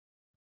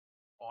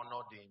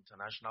honor the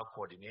international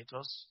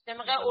coordinators.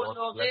 J'aimerais The Lord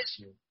honorer bless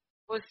you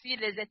aussi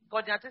les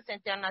coordinatrices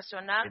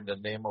internationales. in the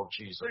name of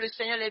Jesus. Que le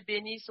Seigneur les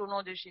bénisse au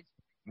nom de Jésus.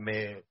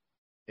 May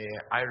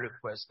I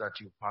request that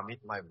you permit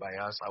my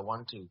bias. I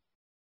want to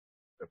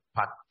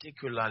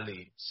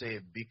particularly say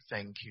a big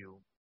thank you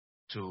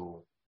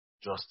to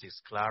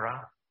Justice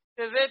Clara,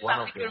 Je veux one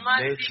of the particulièrement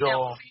dire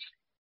major merci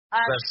à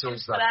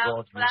vessels that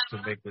God used to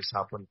make this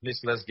happen. Please,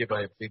 let's give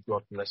her a big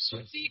God bless you.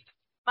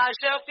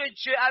 majeur que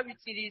Dieu a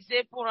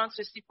utilisé pour rendre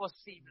ceci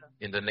possible.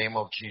 In the name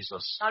of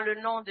Jesus. Dans le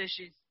nom de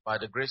Jésus. By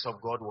the grace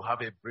of God, we'll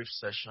have a brief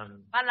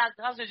session Par la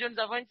grâce de Dieu, nous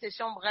avons une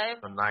session brève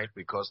tonight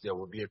because there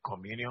will be a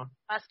communion.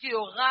 parce qu'il y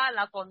aura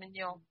la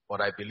communion. But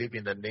I believe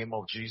in the name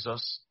of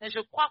Jesus Mais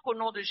je crois qu'au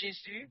nom de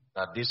Jésus,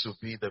 that this will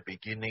be the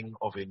beginning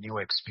of a new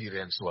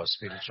experience to our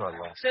spiritual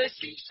life.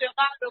 ceci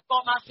sera le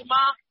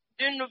commencement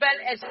d'une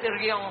nouvelle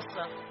expérience.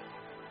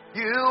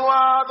 You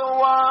are the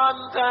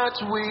one that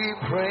we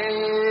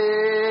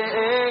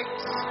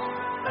praise.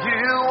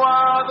 You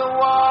are the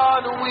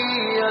one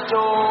we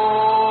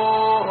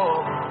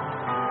adore.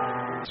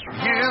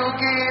 You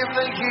give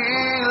the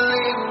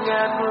healing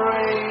and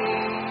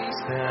grace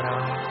that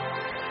our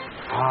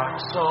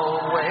hearts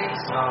always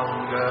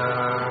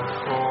hunger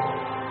for.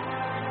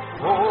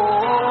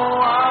 Oh,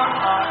 our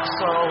hearts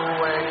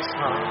always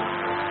hunger.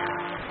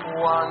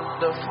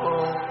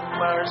 Wonderful,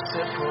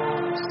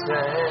 merciful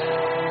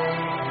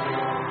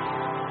Savior,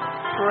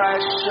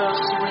 precious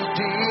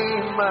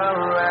Redeemer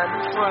and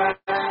friend.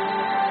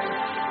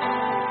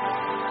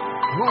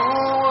 Who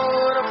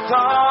would have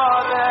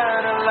thought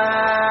that a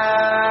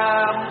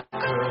lamb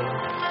could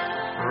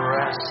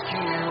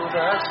rescue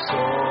the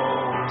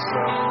souls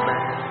of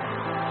men?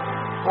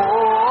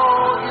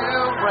 Oh, you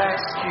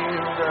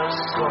rescue the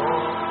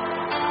soul.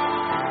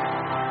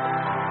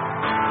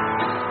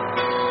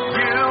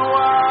 You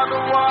are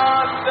the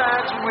one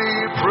that we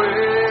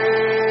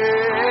praise.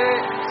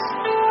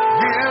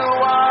 You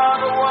are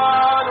the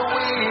one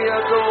we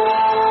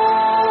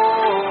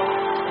adore.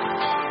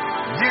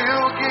 You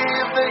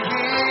give the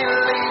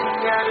healing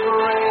and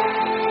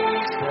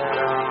grace that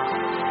our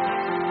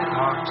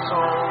hearts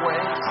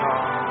always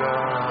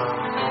hunger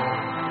for.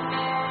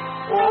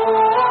 Oh,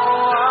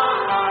 our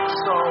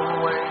hearts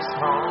always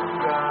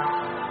hunger.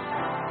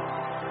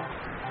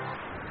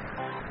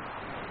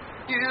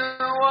 You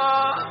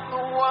are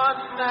the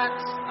one that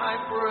I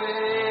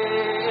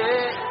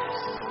praise.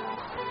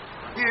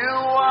 You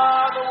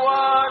are the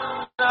one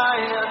I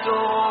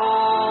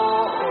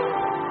adore.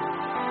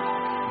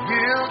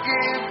 You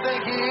give the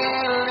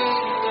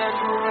healing and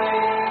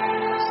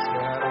grace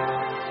that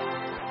our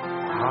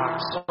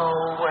hearts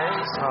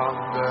always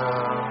hunger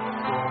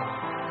for.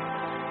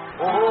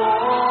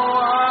 Oh,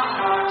 our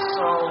hearts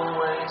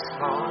always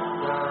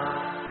hunger.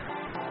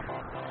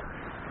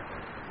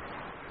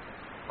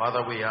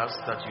 Father, we ask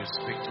that you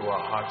speak to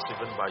our hearts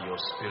even by your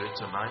Spirit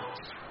tonight.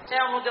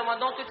 Seigneur, nous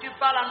demandons que tu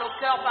parles à nos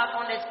cœurs par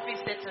ton esprit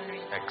cette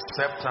nuit.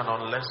 Except and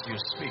unless you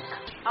speak,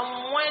 À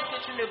moins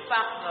que tu ne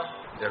parles,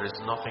 there is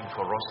nothing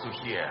for us to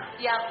hear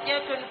il n'y a rien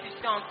que nous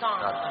puissions entendre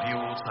that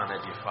builds and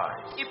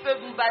edifies. qui peut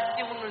nous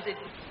bâtir ou nous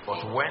édifier.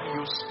 But when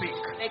you speak,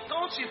 Mais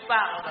quand tu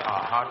parles,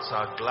 our hearts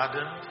are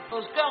gladdened,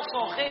 nos cœurs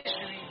sont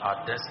réjouis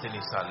our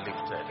destinies are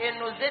lifted. et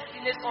nos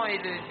destinées sont We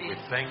élevées.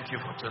 thank you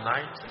for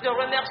tonight. Nous te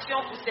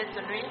remercions pour cette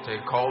nuit.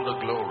 Take all the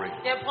glory.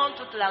 Viens prendre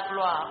toute la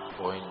gloire.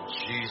 For in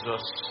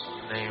Jesus'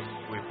 name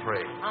we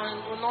pray.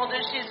 Au nom de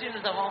Jésus,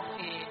 nous avons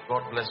prié.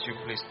 God bless you.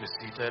 Please be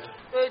seated.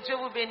 Que Dieu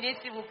vous bénisse,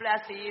 s'il vous plaît,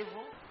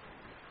 asseyez-vous.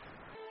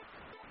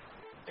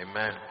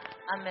 Amen.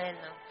 Amen.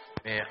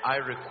 May I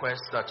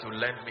request that you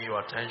lend me your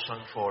attention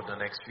for the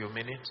next few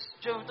minutes?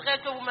 Je voudrais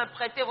que vous me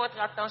prêtez votre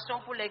attention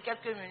pour les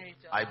quelques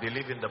minutes. I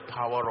believe in the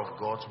power of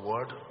God's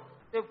word,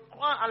 Je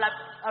crois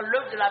en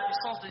l'œuvre de la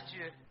puissance de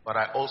Dieu. but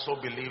I also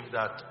believe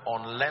that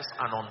unless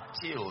and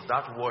until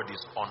that word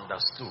is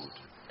understood,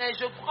 Mais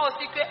je crois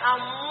aussi qu'à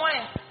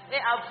moins et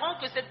avant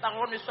que cette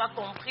parole ne soit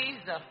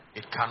comprise,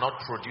 it cannot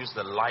produce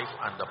the life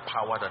and the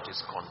power that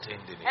is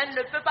contained in it. elle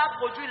ne peut pas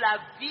produire la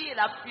vie et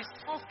la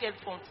puissance qu'elle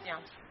contient.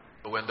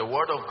 So when the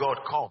word of God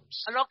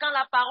comes, Alors quand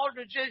la parole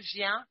de Dieu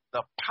vient,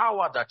 the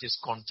power that is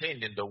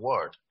contained in the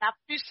word la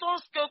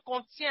puissance que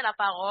contient la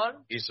parole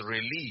is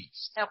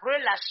released est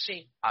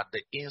relâchée at the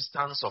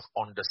instance of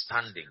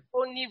understanding,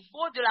 au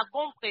niveau de la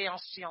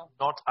compréhension,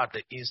 not at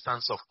the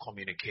instance of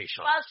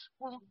communication. pas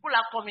pour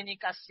la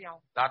communication.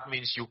 That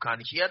means you can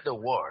hear the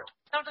word,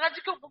 Ça veut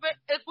dire que vous pouvez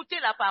écouter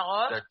la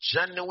parole, the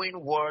genuine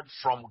word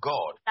from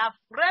God, la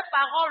vraie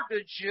parole de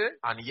Dieu,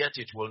 and yet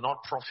it will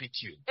not profit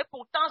you et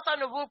pourtant ça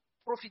ne vous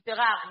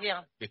profitera à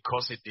rien.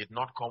 because it did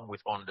not come with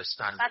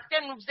understanding. Parce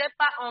qu'elle ne vous est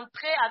pas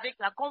entrée avec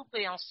la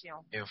compréhension.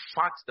 In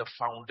fact, the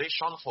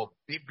foundation for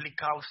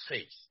biblical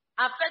faith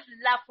En fait,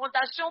 la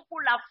fondation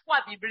pour la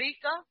foi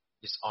biblique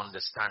is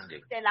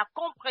understanding. c'est la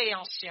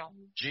compréhension.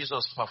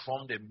 Jesus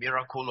performed a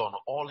miracle on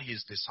all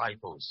his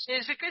disciples.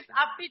 Jésus-Christ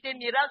a fait des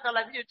miracles dans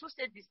la vie de tous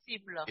ses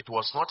disciples. It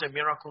was not a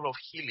miracle of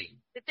healing.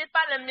 C'était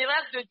pas le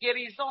miracle de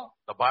guérison.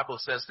 The Bible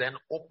says, then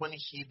open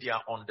he their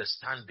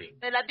understanding,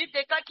 Mais la Bible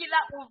déclare qu'il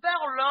a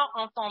ouvert leur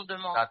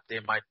entendement that they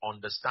might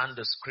understand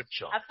the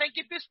scripture. afin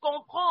qu'ils puissent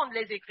comprendre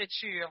les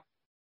Écritures.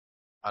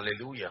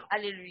 Hallelujah.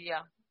 Alléluia.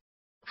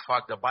 In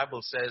fact, the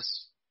Bible says,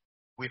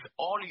 with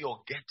all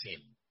your getting,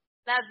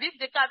 La Bible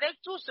déclare avec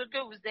tout ce que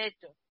vous êtes,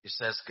 it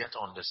says, get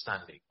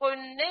understanding.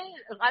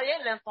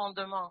 ayez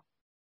l'entendement.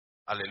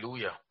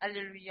 Hallelujah.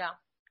 Alléluia.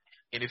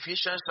 In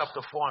Ephesians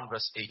chapter 4 and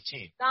verse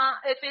 18, Dans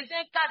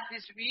Éphésiens 4,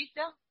 18,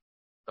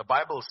 the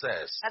Bible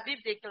says, la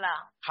Bible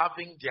déclare,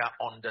 having their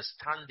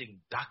understanding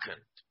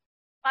darkened,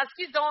 parce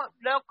qu'ils ont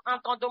leur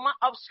entendement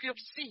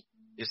obscurci,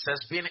 it says,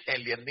 being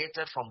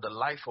alienated from the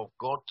life of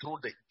God through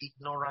the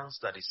ignorance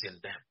that is in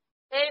them.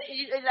 et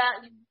il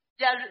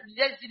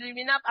les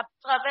illumina à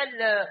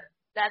travers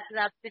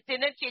les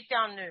ténèbres qui étaient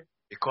en eux,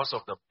 Because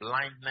of the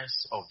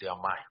blindness of their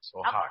minds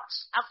or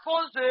hearts. à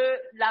cause de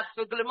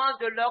l'aveuglement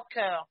de leur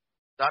cœur.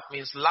 That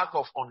means lack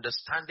of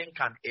understanding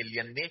can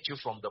alienate you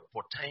from the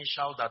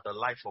potential that the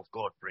life of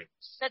God brings.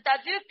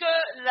 C'est-à-dire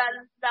que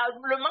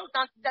le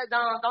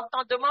manque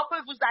d'entendement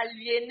peut vous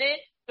aliéner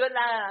de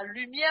la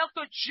lumière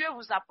que Dieu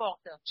vous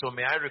apporte. So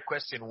may I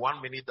request in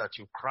 1 minute that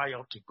you cry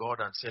out to God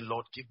and say,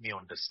 Lord, give me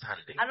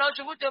understanding. Alors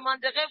je vous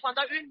demanderai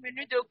pendant 1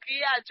 minute de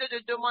crier à Dieu, de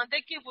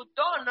demander qu'il vous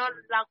donne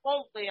la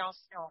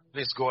compréhension.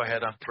 Please go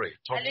ahead and pray.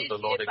 Talk Allez to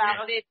the Lord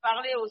again.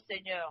 parlez au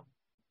Seigneur.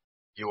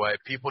 You are a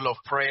people of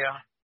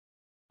prayer.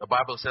 The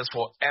Bible says,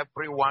 for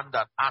everyone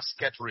that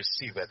asketh,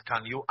 receiveth.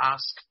 Can you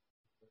ask?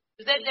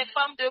 Vous êtes des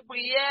femmes de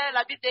prière.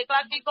 La Bible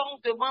déclare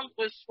quiconque demande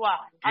reçoit.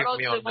 Give Alors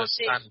me demandez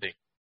understanding.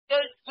 que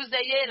vous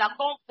ayez la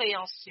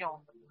compréhension.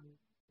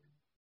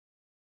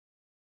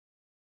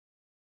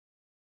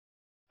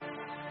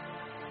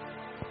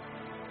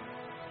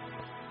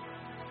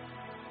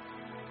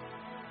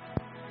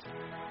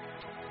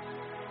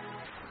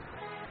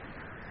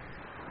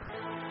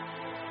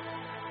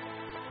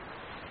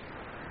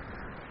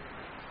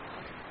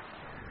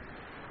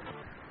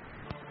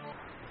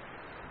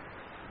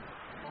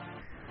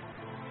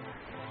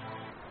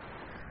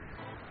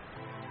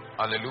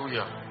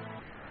 Hallelujah.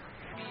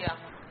 Alléluia.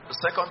 The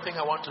second thing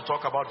I want to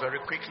talk about very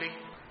quickly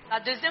La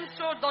deuxième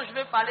chose dont je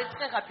veux parler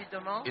très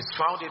rapidement, is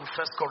found in 1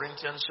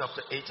 Corinthians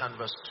chapter 8 and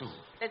verse 2.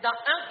 c'est dans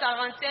 1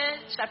 Corinthiens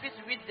chapitre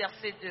 8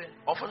 verset 2.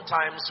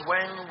 Oftentimes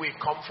when we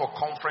come for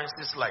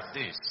conferences like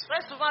this,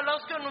 Très souvent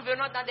lorsque nous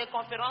venons dans des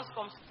conférences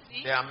comme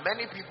ceci, there are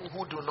many people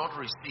who do not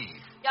receive.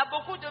 il y a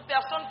beaucoup de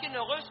personnes qui ne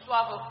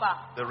reçoivent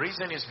pas. The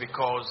reason is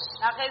because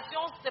La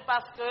raison c'est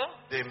parce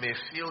que they may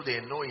feel they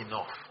know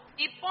enough.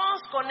 ils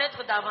pensent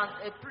connaître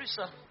davantage et plus.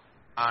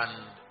 And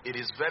it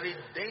is very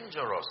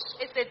dangerous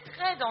Et c'est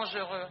très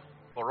dangereux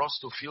for us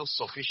to feel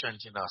sufficient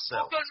in pour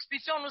ourselves que nous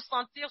puissions nous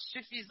sentir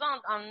suffisants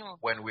en nous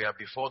when we are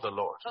before the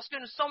Lord. lorsque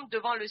nous sommes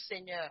devant le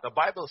Seigneur. The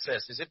Bible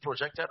says, is it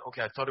projected?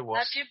 Okay, I thought it La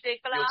was Bible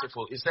déclare,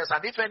 beautiful. It says,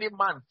 and if any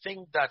man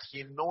think that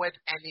he knoweth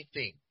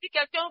anything, si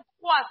quelqu'un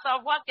croit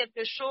savoir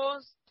quelque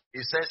chose,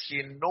 it says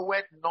he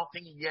knoweth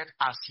nothing yet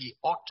as he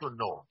ought to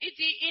know. il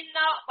dit il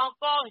n'a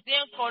encore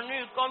rien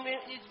connu comme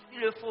il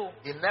le faut.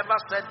 He never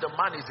said the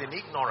man is in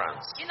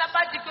ignorance, Il n'a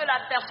pas dit que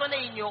la personne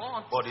est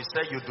ignorante. but he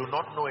said you do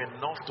not know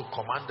enough to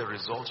command the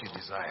result you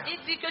desire.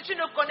 Il dit que tu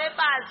ne connais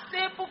pas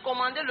assez pour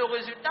commander le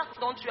résultat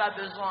dont tu as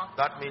besoin.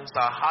 That means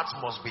our hearts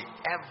must be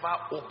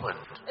ever open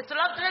Et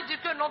cela veut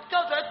dire que notre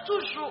cœur doit être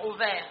toujours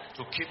ouvert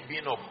to keep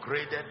being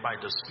upgraded by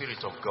the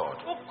Spirit of God,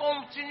 pour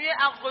continuer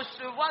à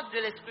recevoir de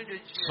l'Esprit de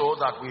Dieu. so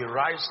that we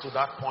rise to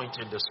that point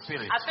in the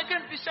Spirit Afin que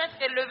nous puissions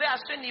être élevés à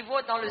ce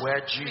niveau dans le where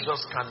Esprit,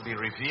 Jesus can be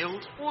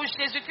revealed où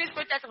Jésus-Christ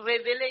peut être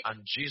révélé, and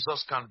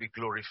Jesus can be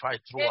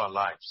glorified through et our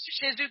lives.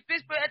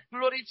 Jésus-Christ peut être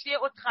glorifié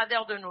au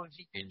travers de nos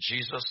vies. In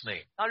Jesus'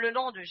 name. Dans le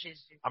nom de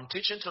Jésus. I'm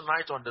teaching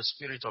tonight on the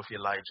spirit of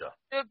Elijah.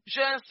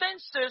 J'enseigne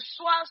ce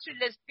soir sur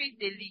l'esprit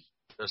d'Élie.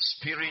 The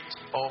spirit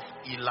of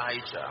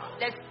Elijah.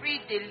 L'esprit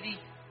d'Élie.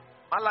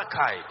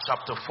 Malachi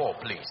chapter 4,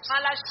 please.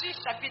 Malachie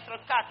chapitre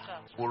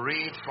 4. We'll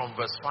read from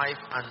verse 5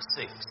 and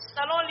 6.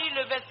 Nous allons lire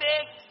le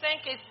verset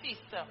 5 et 6.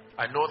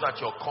 I know that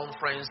your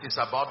conference is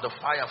about the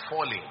fire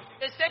falling,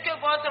 Je sais que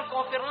votre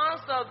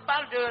conférence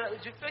parle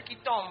du feu qui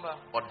tombe.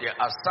 but there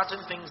are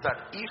certain things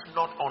that, if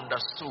not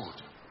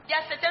understood, Il y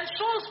a certaines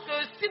choses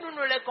que si nous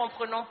ne les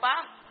comprenons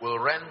pas, will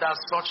render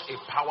such a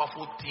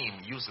powerful theme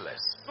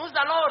useless. nous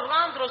allons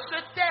rendre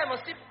ce thème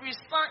si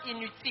puissant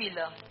inutile.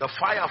 The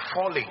fire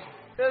falling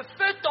Le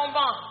feu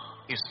tombant,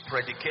 is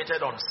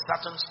predicated on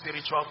certain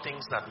spiritual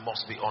things that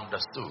must be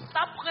understood.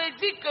 ça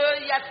prédit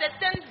qu'il y a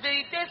certaines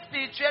vérités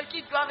spirituelles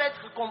qui doivent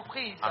être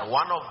comprises. And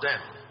one of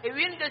them Et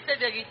une de ces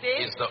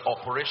vérités, is the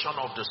operation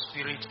of the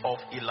spirit of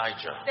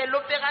Elijah. c'est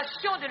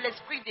l'opération de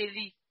l'esprit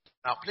d'Élie.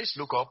 Now, please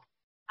look up.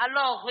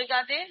 Alors,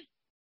 regardez,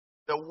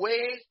 The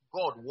way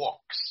God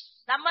walks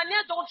la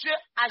manière dont Dieu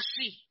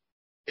agit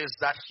is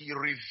that he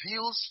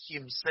reveals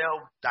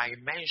himself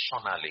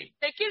dimensionally.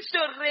 C'est qu'il se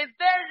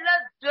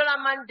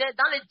révèle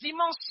dans les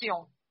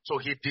dimensions. So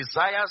he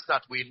desires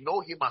that we know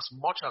him as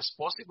much as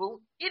possible,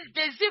 Il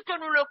désire que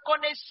nous le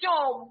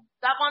connaissions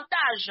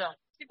davantage,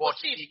 si but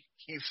possible.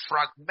 he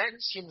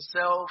fragments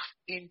himself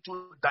into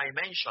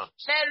dimensions.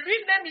 Mais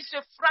lui-même, il se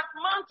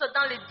fragmente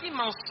dans les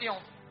dimensions.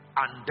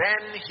 And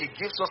then he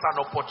gives us an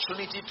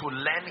opportunity to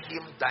learn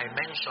him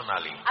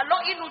dimensionally. Alors,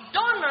 il nous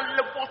donne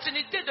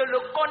l'opportunité de le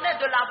connaître,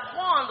 de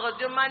l'apprendre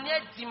de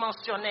manière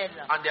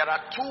dimensionnelle. And there are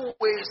two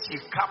ways he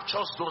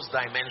captures those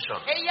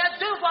dimensions. Et il y a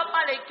deux voies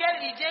par lesquelles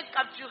il vient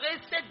capturer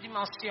cette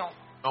dimension.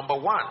 Number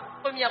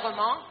one,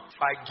 Premièrement,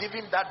 by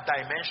giving that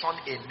dimension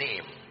a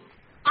name.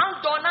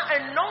 en donnant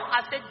un nom à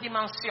cette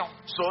dimension.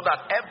 So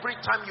that every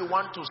time you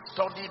want to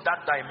study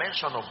that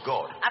dimension of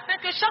God, Afin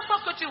que chaque fois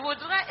que tu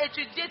voudrais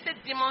étudier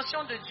cette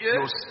dimension de Dieu,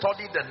 you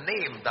study the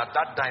name that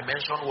that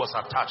dimension was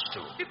attached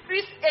to. tu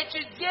puisses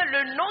étudier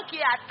le nom qui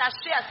est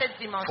attaché à cette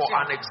dimension. For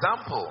an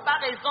example,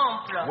 Par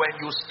exemple, when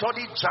you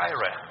study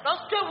Jireh,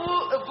 lorsque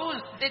vous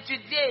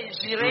étudiez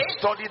you Jireh,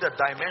 study the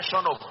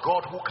dimension of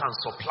God who can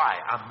supply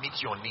and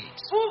meet your needs.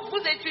 vous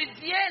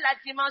étudiez la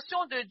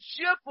dimension de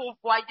Dieu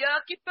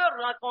pourvoyeur qui peut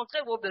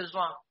rencontrer vos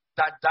besoins.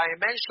 That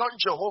dimension,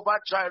 Jehovah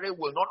Jireh,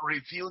 will not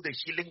reveal the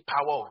healing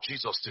power of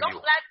Jesus to you.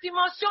 Donc la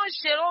dimension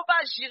Jéhovah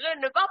Jireh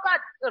ne va pas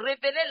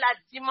révéler la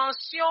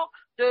dimension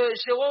de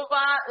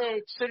Jéhovah,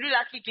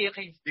 celui-là qui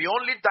guérit. The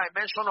only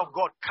dimension of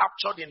God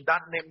captured in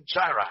that name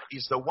Jireh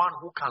is the one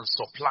who can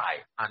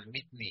supply and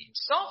meet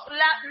needs. Donc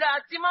la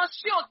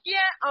dimension qui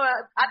est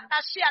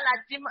attachée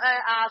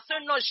à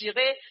ce nom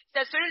Jireh,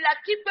 c'est celui-là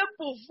qui peut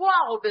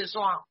pourvoir aux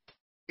besoins.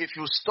 If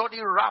you study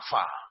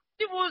Rapha,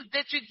 Si vous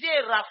étudiez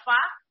Rapha,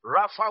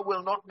 Rapha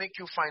will not make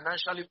you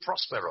financially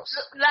prosperous.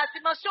 la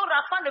dimension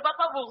Rapha ne va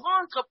pas vous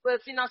rendre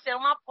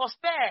financièrement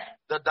prospère.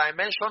 The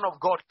dimension of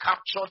God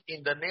captured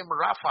in the name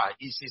Rapha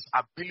is his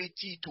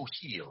ability to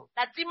heal.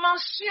 La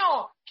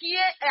dimension qui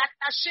est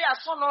attachée à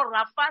son nom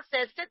Rapha,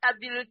 c'est cette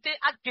habileté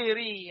à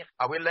guérir.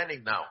 Are we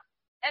learning now?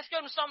 Est-ce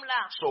que nous sommes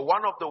là? So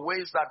one of the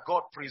ways that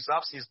God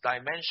preserves his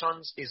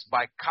dimensions is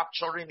by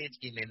capturing it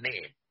in a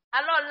name.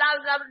 Alors,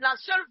 la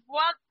seule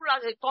voie pour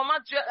comment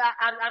Dieu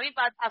arrive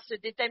à se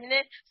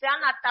déterminer, c'est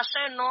en attachant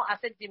un nom à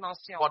cette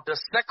dimension. But the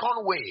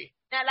second way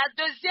Mais la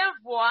deuxième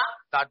voie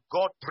that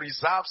God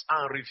preserves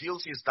and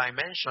reveals his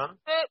dimension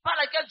par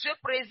laquelle Dieu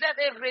préserve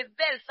et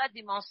révèle sa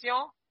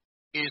dimension,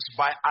 is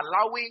by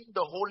allowing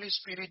the Holy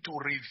Spirit to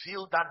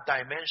reveal that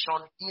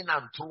dimension in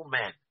and through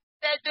men.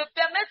 c'est de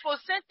permettre au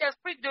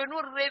Saint-Esprit de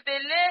nous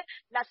révéler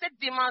cette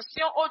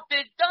dimension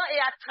au-dedans et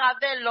à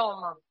travers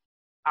l'homme.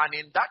 And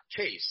in that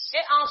case,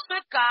 Et en ce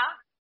cas,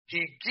 he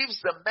gives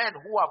the men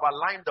who have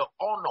aligned the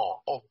honor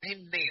of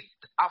being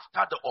named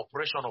after the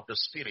operation of the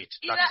Spirit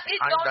that is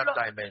behind that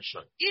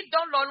dimension. il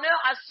donne l'honneur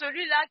à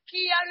celui-là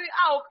qui a eu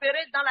à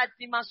opérer dans la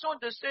dimension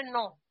de ce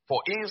nom.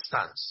 For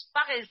instance,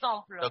 Par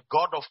exemple, the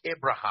God of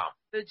Abraham.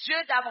 le Dieu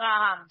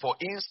d'Abraham. For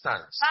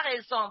instance, Par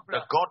exemple,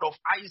 the God of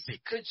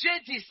Isaac. le Dieu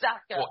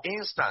d'Isaac. For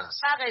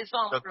instance, Par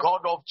exemple, the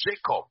God of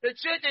Jacob. le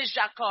Dieu de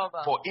Jacob.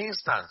 For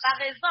instance,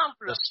 Par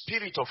exemple, the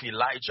Spirit of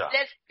Elijah.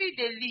 l'esprit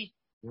d'Élie.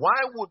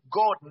 Why would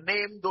God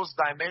name those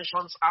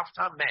dimensions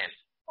after men?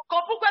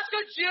 Pourquoi est-ce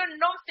que Dieu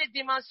nomme ces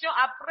dimensions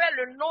après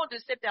le nom de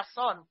ces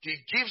personnes? He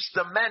gives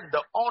the men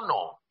the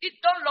honor Il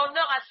donne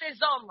l'honneur à ces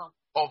hommes.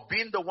 of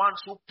being the ones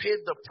who paid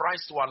the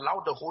price to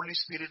allow the Holy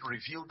Spirit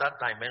reveal that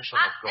dimension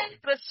of À God.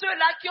 être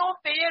ceux-là qui ont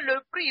payé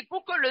le prix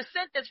pour que le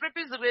Saint-Esprit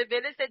puisse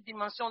révéler cette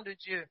dimension de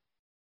Dieu.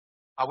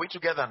 Are we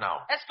together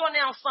now? Est-ce qu'on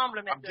est ensemble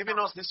I'm giving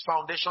maintenant? us this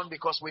foundation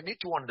because we need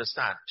to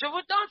understand. Je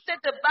vous donne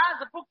cette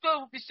base pour que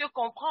vous puissiez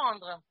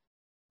comprendre.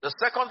 The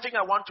second thing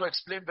I want to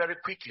explain very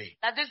quickly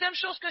La deuxième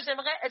chose que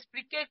j'aimerais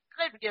expliquer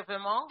très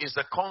brièvement, is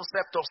the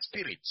concept of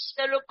spirits.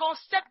 c'est le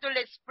concept de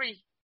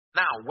l'esprit.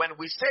 Now, when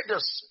we say the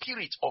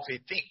spirit of a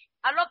thing,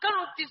 Alors quand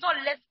nous disons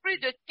l'esprit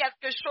de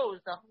quelque chose,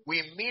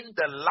 we mean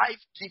the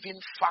life-giving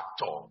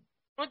factor,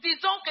 nous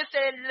disons que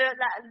c'est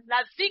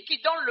la vie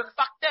qui donne le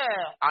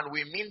facteur. and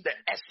we mean the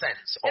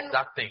essence of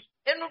that thing.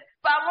 Et nous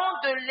parlons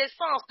de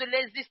l'essence, de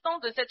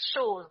l'existence de cette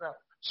chose.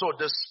 So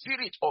the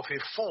spirit of a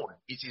phone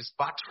is its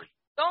battery.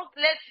 Donc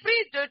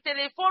l'esprit de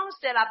téléphone,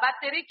 c'est la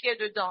batterie qui est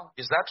dedans.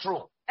 Is that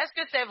true? Est-ce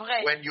que c'est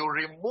vrai? When you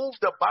remove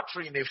the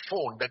battery in a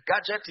phone, the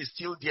gadget is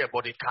still there,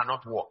 but it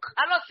cannot work.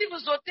 Alors si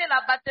vous ôtez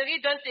la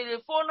batterie d'un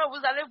téléphone, vous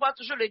allez voir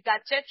toujours le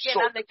gadget qui est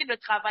là, mais qui ne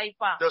travaille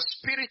pas. The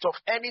spirit of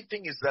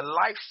anything is the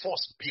life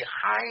force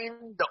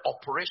behind the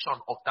operation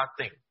of that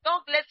thing.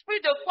 Donc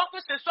l'esprit de quoi que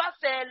ce soit,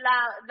 c'est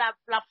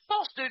la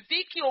force de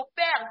vie qui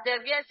opère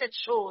derrière cette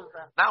chose.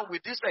 Now,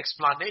 with this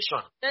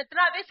explanation,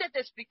 Maintenant, avec cette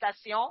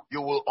explication,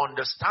 you will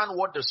understand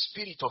what the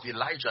spirit of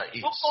Elijah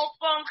is. vous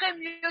comprendrez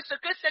mieux ce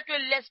que c'est que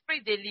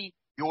l'esprit d'Élie.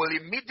 You will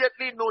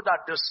immediately know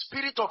that the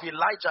spirit of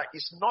Elijah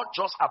is not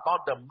just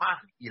about the man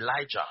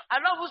Elijah,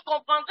 Alors vous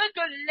comprendrez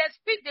que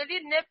l'esprit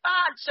d'Élie n'est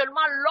pas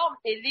seulement l'homme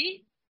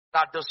Élie,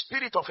 that the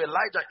spirit of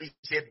Elijah is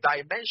a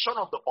dimension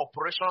of the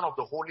operation of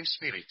the Holy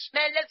Spirit.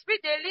 Mais l'esprit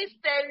d'Élie,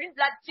 c'est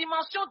la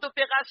dimension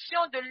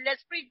d'opération de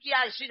l'esprit qui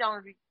agit dans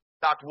lui.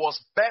 That was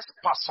best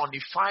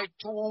personified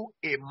through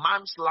a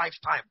man's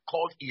lifetime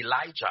called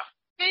Elijah.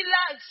 Et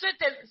là,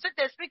 cet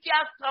esprit qui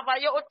a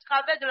travaillé au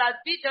travers de la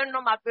vie d'un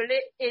homme appelé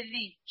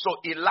Élie. So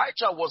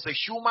Elijah was a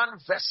human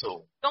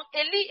vessel. Donc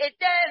Élie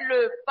était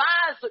le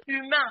vase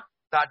humain.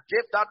 That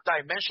gave that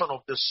dimension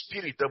of the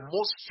spirit the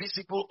most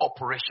physical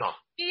operation.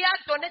 Qui a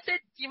donné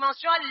cette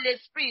dimension à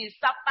l'esprit,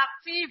 sa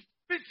partie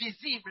plus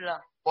visible.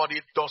 But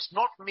it does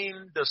not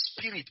mean the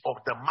spirit of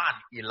the man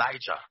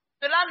Elijah.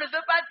 Cela ne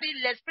veut pas dire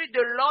l'esprit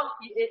de l'homme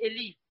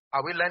Élie.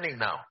 Are we learning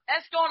now?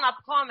 Est-ce qu'on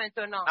apprend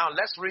maintenant? Now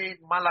let's read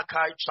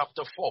Malachi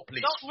chapter 4,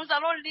 please. Donc nous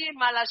allons lire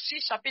Malachie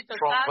chapitre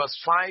From 4, verse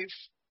 5.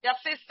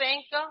 verset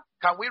 5.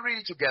 Can we read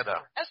it together?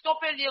 Est-ce qu'on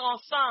peut lire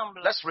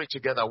ensemble? Let's read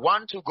together.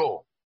 1 to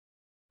go.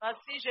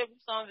 Voici, je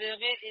vous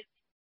enverrai et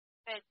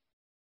faites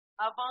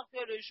avant que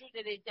le jour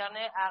de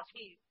l'Éternel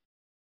arrive.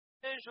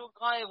 Ce jour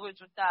grand et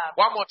redoutable.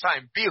 One more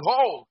time.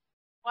 Behold,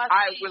 I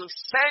Voici, will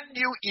send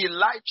you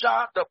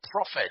Elijah the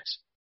prophet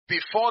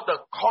before the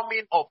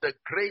coming of the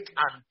great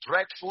and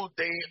dreadful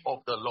day of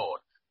the Lord.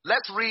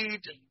 Let's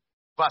read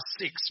verse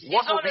 6.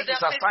 What will lisons be le his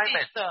verset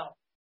assignment? 6.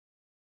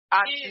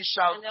 And he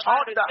shall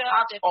turn the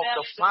heart of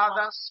the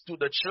fathers to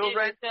the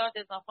children, Et le cœur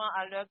des enfants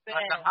à leur père.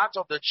 and the heart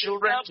of the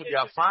children to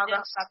their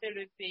fathers.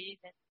 Le pays.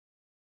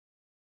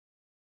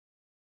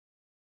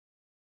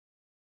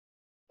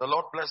 The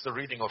Lord bless the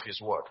reading of his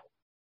word.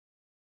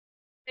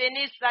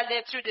 Bénisse la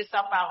lecture de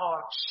sa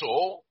parole.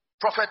 So,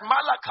 Prophet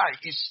Malachi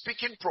is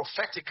speaking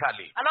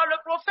prophetically. Alors le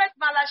prophète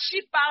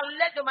Malachie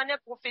parlait de manière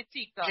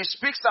prophétique. He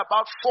speaks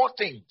about 4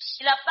 things.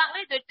 Il a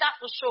parlé de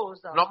 4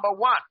 choses. Number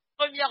 1,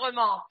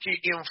 Premièrement, he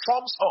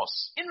informs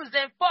us il nous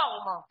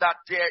informe. that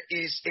there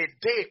is a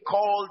day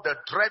called the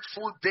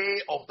dreadful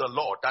day of the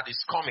Lord that is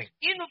coming.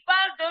 Il nous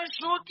parle d'un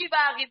jour qui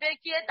va arriver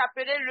qui est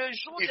appelé le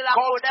jour He de la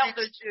calls colère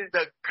de it Dieu.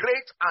 the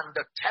great and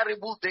the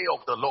terrible day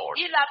of the Lord.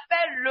 Il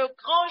appelle le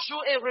grand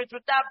jour et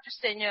redoutable du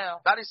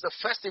Seigneur. That is the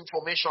first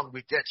information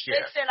we get Et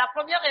here. c'est la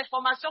première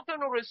information que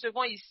nous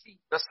recevons ici.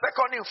 The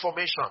second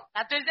information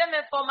La deuxième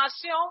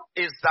information,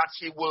 is that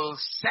he will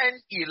send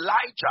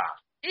Elijah.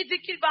 il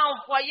dit qu'il va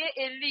envoyer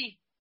Élie.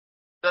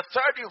 The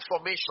third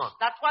information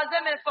La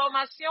troisième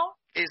information,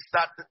 is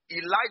that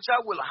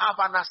Elijah will have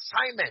an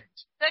assignment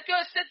c'est que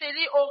cet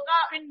Élie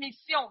aura une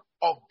mission.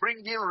 of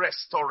bringing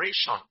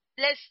restoration.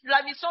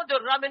 La mission de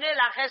ramener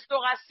la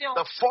restauration.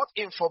 The fourth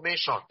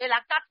information Et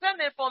la quatrième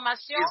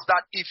information, is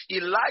that if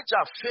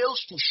Elijah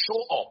fails to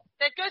show up,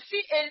 c'est que si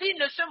Élie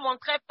ne se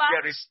montrait pas,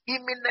 there is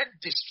imminent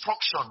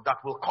destruction that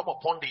will come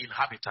upon the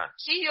inhabitants.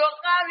 il y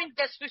aura une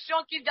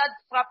destruction qui va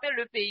frapper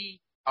le pays.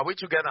 Are we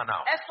together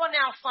now? Est-ce qu'on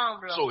est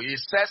ensemble? So he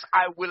says,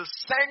 I will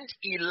send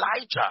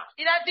Elijah,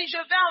 Il a dit, je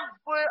vais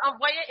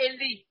envoyer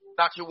Élie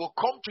that he will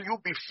come to you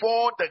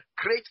before the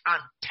great and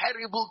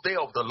terrible day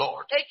of the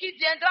Lord. et qui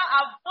viendra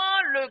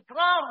avant le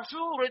grand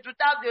jour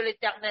redoutable de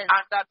l'Éternel.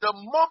 And at the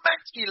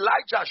moment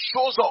Elijah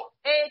shows up,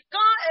 Et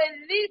quand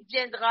Élie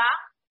viendra,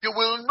 you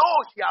will know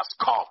he has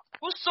come,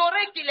 vous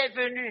saurez qu'il est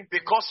venu.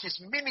 because his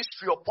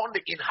ministry upon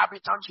the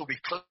inhabitants will be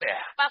clear.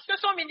 Parce que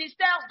son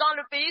ministère dans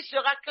le pays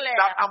sera clair.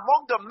 That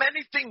among the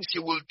many things he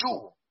will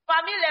do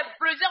Parmi les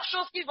plusieurs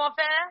choses qu'il va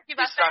faire, is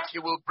that he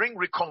will bring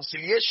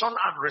reconciliation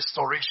and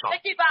restoration.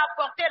 c'est qu'il va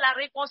apporter la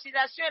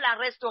réconciliation et la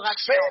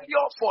restauration.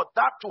 Failure for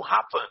that to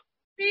happen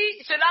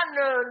Si cela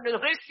ne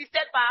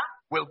réussissait pas,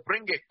 will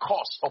bring a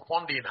curse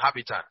upon the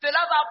inhabitants. cela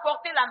va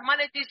apporter la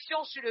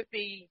malédiction sur le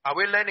pays. Are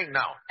we learning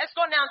now? Est-ce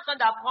qu'on est en train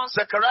d'apprendre?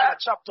 Zechariah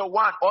chapter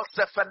 1 or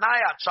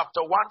Zephaniah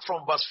chapter 1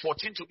 from verse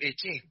 14 to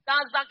 18 Dans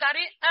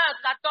Zacharie 1,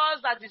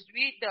 14 à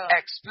 18,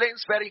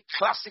 explains very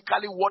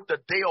classically what the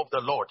day of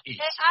the Lord is.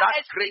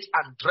 That great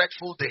and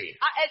dreadful day.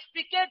 a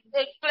expliqué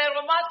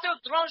clairement ce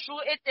grand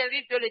jour et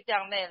terrible de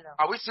l'Éternel.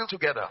 Are we still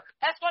together?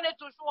 Est-ce qu'on est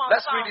toujours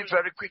Let's read it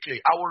ensemble? very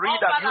quickly. I will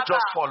read and you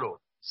just follow.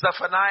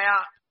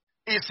 Zephaniah,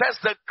 it says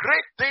the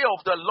great day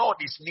of the Lord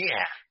is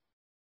near.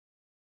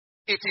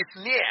 It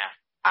is near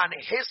and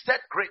hasted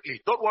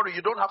greatly. Don't worry,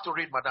 you don't have to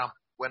read, madam,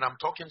 when I'm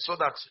talking, so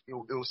that it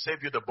will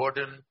save you the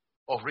burden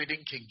of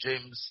reading King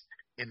James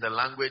in the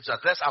language that.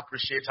 Let's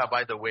appreciate her,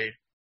 by the way.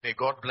 May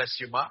God bless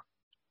you, ma.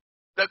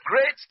 The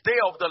great day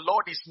of the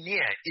Lord is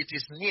near. It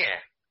is near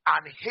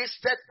and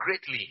hasted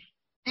greatly.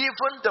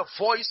 Even the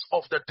voice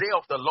of the day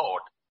of the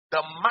Lord,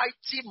 the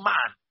mighty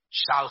man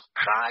shall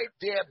cry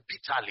there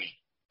bitterly.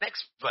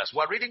 Next verse,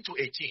 we're reading to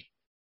 18.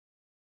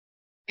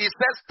 It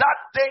says that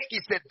day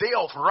is a day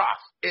of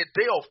wrath, a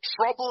day of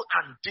trouble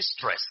and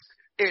distress,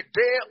 a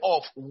day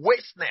of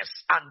wasteness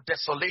and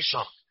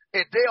desolation, a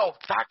day of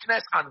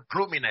darkness and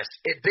gloominess,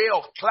 a day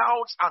of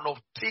clouds and of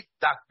thick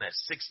darkness.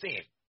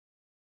 16.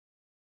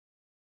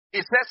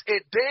 It says a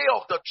day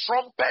of the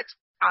trumpet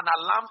and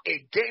alarm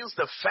against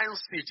the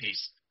fenced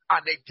cities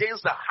and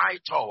against the high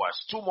towers.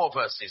 2 more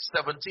verses,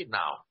 17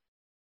 now.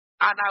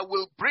 And I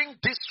will bring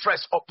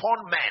distress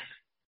upon men,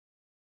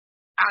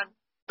 and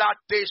that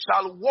they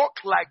shall walk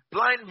like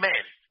blind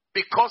men,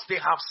 because they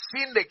have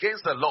sinned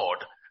against the Lord,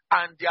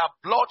 and their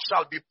blood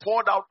shall be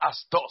poured out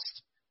as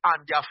dust,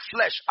 and their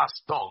flesh as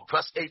dung.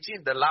 Verse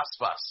 18, the last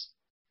verse.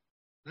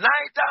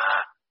 Neither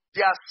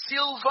their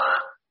silver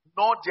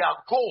nor their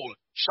gold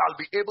shall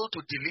be able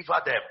to deliver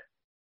them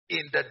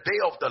in the day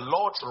of the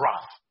Lord's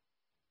wrath.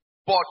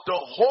 But the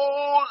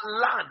whole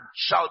land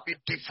shall be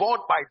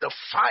devoured by the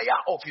fire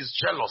of his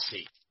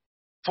jealousy,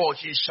 for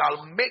he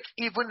shall make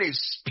even a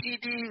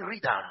speedy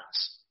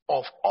riddance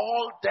of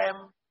all them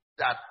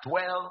that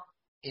dwell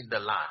in the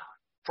land.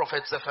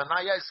 Prophet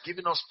Zephaniah is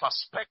giving us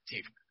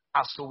perspective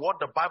as to what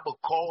the Bible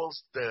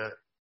calls the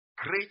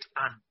great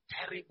and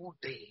terrible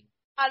day.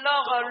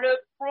 Alors, le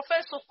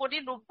prophète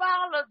Sophonie nous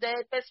parle des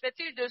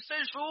perspectives de ce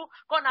jour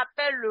qu'on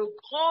appelle le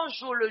grand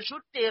jour, le jour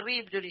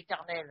terrible de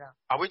l'Éternel.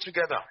 Are we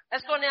together?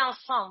 Est-ce qu'on est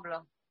ensemble?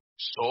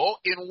 So,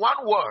 in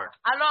one word,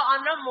 Alors,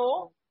 en un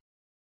mot,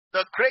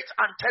 the great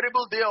and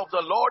terrible day of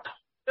the Lord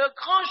le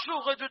grand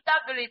jour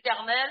redoutable de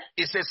l'Éternel,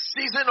 is a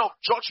season of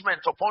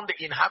judgment upon the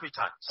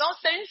inhabitants. donc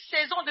c'est une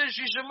saison de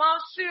jugement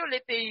sur les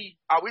pays.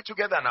 Are we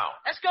together now?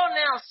 Est-ce qu'on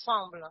est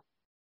ensemble?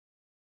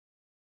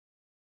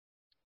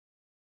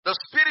 The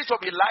spirit of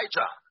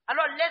Elijah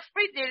Alors,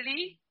 l'esprit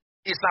d'Élie,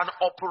 is an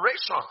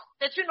operation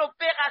c'est une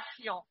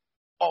opération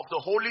of the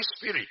Holy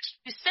Spirit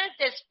du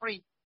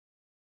Saint-Esprit,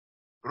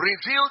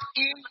 revealed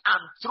in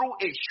and through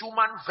a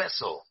human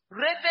vessel,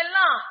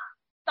 révélant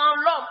dans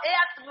l'homme et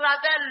à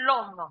travers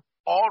l'homme,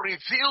 or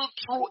revealed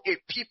through a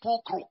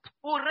people group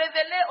pour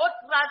révéler au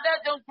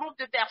travers d'un groupe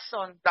de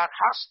personnes that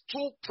has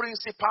two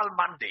principal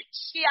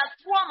mandates. qui a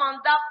trois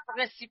mandats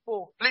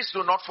principaux. Please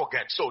do not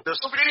forget. So the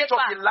N'oubliez spirit of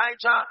pas.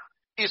 Elijah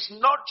is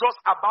not just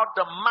about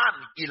the man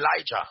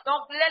Elijah.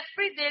 Donc,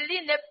 l'esprit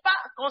d'Élie n'est pas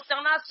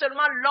concernant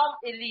seulement l'homme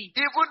Élie.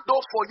 Even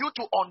though for you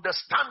to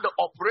understand the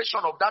operation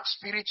of that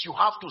spirit, you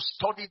have to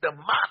study the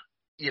man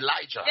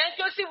Elijah. Bien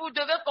que si vous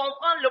devez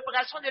comprendre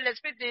l'opération de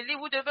l'esprit d'Élie,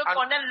 vous devez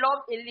connaître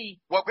l'homme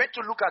Élie. We're going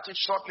to look at it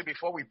shortly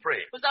before we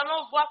pray. Nous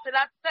allons voir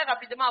cela très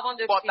rapidement avant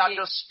de But that prier.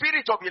 the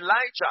spirit of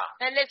Elijah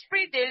Mais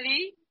l'esprit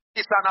d'Élie,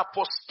 is an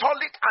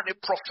apostolic and a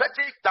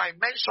prophetic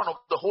dimension of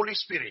the Holy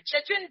Spirit.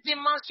 c'est une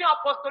dimension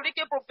apostolique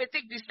et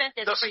prophétique du The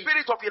Saint-Esprit.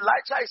 spirit of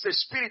Elijah is a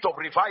spirit of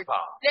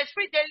revival.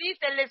 L'esprit d'Élie,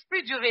 c'est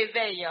l'esprit du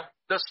réveil.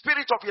 The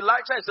spirit of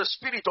Elijah is the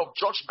spirit of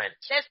judgment.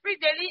 L'esprit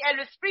d'Élie est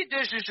l'esprit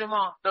de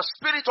jugement. The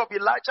spirit of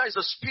Elijah is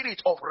the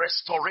spirit of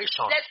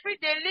restoration. L'esprit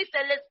d'Élie,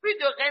 c'est l'esprit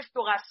de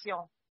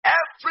restauration.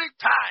 Every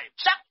time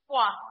Chaque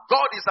fois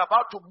God is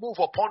about to move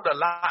upon the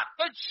land,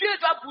 que Dieu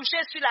doit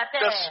bouger sur la the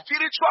terre,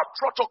 spiritual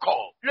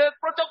protocol le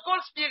protocole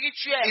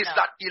spirituel, is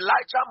that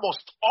Elijah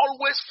must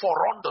always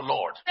forerun the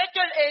Lord. c'est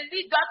que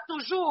Élie doit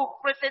toujours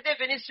précéder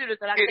venir sur la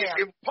It terre.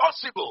 is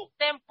impossible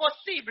C'est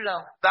impossible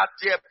that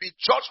there be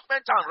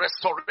judgment and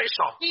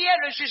restoration qu'il y ait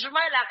le jugement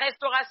et la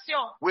restauration,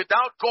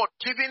 without God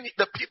giving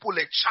the people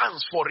a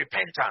chance for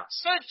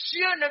repentance. que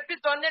Dieu ne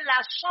puisse donner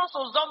la chance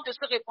aux hommes de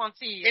se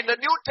repentir. In the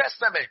New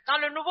Testament, Dans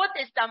le Nouveau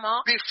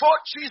Testament, before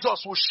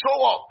Jesus will show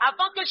up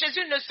avant que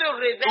Jésus ne se to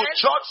révèle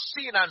judge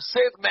sin and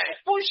save men,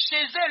 pour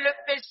juger le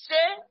péché,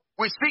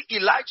 we see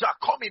Elijah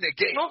coming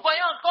again nous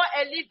voyons encore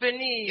Élie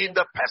venir in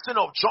the person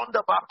of John the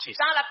Baptist.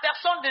 dans la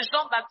personne de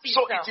Jean-Baptiste.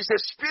 So it is a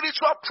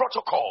spiritual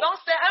protocol Donc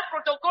c'est un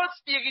protocole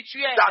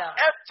spirituel that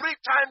every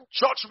time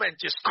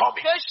judgment is coming,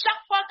 que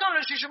chaque fois quand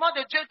le jugement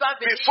de Dieu doit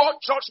venir, before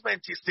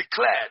judgment is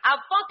declared,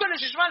 avant que le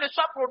jugement ne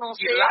soit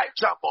prononcé,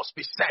 Elijah must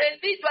be sent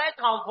Élie doit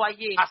être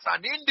envoyé as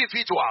an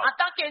individual, en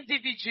tant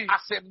qu'individu,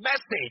 as a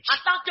message, en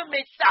tant que as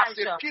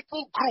message, a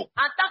people group,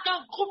 en tant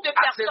qu'un groupe de as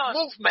a personnes,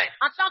 movement.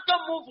 en tant qu'un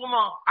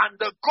mouvement. And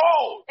the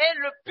goal Et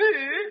le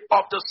but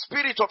of the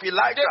spirit of de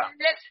Elijah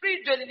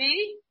l'esprit de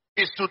Élie,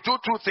 is to do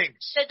two things.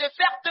 c'est de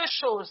faire deux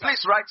choses.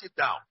 Please write it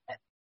down.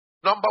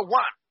 Number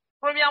one,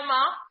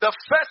 Premièrement, the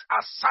first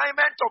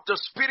assignment of the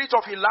spirit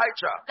of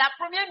Elijah la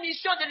première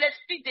mission de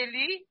l'esprit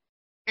d'Élie,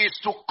 is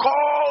to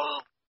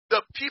call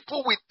the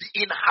people with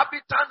the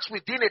inhabitants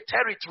within a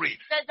territory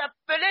c'est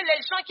d'appeler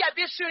les gens qui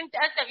habitent sur un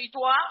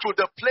territoire to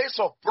the place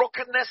of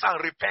brokenness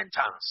and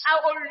repentance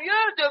au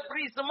lieu de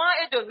brisement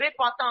et de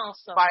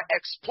repentance, by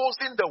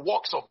exposing the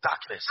works of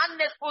darkness. en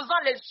exposant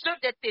les œuvres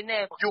des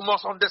ténèbres. You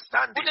must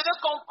understand Vous this. devez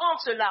comprendre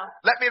cela.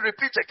 Let me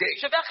repeat again.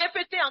 Je vais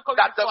répéter encore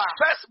That une the fois.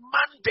 first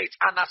mandate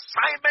and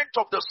assignment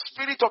of the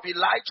spirit of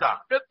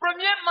Elijah Le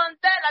premier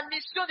mandat, la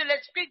mission de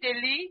l'esprit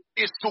d'Élie,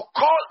 is to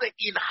call the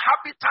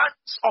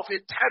inhabitants of a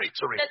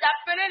territory, c'est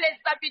d'appeler les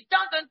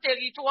habitants d'un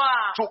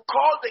territoire, to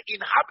call the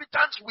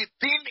inhabitants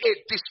within a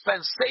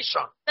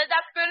dispensation c'est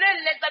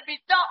d'appeler les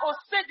habitants au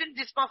sein d'une to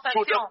the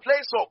dispensation,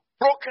 place of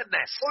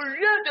brokenness au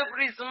lieu de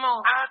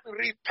brisement and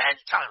et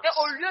repentance.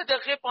 au lieu de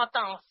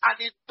repentance. And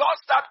it does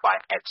that by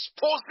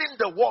exposing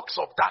the works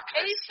of Et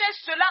darkness. il fait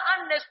cela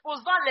en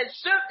exposant les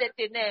œuvres des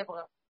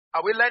ténèbres.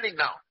 Are we learning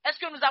now? Est-ce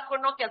que nous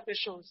apprenons quelque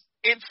chose?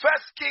 In 1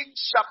 Kings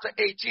chapter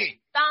 18,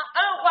 Dans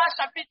 1 Roi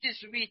chapitre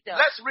 18,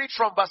 let's read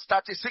from verse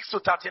 36 to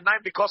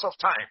 39 because of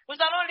time. nous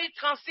allons lire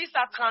 36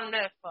 à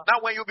 39.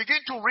 Now, when you begin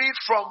to read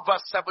from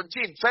verse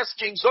 17, 1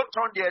 Kings, don't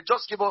turn there,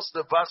 just give us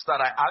the verse that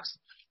I asked.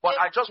 But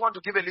I just want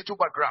to give a little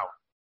background.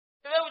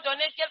 Je vais vous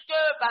donner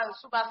quelques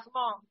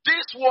sous-bassements.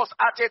 This was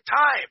at a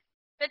time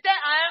C'était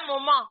à un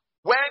moment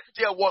when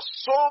there was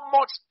so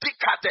much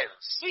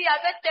decadence, où il y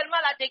avait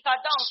tellement la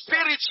décadence,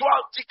 spiritual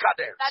la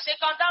decadence.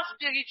 décadence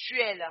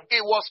spirituelle.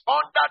 It was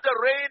under the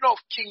reign of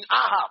King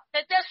Ahab.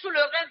 C'était sous le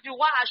règne du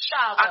roi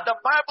Achab. And the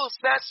Bible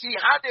says he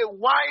had a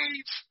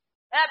wife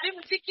Et la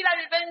Bible dit qu'il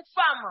avait une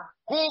femme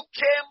who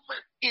came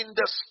in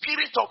the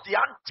spirit of the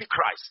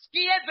Antichrist.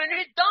 qui est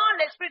venue dans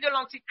l'esprit de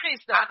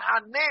l'Antichrist. And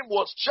her name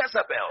was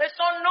Jezebel. Et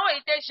son nom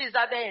était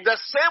Jézabel. The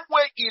same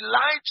way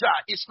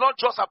Elijah is not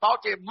just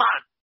about a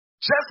man.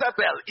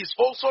 Jezebel is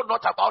also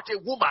not about a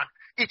woman.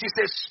 It is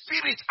a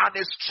spirit and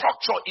a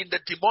structure in the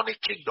demonic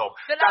kingdom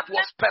that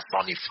was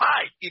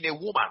personified in a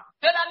woman.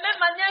 De la même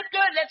manière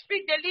que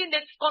l'esprit d'Élie ne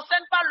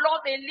concerne pas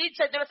l'homme Élie,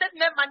 c'est de cette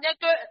même manière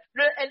que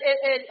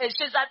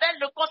Jézabel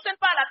ne concerne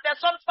pas la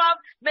personne femme,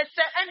 mais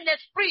c'est un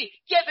esprit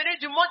qui est venu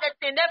du monde des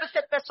ténèbres,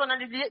 cette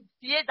personnalité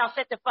dans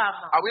cette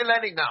femme. Are we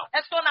learning now?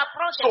 Est-ce qu'on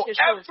apprend So quelque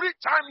chose? every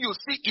time you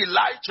see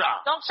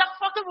Elijah, Donc chaque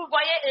fois que vous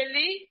voyez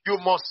Élie, you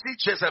must see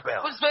Jezebel.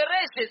 vous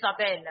verrez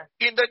Jézabel.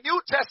 In the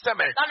New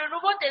Testament, Dans le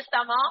Nouveau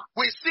Testament,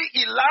 we see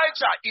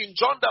Elijah in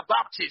John the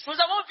Baptist. nous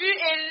avons vu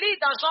Élie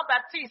dans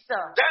Jean-Baptiste.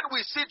 Then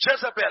we see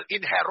Jezebel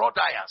in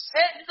Herodias.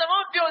 Et nous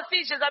avons vu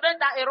aussi Jézabel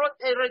dans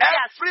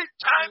Hérodias. Every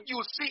time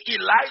you see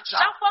Elijah,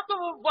 Chaque fois que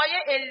vous voyez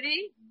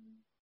Élie,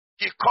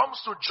 he comes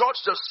to judge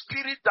the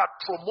spirit that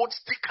promotes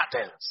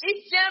decadence.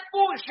 il vient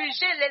pour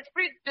juger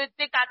l'esprit de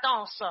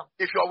décadence.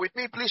 If you are with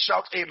me, please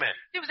shout amen.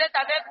 Si vous êtes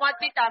avec moi,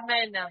 dites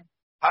Amen.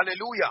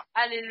 Hallelujah.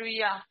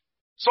 Alléluia.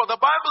 So the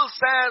Bible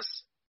says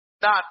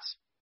that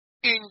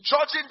in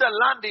judging the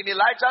land in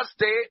Elijah's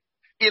day,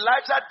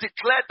 Elijah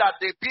declared that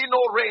there be no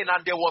rain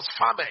and there was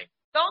famine.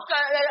 Donc,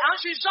 en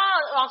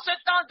jugeant en ce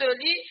temps de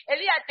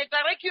Élie a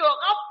déclaré qu'il n'y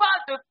aura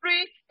pas de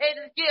pluie et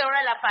qu'il y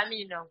aura la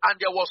famine. And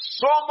there was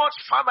so much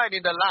famine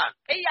in the land.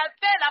 Et il y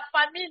avait la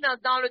famine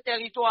dans le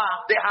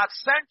territoire. They had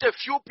sent a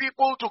few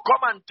people to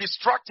come and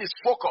distract his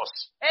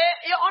focus.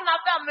 Et on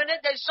avait amené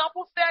des gens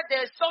pour faire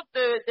des sortes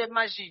de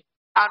magie.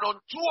 And on 2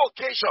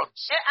 occasions,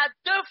 Et à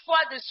 2 fois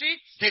de suite,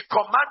 he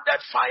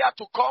commanded fire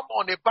to come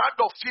on a band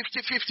of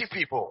 50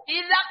 people.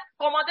 il a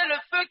commandé le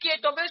feu qui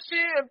est tombé sur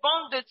une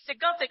bande de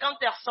 50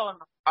 personnes.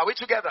 Are we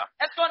together?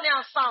 Est-ce qu'on est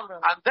ensemble?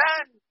 And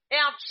then Et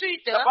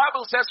ensuite, the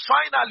Bible says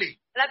finally,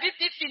 la Bible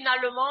dit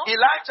finalement,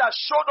 Elijah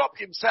showed up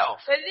himself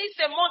Élie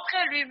s'est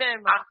montré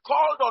lui-même. and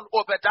called on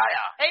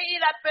Obadiah, Et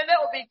il appelait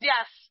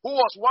Obédias, who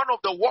was one of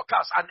the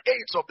workers and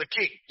aides of the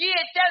king. qui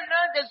était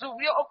l'un des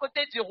ouvriers aux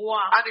côtés du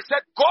roi. And he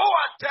said, go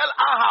and tell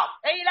Ahab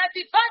Et il a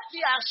dit, va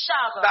dire à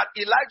Achab that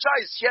Elijah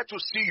is here to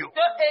see you.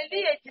 que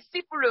Élie est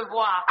ici pour le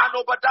voir. And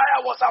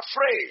Obadiah was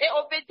afraid. Et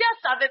Obédias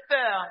avait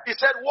peur. He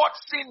said, what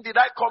sin did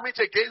I commit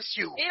against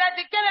you Il a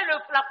dit, quelle est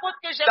la faute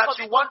que j'ai that commise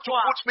you want contre to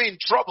toi? put me in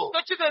trouble?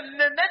 Que tu veux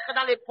me mettre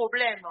dans les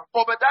problèmes.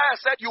 Obadiah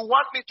said, you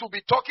want me to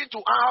be talking to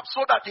Ahab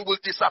so that he will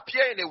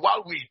disappear in a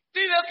whirlwind.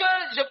 Tu veux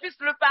que je puisse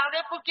le parler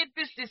pour qu'il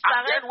puisse And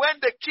disparaître? then when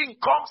the king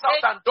comes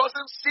out and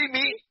doesn't see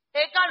me,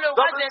 Et quand le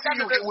roi doesn't see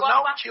ne you, he me will voit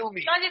now pas, kill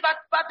me. quand il va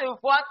pas te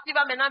voir, il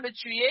va maintenant me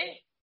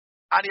tuer.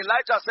 And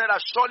Elijah said,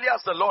 as surely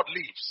as the Lord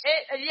lives,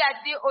 Et Élie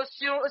a dit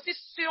aussi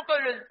sûr que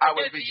le I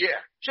will Dieu be vit,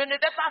 here. je ne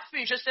vais pas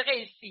fuir, je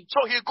serai ici.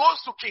 So he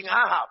goes to King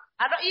Ahab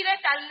Alors il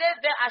est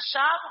allé vers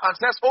Achab. and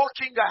says, oh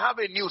king, I have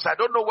a news. I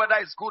don't know whether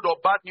it's good or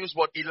bad news,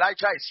 but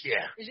Elijah is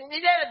here. Il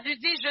lui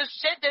dit,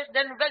 j'ai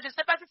des nouvelles, je ne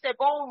sais pas si c'est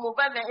bon ou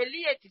mauvais, mais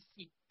Élie est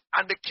ici.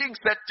 And the king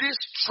said, this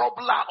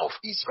troubler of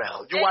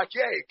Israel, you are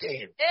here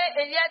again.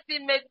 Et Élie a dit,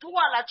 mais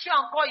toi là, tu es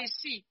encore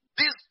ici.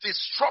 This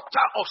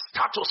disruptor of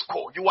status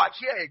quo, you are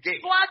here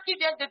again. Toi qui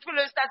viens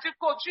détruire le statu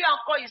quo, tu es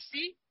encore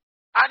ici.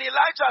 And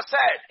Elijah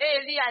said, Et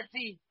Élie a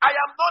dit, I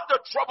am not the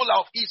troubler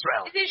of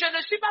Israel, il dit, je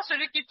ne suis pas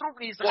celui qui trouble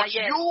but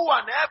Israël. you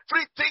and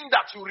everything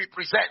that you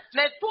represent.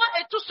 Mais toi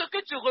et tout ce que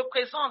tu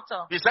représentes.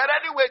 He said,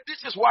 anyway,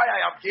 this is why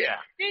I am here.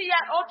 Il y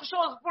a autre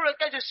chose pour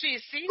laquelle je suis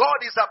ici. God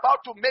is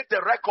about to make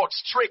the record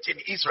straight in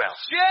Israel.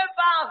 Dieu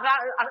va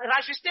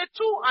rajuster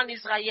tout en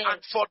Israël.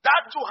 And for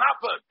that to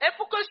happen, Et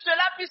pour que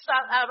cela puisse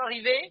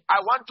arriver, I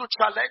want to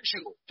challenge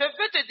you. je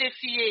veux te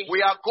défier.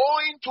 We are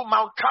going to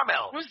Mount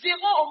Carmel. Nous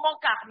irons au mont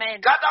Carmel.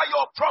 Gather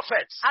your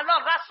prophets. Alors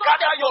rassemble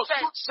Gather tes your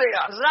prophètes.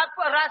 soothsayers.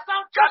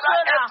 Rassemble tous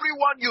Gather ceux-là.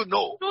 everyone you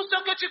know. Tous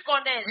ceux que tu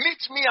connais.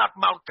 Meet me at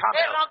Mount Et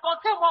Carmel.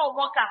 rencontrez-moi au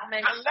mont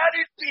Carmel. And let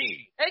it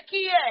be Et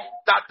qui est?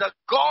 that the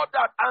God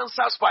that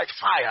answers by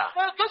fire,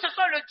 Que ce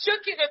soit le Dieu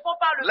qui répond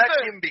par le let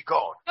feu. him be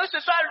God. Que ce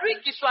soit lui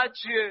qui soit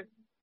Dieu.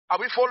 Are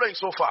we following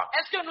so far?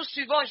 Est-ce que nous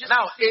suivons Now,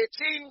 jusqu'ici?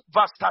 18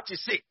 verse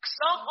 36.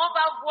 Donc, on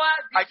va voir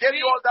I gave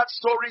you 18. all that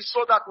story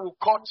so that we'll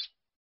cut.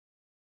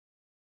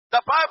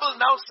 The Bible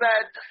now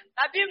said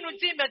La Bible nous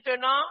dit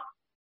maintenant,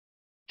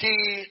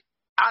 he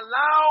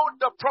allowed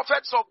the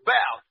prophets of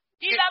Baal.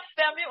 il a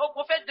permis aux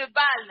prophètes de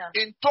Baal.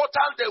 In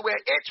total, there were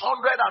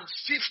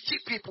 850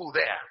 people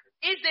there.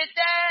 Ils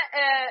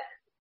étaient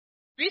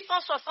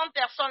 860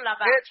 personnes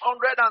là-bas.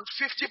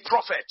 850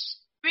 prophets.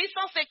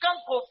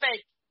 850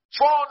 prophètes.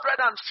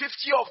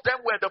 450 of them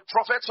were the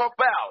prophets of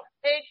Baal.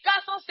 Et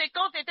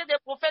 450 étaient des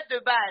prophètes de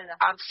Baal.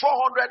 And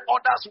 400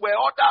 others were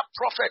other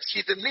prophets,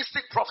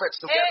 heathenistic prophets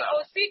Et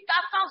together. aussi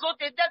 400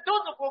 autres étaient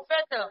d'autres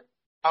prophètes.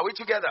 Are we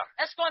together?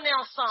 Est-ce qu'on est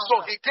ensemble?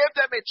 So he gave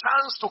them a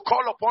chance to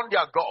call upon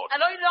their God.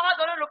 Alors il leur a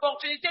donné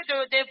l'opportunité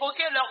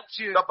d'évoquer leur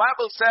Dieu. The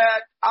Bible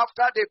said,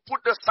 after they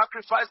put the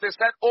sacrifice, they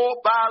said, "Oh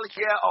Baal,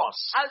 hear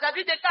us." Alors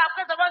David et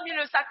après avoir mis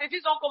le sacrifice,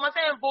 ils ont commencé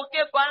à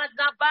invoquer Baal en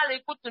disant, Baal,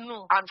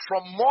 écoute-nous. And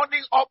from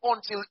morning up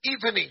until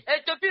evening,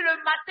 Et depuis le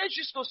matin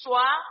jusqu'au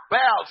soir,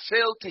 Baal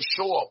failed to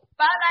show up.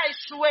 Baal a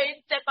échoué, il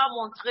ne s'est pas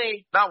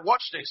montré. Now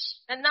watch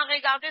this. Maintenant,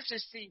 regardez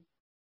ceci.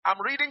 I'm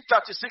reading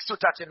 36 to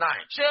 39.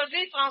 Je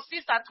lis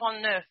 36 à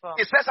 39.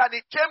 It says, "And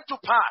it came to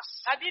pass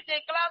La Bible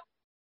déclare,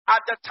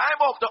 at the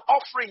time of the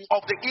offering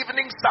of the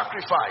evening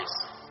sacrifice,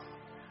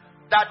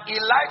 that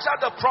Elijah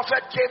the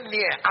prophet came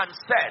near and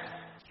said,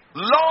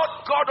 Lord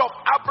God of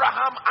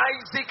Abraham,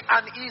 Isaac,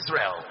 and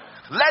Israel,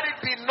 let it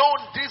be known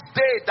this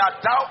day that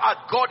thou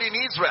art God in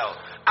Israel,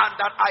 and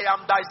that I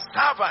am thy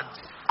servant,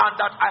 and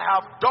that I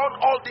have done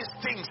all these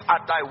things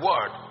at thy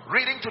word."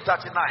 Reading to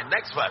 39,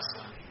 next verse.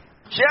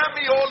 "Hear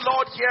me, O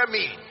Lord, hear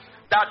me,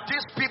 that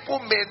these people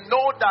may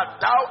know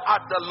that thou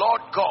art the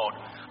Lord God,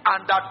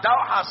 and that thou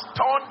hast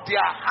turned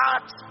their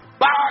hearts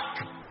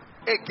back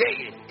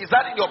again." Is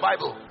that in your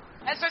Bible?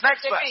 est-ce que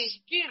Next c'est verse.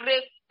 écrit qui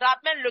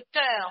ramène le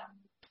cœur?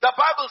 The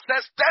Bible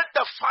says, "Then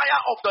the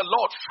fire of the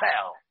Lord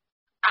fell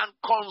and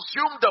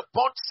consumed the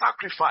burnt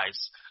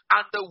sacrifice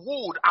and the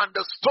wood and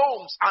the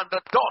stones and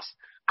the dust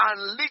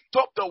and licked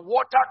up the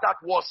water that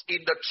was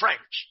in the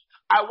trench."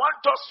 I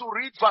want us to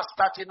read verse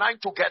 39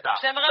 together.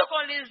 J'aimerais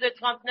qu'on lise le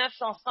 39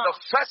 ensemble. The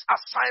first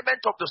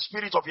assignment of the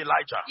spirit of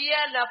Elijah. Qui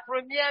est la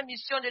première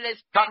mission de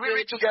l'esprit Can we de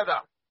read together?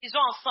 Ils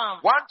ont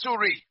ensemble. 1, 2,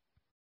 read.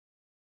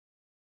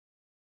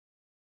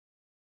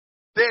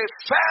 They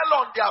fell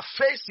on their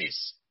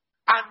faces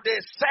and they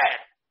said,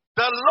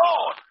 "The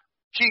Lord,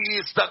 He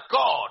is the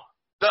God,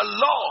 the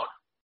Lord."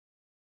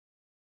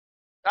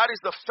 That is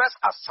the first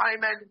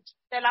assignment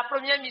C'est la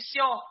première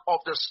mission of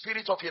the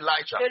spirit of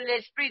Elijah. de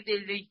l'esprit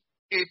d'Élie.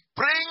 It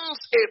brings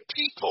a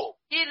people,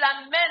 Il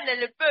amène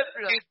le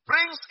peuple. it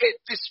brings a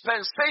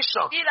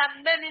dispensation Il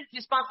amène une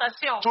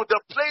dispensation to the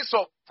place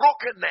of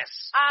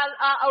brokenness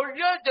au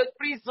lieu de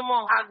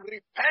brisement and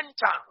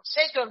repentance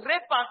et de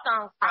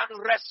repentance and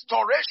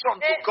restoration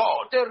to et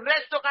God. de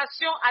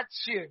restauration à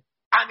Dieu.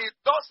 And it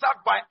does that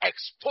by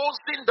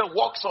exposing the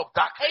works of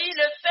darkness. Et il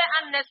le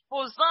fait en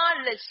exposant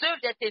les œuvres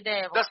des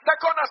ténèbres. The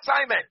second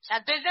assignment La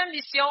deuxième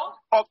mission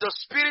of the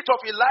spirit of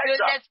de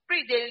Elijah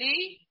l'esprit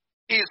d'Élie,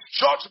 is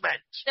judgment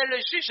c'est le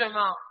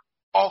jugement.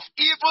 of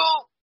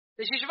evil,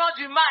 Le jugement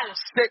du mal,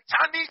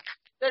 satanic,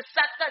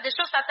 des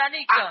choses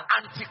sataniques and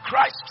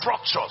antichrist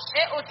structures.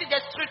 et aussi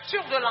des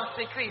structures de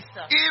l'Antéchrist.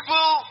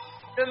 Evil,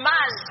 Le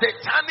mal,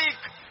 satanic,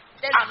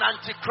 and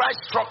antichrist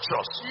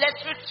structures. les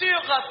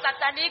structures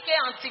sataniques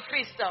et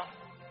antichrist.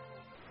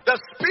 The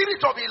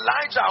spirit of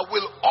Elijah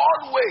will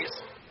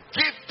always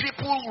give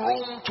people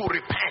room to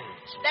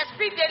repent.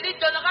 L'esprit d'Élie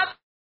donnera.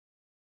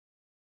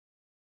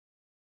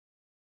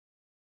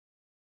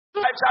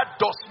 Elijah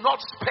does not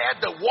spare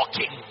the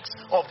workings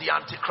of the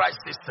antichrist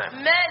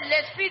system. Mais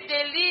l'esprit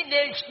d'Élie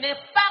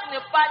n'épargne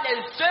pas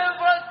les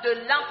œuvres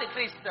de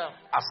l'Antéchrist.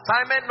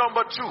 Assignment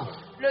number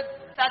 2.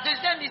 Sa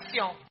deuxième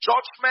mission.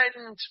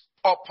 Judgment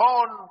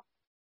upon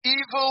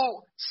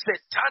evil,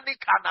 satanic,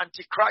 and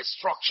antichrist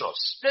structures.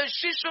 Le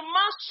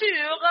jugement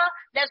sur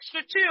les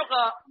structures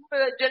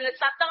de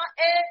Satan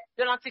et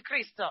de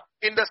l'Antichrist.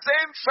 In the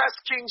same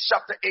 1 Kings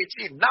chapter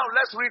 18. Now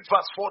let's read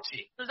verse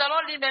 40. Nous allons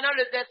lire maintenant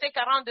le verset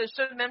 40 de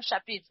ce même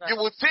chapitre. You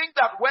would think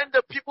that when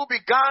the people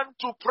began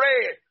to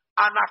pray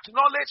and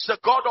acknowledge the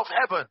God of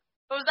heaven,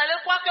 Vous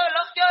allez croire que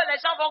lorsque les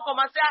gens vont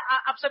commencer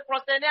à se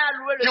prosterner, à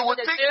louer le you Dieu would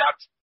des think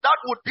cieux, that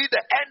would be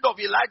the end of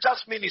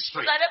Elijah's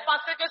ministry. vous allez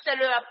penser que c'est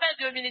la fin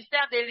du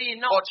ministère d'Élie.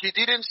 Non, But he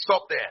didn't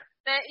stop there.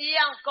 mais il y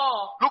a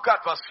encore. Look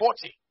at verse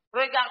 40.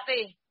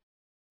 Regardez,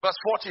 Verse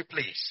 40,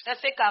 please.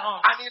 verset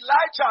 40. And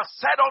Elijah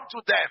said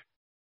unto them,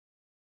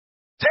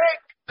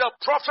 "Take the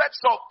prophets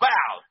of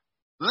Baal,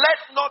 let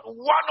not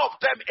one of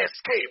them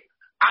escape."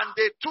 And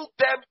they took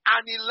them,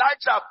 and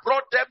Elijah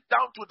brought them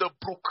down to the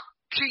brook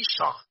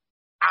Kishon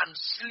and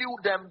slew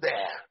them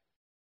there.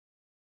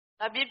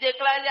 La Bible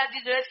déclare, il a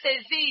dit de les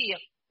saisir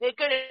et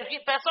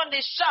que personne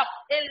n'échappe.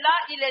 Et là,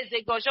 il les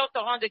égorgeait au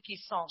torrent de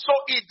Kishon. So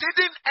it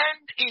didn't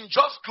end in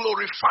just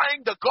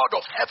glorifying the God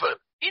of heaven.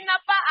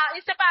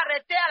 Il s'est pas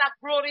arrêté à la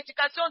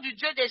glorification du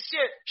Dieu des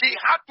cieux. He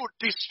had to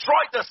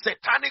destroy the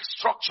satanic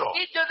structure.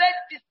 Il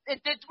devait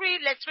détruire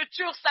les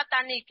structures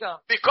sataniques.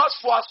 Because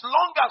for as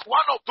long as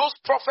one of those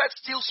prophets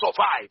still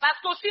survived, Parce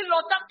qu'aussi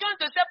longtemps qu'un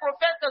de ces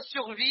prophètes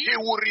survit, he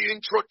will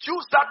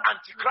reintroduce that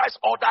antichrist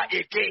order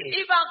again.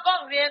 il va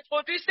encore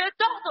réintroduire cet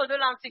ordre de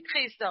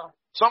l'Antichrist.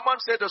 Someone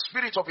said the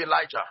spirit of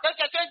Elijah. Que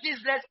quelqu'un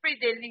dise l'esprit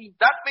d'Élie.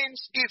 That means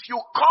if you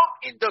come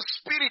in the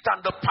spirit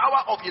and the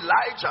power of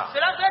Elijah,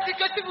 Cela veut dire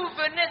que si vous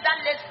venez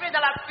dans l'esprit, dans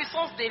la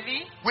puissance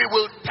d'Élie, we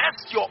will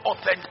test your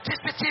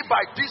authenticity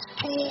by these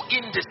two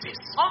indices.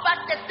 on va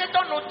tester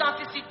ton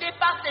authenticité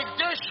par ces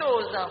deux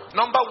choses.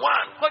 Number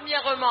one,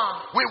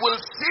 Premièrement, we will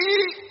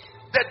see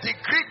the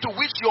degree to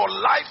which your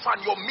life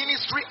and your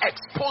ministry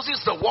exposes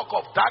the work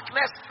of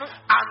darkness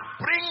and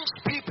brings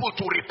people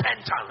to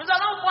repentance. nous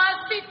allons voir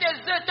si tes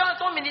œuvres dans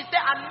ton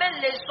ministère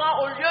amènent les gens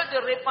au lieu de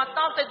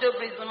repentance et de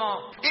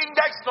brisement.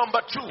 Index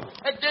number two,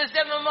 Et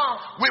deuxièmement,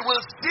 we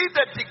will see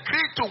the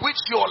degree to which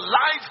your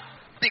life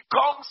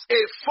becomes a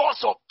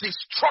force of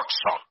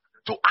destruction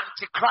to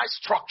antichrist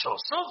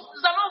structures.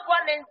 nous allons voir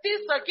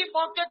l'indice qui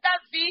montre que ta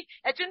vie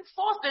est une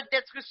force de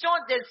destruction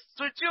des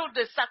structures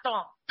de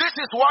Satan. This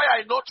is why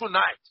I know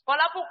tonight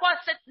Voilà pourquoi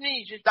cette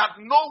nuit, je dis, that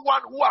no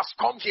one who has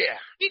come here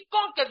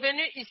quiconque est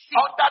venu ici,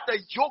 under the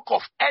yoke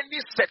of any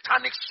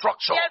satanic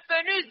structure, qui est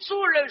venu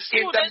sous le in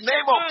joug the de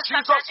name of ce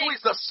Jesus, feu who is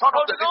satanique, the Son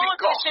au of the nom living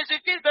de God,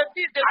 Jésus-Christ, le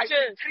Fils de I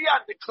Dieu, decree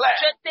and declare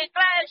je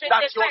déclare, je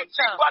that your décrète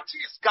liberty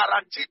is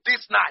guaranteed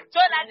this night.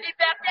 que la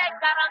liberté est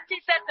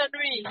garantie cette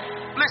nuit.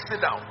 Please sit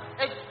down.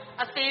 Et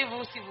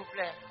asseyez-vous, s'il vous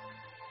plaît.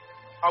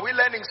 Are we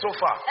learning so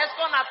far? Est-ce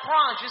qu'on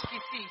apprend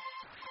jusqu'ici?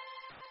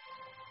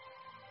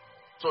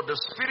 So the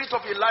spirit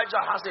of Elijah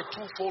has a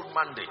twofold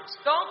mandate: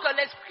 Donc,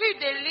 l'esprit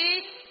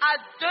d'Élie a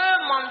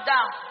deux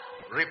mandats.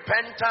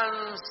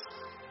 repentance,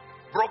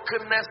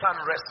 brokenness, and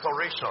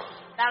restoration.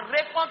 La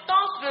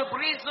repentance, le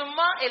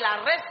brisement et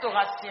la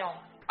restauration.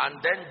 And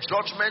then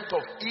judgment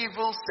of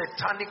evil,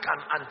 satanic,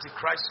 and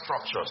antichrist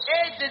structures.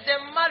 Et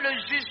deuxièmement, le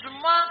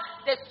jugement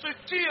des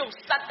structures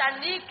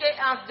sataniques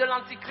et de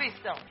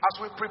l'Antichrist. As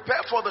we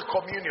prepare for the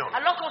communion,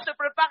 Alors qu'on se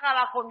prépare à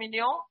la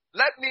communion,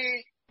 let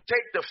me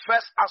take the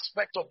first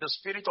aspect of the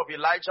spirit of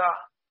Elijah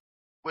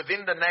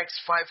within the next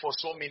 5 or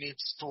so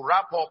minutes to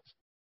wrap up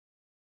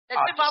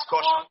our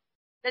discussion.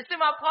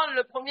 laissez-moi prendre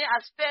le premier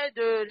aspect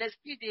de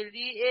l'esprit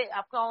d'Élie et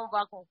après on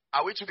va conclure.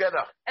 Are we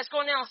together? Est-ce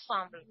qu'on est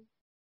ensemble?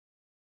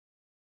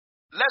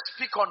 Let's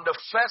speak on the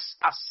first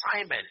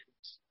assignment.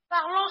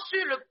 Parlons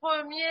sur la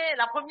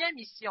première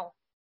mission.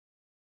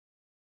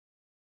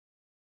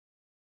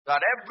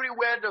 That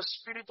everywhere the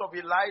spirit of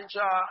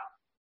Elijah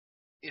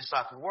is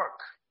at work,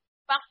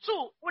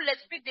 Partout où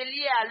l'esprit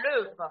d'Élie est à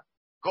l'œuvre,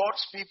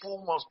 God's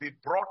people must be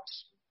brought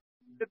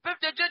le peuple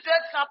de Dieu doit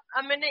être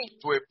amené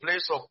to a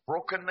place of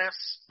brokenness,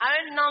 à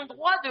un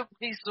endroit de a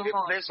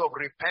brisement, place of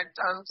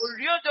repentance, au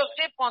lieu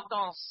de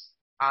repentance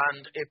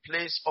and a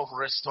place of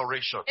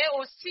restoration. et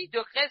aussi de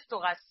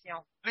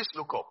restauration. Please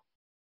look up.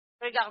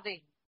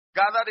 Regardez,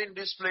 Gathered in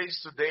this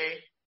place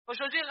today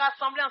aujourd'hui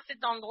rassemblés en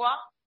cet endroit,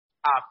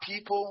 are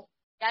people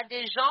il y a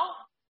des gens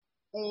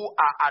who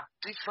are at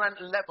different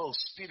levels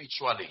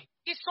spiritually.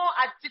 qui sont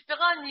à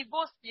différents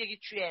niveaux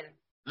spirituels.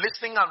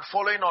 Listening and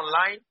following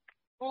online,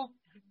 Vous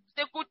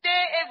écoutez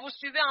et vous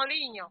suivez en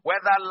ligne,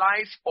 whether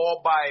live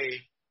or by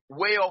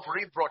way of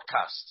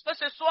rebroadcast, que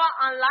ce soit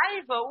en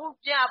live ou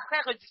bien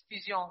après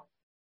rediffusion.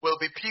 will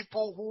be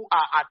people who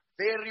are at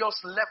various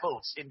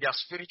levels in their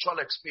spiritual Il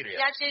y a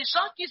experience. des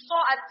gens qui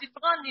sont à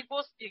différents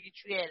niveaux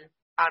spirituels.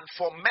 And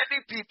for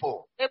many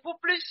people, Et pour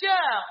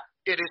plusieurs,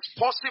 it is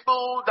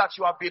possible that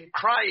you have been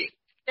crying,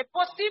 c'est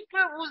possible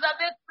que vous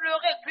avez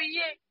pleuré,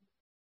 crié,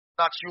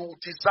 that you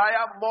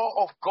desire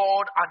more of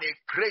God and a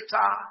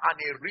greater and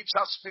a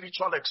richer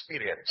spiritual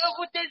experience. que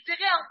vous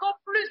désirez encore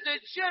plus de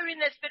Dieu,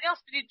 une expérience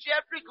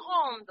spirituelle plus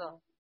grande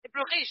et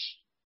plus riche.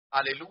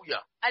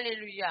 Hallelujah.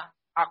 Alléluia.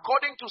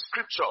 According to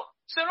scripture,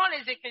 Selon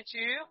les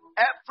Écritures,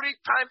 every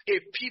time a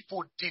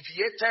people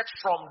deviated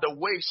from the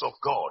ways of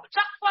God,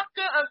 chaque fois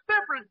qu'un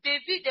peuple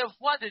dévie des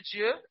voies de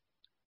Dieu,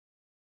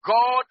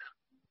 God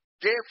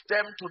gave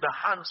them to the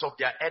hands of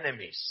their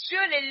enemies. Dieu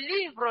les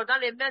livre dans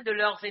les mains de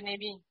leurs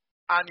ennemis.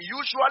 And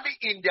usually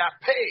in their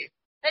pain,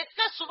 Et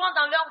très souvent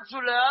dans leur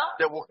douleur,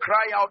 they will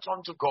cry out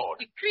unto God,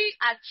 ils crient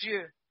à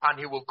Dieu. and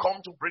He will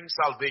come to bring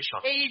salvation.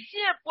 Et il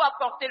vient pour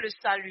apporter le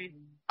salut.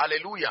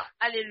 Hallelujah.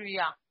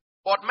 Alléluia.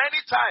 But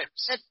many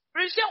times, Et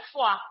plusieurs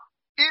fois,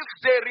 if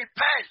they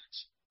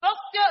repent,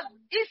 lorsque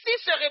ici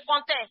se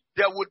repentait,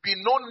 there would be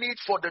no need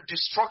for the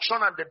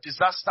destruction and the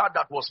disaster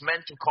that was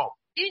meant to come.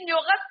 il n'y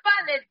aurait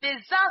pas les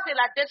désastres et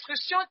la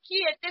destruction qui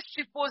étaient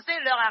supposés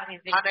leur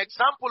arriver. An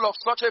example of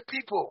such a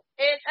people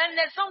Et un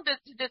exemple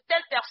de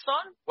telles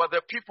personnes, were the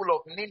people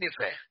of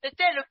Nineveh.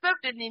 c'était le peuple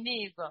de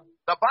Ninive.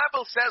 The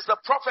Bible says the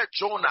prophet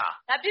Jonah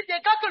La Bible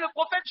déclare que le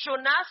prophète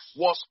Jonas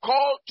was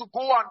called to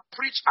go and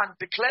preach and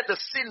declare the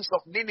sins of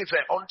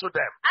Nineveh unto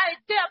them. a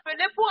été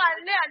appelé pour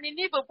aller à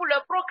Ninive pour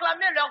leur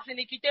proclamer leurs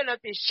iniquités, leurs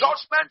péchés.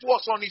 Judgment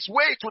was on its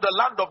way to the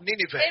land of Et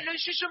Nineveh. le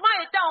jugement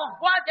était en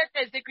voie d'être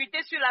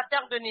exécuté sur la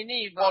terre de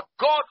Ninive. But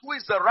God, who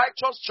is the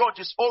righteous judge,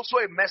 is also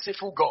a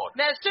merciful God.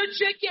 Mais ce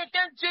Dieu qui est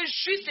un Dieu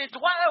juste et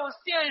droit est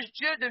aussi un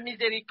Dieu de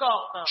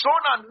miséricorde.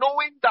 Jonah,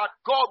 knowing that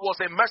God was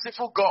a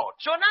merciful God,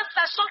 Jonas,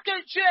 sachant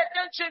que Dieu est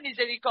un Dieu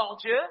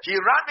miséricordieux, he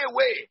ran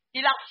away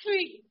il a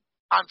fui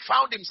and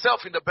found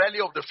himself in the belly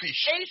of the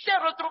fish. Et il s'est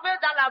retrouvé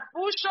dans la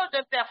bouche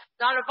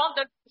dans le ventre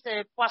de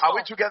ces poissons. Are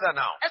we together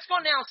now? Est-ce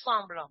qu'on est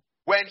ensemble?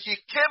 When he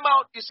came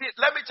out, you see,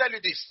 let me tell you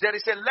this. There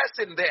is a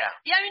lesson there.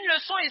 Il y a une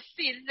leçon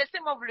ici,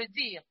 laissez-moi vous le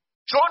dire.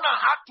 Jonah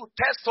had to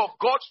test of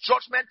God's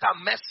judgment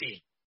and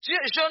mercy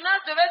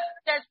Jonas devait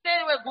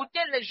tester ou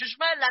goûter le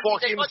jugement et la For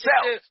miséricorde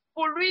himself. de Dieu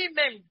pour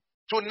lui-même,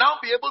 to now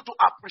be able to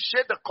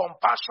appreciate the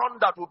compassion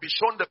that will be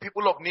shown the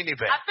people of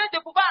Nineveh. afin de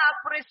pouvoir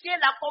apprécier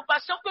la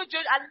compassion que Dieu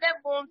allait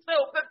montrer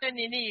au peuple de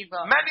Ninive.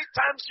 Many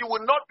times you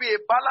will not be a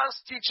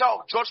balanced teacher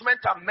of judgment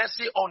and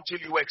mercy until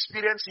you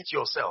experience it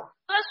yourself.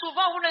 Très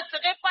souvent, vous ne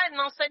serez pas un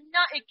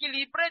enseignant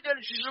équilibré de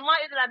jugement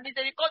et de la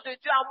miséricorde de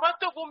Dieu, à moins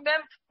que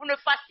vous-même, vous ne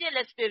fassiez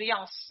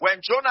l'expérience. When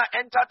Jonah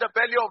entered the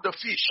belly of the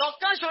fish, Donc,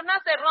 quand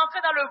Jonas est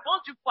rentré dans le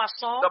ventre du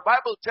poisson, the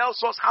Bible tells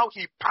us how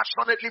he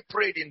passionately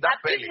prayed in la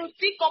that Bible belly. nous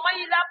dit comment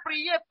il a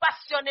prié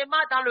passionnément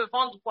dans le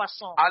ventre du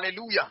poisson.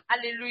 Hallelujah.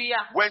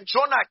 Alléluia. When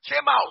Jonah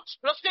came out,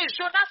 Lorsque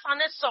Jonas en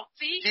est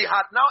sorti, he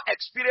had now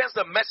experienced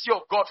the mercy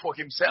of God for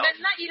himself.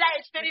 maintenant il a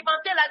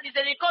expérimenté la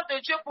miséricorde de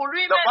Dieu pour The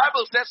lui-même.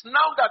 Bible says,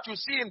 now that you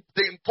see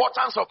the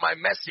importance of my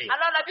mercy,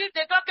 Alors la Bible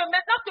déclare que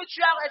maintenant que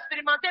tu as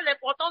expérimenté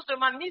l'importance de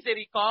ma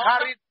miséricorde,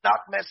 carry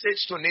that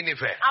message to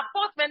Nineveh.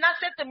 apporte maintenant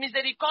cette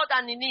miséricorde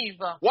à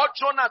Ninive. What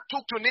Jonah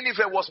took to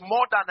Nineveh was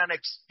more than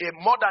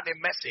a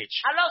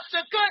message. Alors ce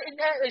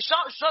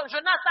que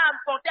Jonas a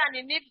apporté à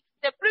Ninive,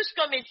 c'est plus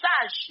qu'un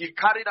message. He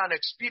carried an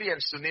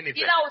experience to Nineveh.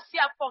 Il a aussi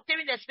apporté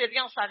une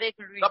expérience avec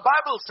lui. The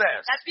Bible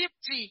says, La Bible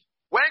dit,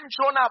 when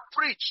Jonah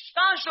preached,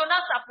 quand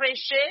Jonas a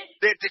prêché,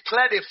 they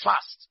declared a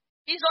fast.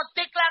 ils ont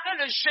déclaré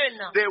le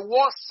jeûne. They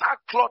wore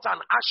sackcloth and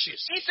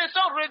ashes. Ils se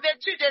sont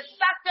revêtus de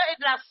sacs et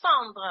de la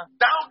cendre.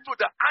 Down to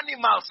the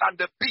animals and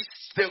the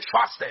beasts, they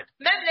fasted.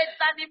 Même les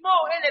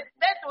animaux et les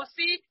bêtes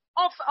aussi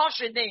ont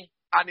jeûné.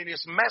 And in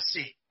his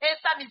mercy, Et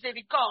sa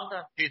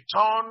miséricorde, he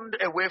turned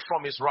away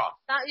from his wrath.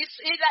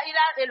 il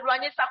a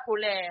éloigné sa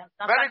colère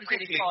dans sa Very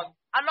miséricorde. quickly.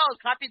 Alors,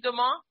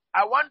 rapidement,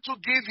 I want to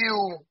give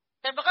you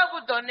j'aimerais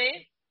vous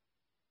donner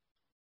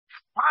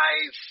 5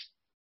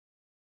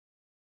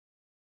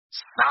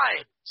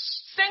 signs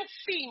 5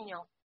 signes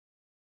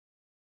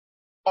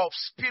of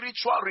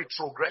spiritual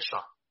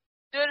retrogression.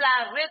 de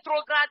la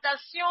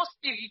rétrogradation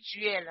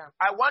spirituelle.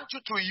 I want you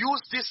to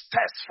use this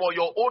test for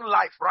your own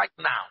life right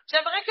now.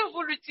 J'aimerais que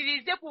vous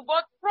l'utilisiez pour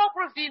votre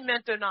propre vie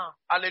maintenant.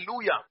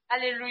 Hallelujah.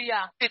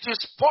 Alléluia. It is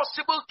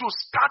possible to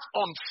start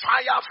on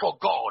fire for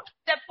God,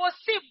 C'est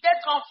possible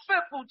d'être en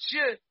feu pour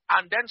Dieu.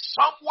 and then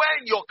somewhere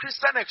in your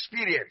Christian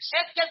experience,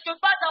 Et quelque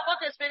part dans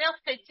votre expérience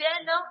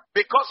chrétienne,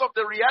 because of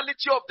the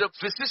reality of the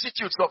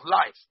vicissitudes of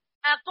life,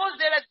 à cause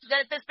de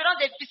l'expérience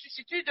des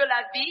vicissitudes de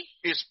la vie,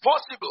 it's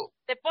possible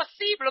c'est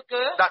possible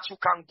que that you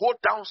can go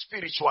down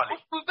spiritually.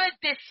 vous pouvez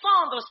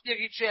descendre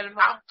spirituellement.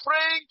 I'm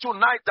praying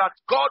tonight that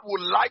God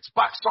will light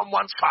back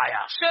someone's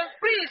fire. Je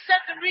prie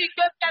cette nuit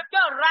que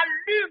quelqu'un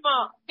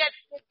rallume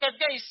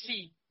quelqu'un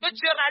ici. Que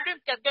Dieu rallume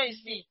quelqu'un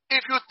ici.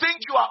 If you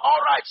think you are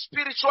all right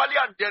spiritually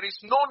and there is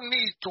no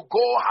need to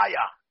go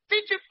higher, Si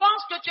tu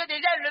penses que tu es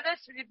déjà élevé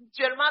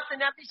spirituellement, ce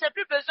n'est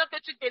plus besoin que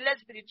tu t'élèves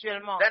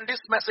spirituellement. then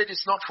this message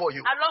is not for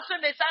you. Alors ce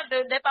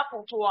message n'est pas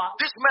pour toi.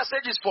 This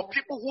message is for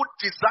people who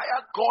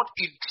desire God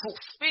in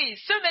truth, Oui,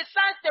 ce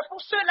message c'est pour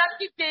ceux-là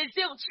qui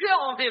désirent Dieu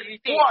en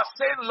vérité. who are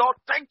saying, Lord,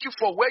 thank you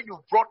for where you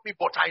brought me,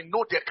 but I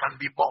know there can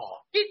be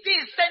more. Qui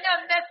disent, Seigneur,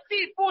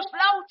 merci pour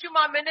là où tu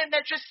m'as mené,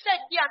 mais je sais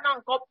qu'il y en a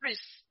encore plus.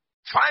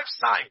 5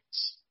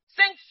 signs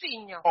 5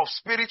 signes of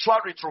spiritual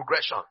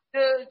retrogression.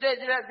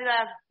 de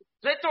la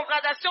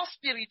rétrogradation I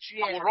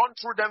spirituelle. will run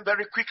through them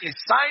very quickly.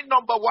 Sign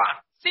number 1.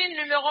 Signe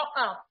numéro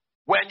 1.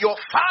 When your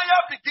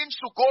fire begins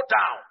to go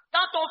down,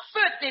 Quand ton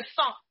feu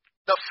descend,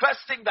 the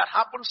first thing that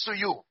happens to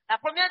you la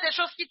première des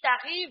choses qui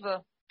t'arrive,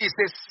 is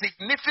a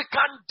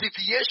significant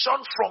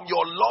deviation from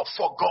your love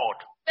for God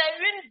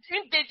c'est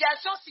une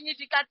déviation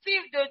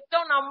significative de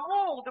ton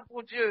amour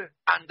pour Dieu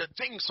and the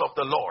things of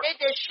the Lord. et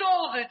des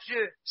choses de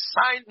Dieu.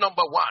 Sign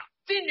number 1.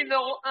 Signe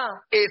numéro 1.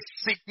 A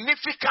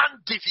significant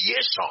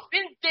deviation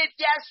Une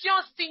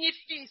déviation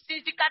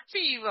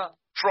significative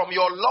from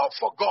your love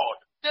for God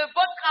de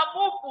votre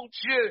amour pour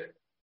Dieu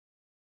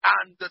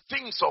and the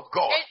things of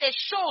God. et des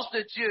choses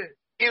de Dieu.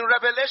 In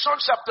Revelation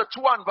chapter 2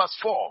 and verse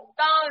 4,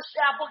 Dans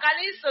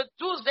Apocalypse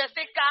 12,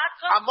 verset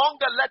 4, among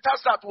the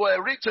letters that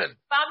were written,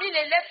 parmi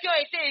les lettres qui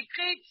ont été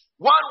écrites,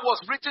 one was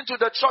written to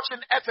the church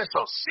in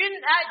Ephesus. une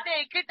a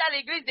été écrite à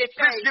l'église Please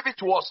d'Éphèse. give it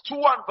to us. 2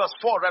 and verse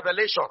 4,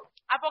 Revelation.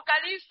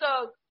 Apocalypse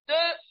 2,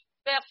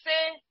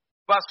 verset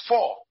Verse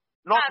 4,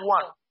 not 4.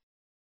 1.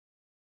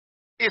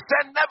 It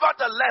said,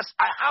 nevertheless,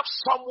 I have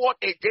somewhat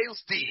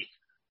against thee,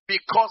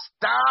 because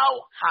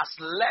thou hast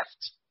left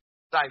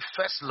thy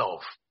first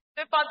love.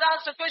 Cependant,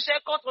 ce que j'ai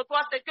contre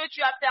toi, c'est que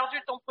tu as perdu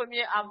ton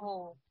premier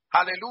amour.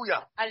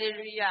 Hallelujah.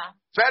 Alléluia.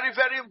 Very,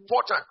 very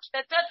important.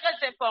 C'est très,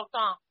 très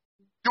important.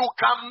 You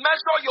can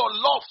measure your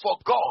love for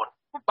God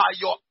by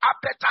your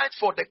appetite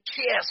for the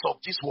cares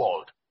of this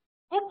world.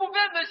 Vous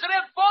pouvez mesurer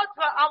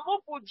votre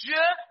amour pour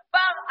Dieu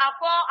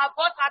rapport à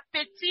votre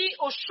appétit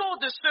aux choses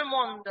de ce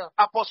monde.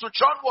 Apostle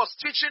John was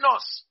teaching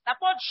us,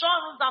 L'apôtre Jean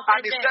nous and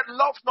he enseignait. said,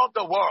 love not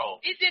the world,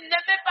 Il dit,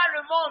 n'aimez pas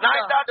le monde,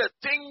 neither the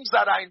things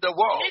that are in the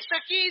world. ni ce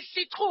qui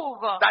s'y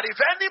trouve. That if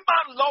any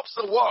man loves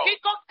the world,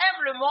 Quiconque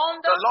aime le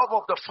monde, the love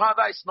of the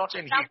Father is not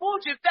in him. l'amour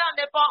du Père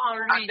n'est pas en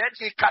And lui. then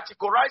he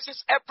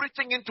categorizes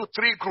everything into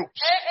three groups.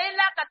 Et il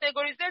a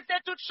catégorisé ces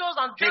toutes choses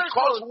en He deux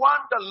calls choses.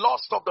 one the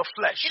lust of the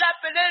flesh. Il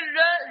appelait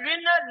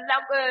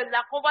l'une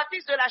la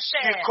convoitise de la He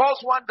chair. calls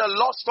one the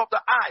lust of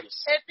the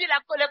eyes. Et puis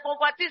les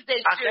convoitises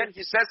des And yeux. then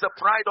he says the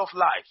pride of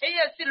life. Et il y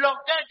a aussi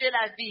l'orgueil de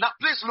la vie. Now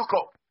please look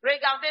up.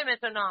 Regardez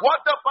maintenant.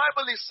 What the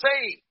Bible is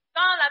saying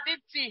Quand la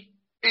Bible dit,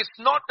 is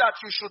not that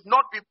you should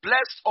not be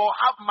blessed or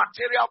have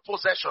material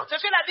possessions. ce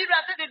que la Bible est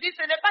en train de dire,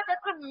 ce n'est pas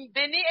d'être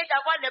béni et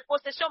d'avoir les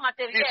possessions It's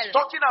matérielles.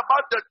 talking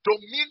about the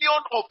dominion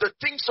of the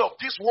things of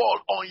this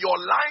world on your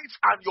life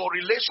and your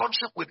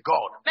relationship with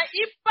God. Mais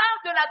il parle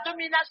de la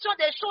domination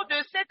des choses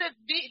de cette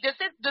vie,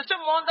 de ce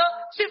monde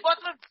sur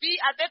votre vie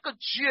avec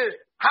Dieu.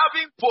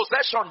 Having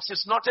possessions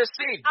is not a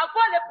sin.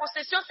 Avoir les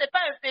possessions, c'est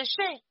pas un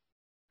péché.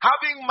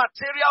 Having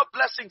material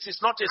blessings is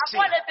not a sin.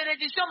 Avoir les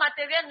bénédictions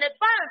matérielles n'est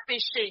pas un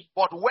péché.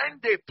 But when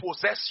they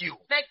possess you,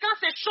 Mais quand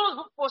ces choses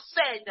vous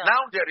possèdent,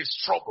 now there is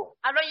trouble.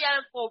 alors il y a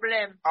un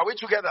problème. Are we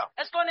together?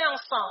 Est-ce qu'on est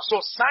ensemble? So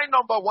sign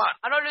number one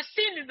Alors le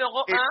signe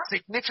numéro is 1,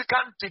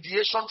 significant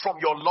deviation from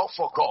your love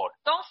for God.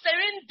 donc c'est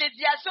une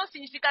déviation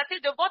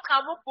significative de votre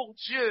amour pour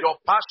Dieu. Your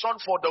passion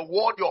for the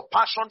word, your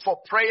passion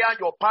for prayer,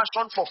 your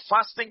passion for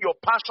fasting, your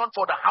passion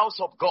for the house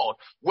of God.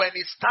 When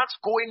it starts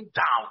going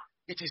down,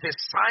 it is a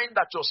sign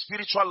that your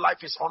spiritual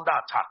life is under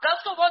attack.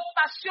 Lorsque votre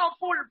passion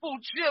pour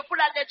Dieu, pour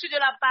la lecture de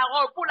la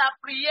parole, pour la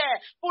prière,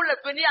 pour le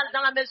venir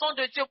dans la maison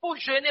de Dieu, pour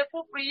jeûner,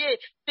 pour prier,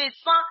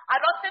 descend,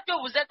 alors c'est que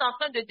vous êtes en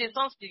train de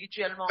descendre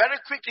spirituellement. Very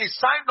quickly,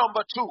 sign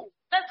number two.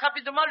 Faites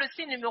rapidement le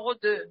signe numéro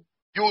 2.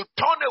 You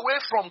turn away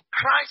from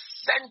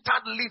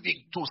Christ-centered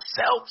living to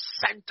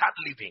self-centered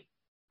living.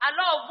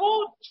 Alors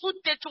vous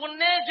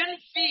détournez d'une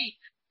vie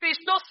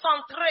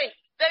christocentrée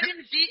vers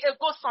une vie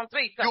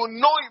égocentrique. You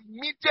know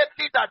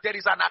immediately that there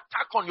is an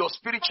attack on your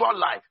spiritual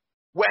life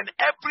when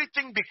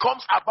everything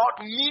becomes about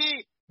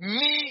me,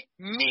 me,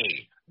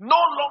 me. No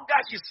longer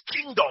his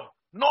kingdom,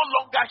 no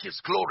longer his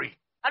glory.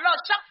 Alors,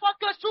 chaque fois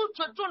que tout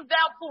se tourne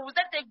vers vous, vous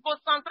êtes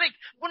égocentrique,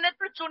 vous n'êtes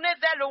plus tourné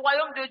vers le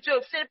royaume de Dieu.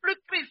 C'est plus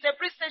Christ, c'est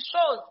plus ces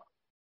choses.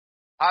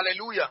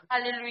 Hallelujah.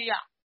 Alléluia.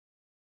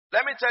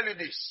 Let me tell you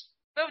this.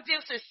 Je vais vous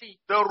dire ceci.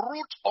 The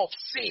root of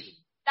sin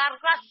La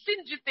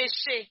racine du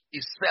péché,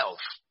 is self.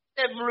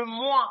 c'est le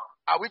moi,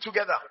 Are we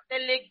together? c'est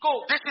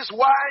l'ego. This is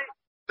why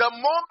the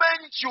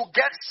moment you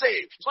get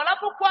saved, Voilà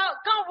pourquoi,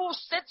 quand vous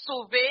êtes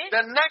sauvés,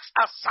 the next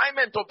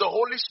assignment of the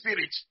Holy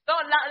Spirit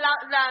donc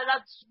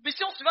la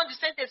mission suivante du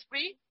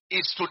Saint-Esprit,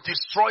 is to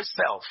destroy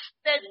self.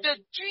 c'est de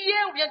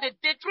tuer ou bien de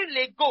détruire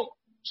l'ego.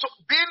 So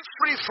being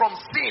free from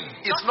sin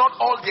is not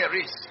all there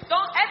is.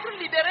 Donc, être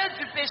libéré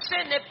du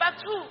péché n'est pas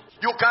tout.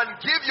 You can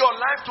give your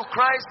life to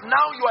Christ.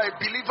 Now you are a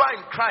believer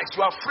in Christ.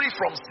 You are free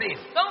from sin.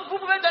 Donc, vous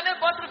pouvez donner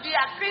votre vie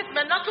à Christ.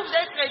 Maintenant que vous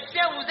êtes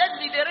chrétien, vous êtes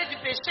libéré du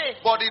péché.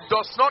 But it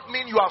does not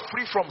mean you are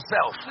free from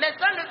self. Mais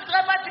ça ne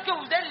voudrait pas dire que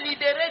vous êtes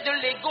libéré de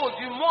l'ego,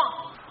 du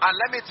moi. And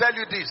let me tell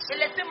you this. Et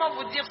laissez-moi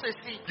vous dire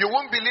ceci. You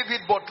won't believe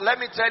it, but let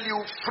me tell you,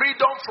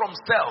 freedom from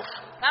self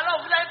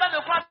Alors, vous n'allez pas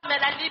me croire, mais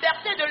la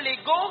liberté de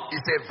l'ego,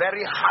 is a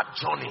very hard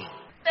journey.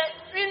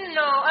 c'est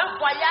un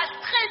voyage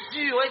très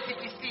dur et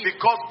difficile.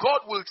 Because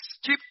God will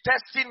keep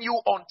testing you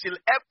until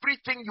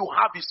everything you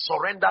have is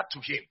surrendered to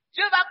Him.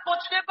 Dieu va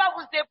continuer par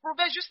vous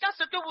éprouver jusqu'à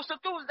ce que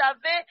vous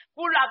avez,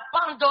 vous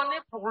l'abandonnez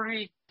pour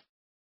lui.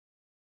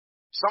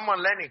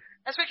 Someone learning.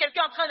 Est-ce que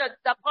quelqu'un est en train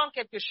d'apprendre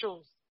quelque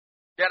chose?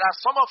 There are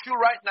some of you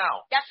right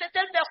now. Il y a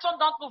certaines personnes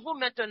d'entre vous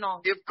maintenant.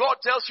 If God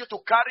tells you to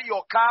carry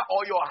your car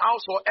or your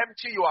house or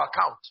empty your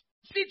account,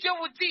 Si Dieu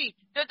vous dit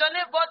de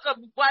donner votre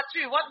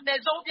voiture, votre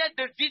maison, ou bien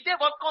de vider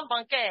votre compte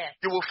bancaire,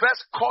 you will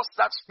first curse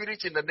that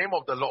spirit in the name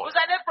of the Lord. vous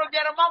allez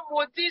premièrement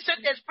maudire cet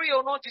esprit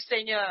au nom du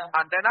Seigneur.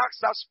 And then ask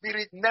that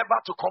spirit never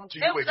to come to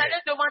Et you vous again.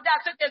 allez demander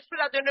à cet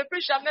esprit-là de ne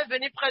plus jamais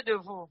venir près de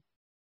vous.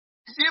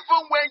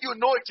 Even when you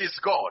know it is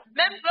God,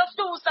 Même lorsque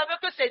vous savez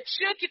que c'est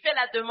Dieu qui fait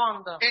la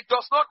demande. it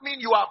does not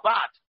mean you are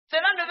bad.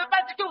 Cela ne veut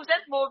pas dire que vous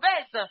êtes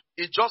mauvaise.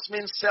 It just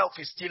means self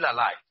is still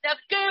alive. C'est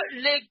que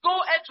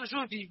l'ego est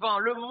toujours vivant.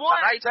 Le moi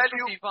Can I est tell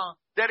toujours you? vivant.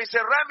 There is a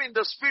realm in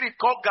the spirit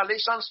called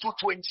Galatians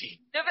 2:20.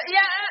 Il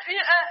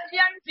y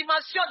a une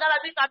dimension dans la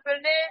Bible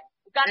appelée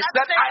It Galates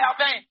said, I have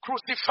 5:20. been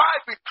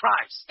crucified with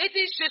Christ. Il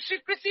dit, je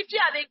suis crucifié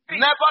avec Christ.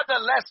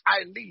 Nevertheless,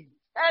 I live.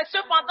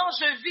 Cependant,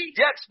 je vis.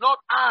 Yet not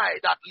I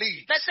that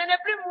live, Mais ce n'est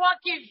plus moi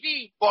qui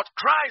vis, but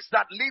Christ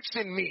that lives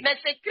in me. mais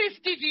c'est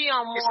Christ qui vit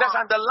en It says,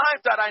 moi. and the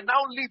life that I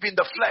now live in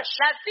the flesh,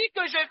 La vie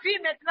que je vis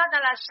maintenant dans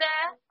la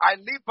chair, I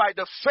live by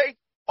the faith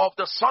of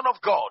the Son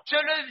of God, je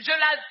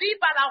la vis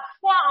par la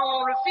foi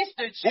en le Fils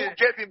de who Dieu,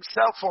 gave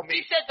himself for qui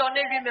me. s'est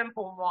donné lui-même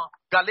pour moi.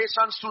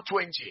 Galatians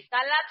 2:20.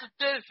 Galates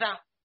 2:20.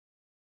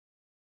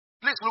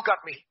 Please look at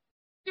me.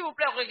 S'il vous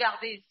plaît,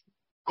 regardez ici.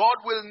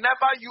 God will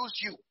never use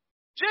you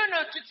Dieu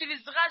ne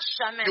t'utilisera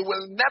jamais. You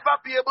will never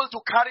be able to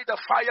carry the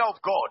fire of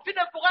God Tu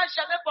ne pourras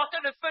jamais porter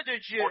le feu de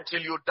Dieu.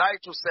 until you die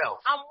to self.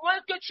 À moins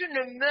que tu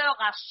ne meurs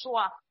à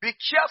soi. Be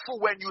careful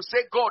when you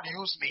say, God,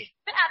 use me.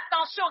 Fais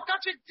attention quand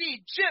tu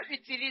dis Dieu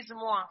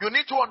utilise-moi. You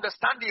need to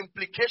understand the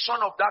implication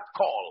of that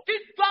call. Tu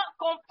dois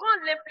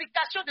comprendre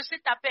l'implication de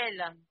cet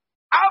appel.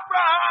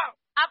 Abraham,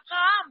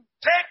 Abraham,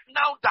 take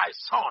now thy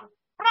son,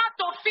 prends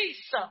ton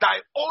fils, thy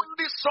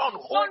only son,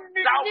 whom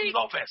thou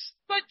lovest.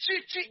 que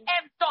tu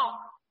aimes tant.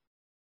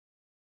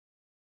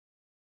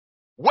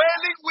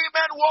 Wailing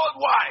women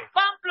worldwide,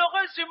 Femme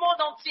pleureuse du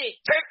monde entier.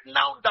 take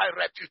now thy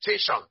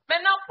reputation.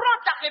 Maintenant,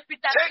 prends ta Take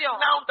réputation.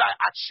 now thy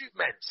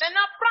achievements.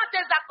 Maintenant, prends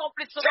tes Take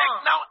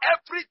accomplissements. now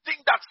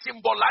everything that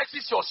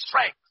symbolizes your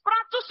strength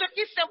Prends tout ce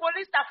qui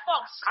symbolise ta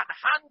force. and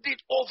hand it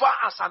over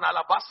as an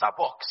alabaster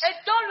box. Et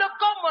donne-le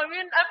comme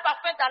un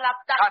parfum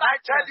Can I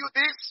tell you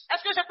this?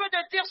 Est-ce que je peux te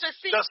dire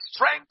ceci? The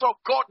strength of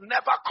God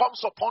never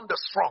comes upon the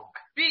strong.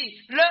 Oui,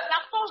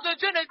 la force de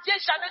Dieu ne vient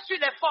jamais sur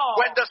les forts.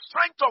 When the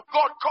strength of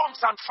God comes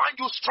and finds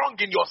you strong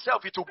in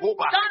yourself, it will go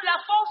back. Quand la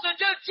force de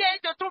Dieu vient et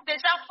te trouve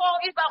déjà fort,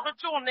 il va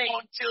retourner.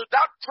 Until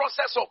that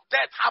process of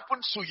death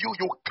happens to you,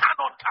 you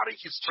cannot carry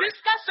his strength.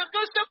 Jusqu'à ce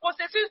que ce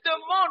processus de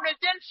mort ne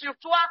vienne sur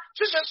toi,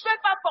 tu ne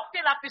peux pas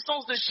porter la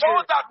puissance de Dieu.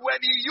 So that when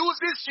he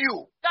uses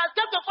you,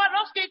 Quelquefois,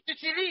 lorsqu'il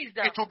t'utilise,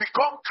 it will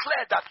become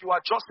clear that you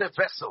are just a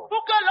vessel.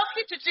 pour que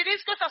lorsqu'il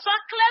t'utilise, que ce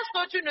soit clair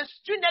que tu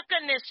n'es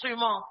qu'un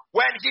instrument.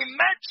 When he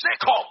met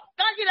Jacob,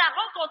 Quand il a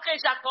rencontré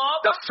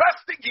Jacob, the first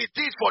thing he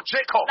did for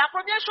Jacob la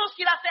première chose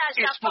qu'il a fait à is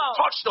to Jacob,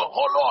 touch the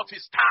hollow of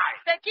his thigh.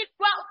 c'est qu'il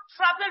doit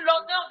frapper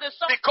l'honneur de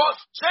son Because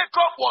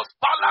Jacob was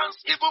balanced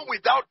even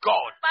without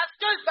God. parce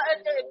que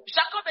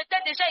Jacob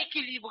était déjà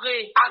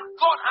équilibré. And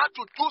God had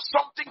to do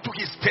something to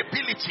his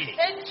stability.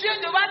 Et Dieu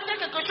devait faire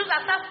quelque chose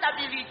à sa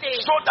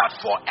stabilité. So that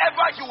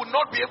forever he will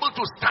not be able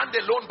to stand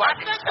alone by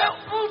Afin himself.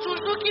 que pour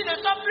toujours qu'il ne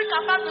soit plus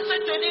capable de se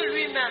tenir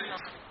lui-même.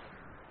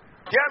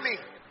 Hear me.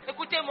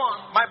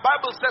 Écoutez-moi. My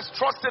Bible says,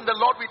 trust in the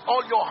Lord with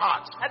all your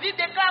heart. La Bible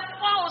déclare,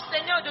 crois au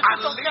Seigneur de tout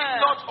And ton lean cœur.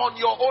 not on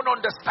your own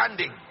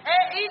understanding.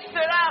 Et il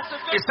fera ce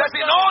que It says,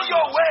 in ton all cœur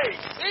your dit. ways,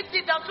 Il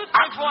dit dans toutes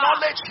tes voies,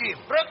 acknowledge him,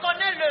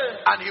 reconnais-le.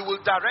 and he will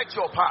direct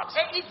your paths.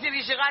 Et il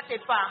dirigera tes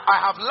pas. I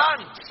have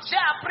learned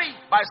J'ai appris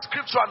by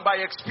scripture and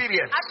by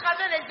experience. à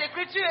travers les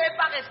Écritures et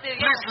par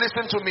expérience. Please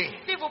listen to me.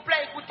 S'il vous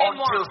plaît,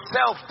 écoutez-moi. Until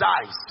self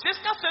dies,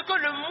 Jusqu'à ce que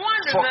le moi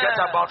ne forget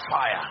meure. about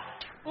fire.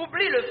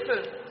 Oublie le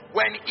feu.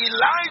 When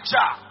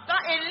Elijah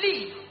Quand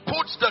Élie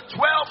puts the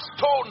 12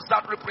 stones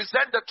that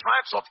represent the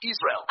tribes of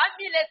Israel, a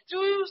mis les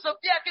 12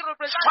 pierres qui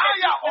représentent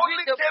fire only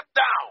les tribus came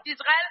down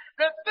d'Israël,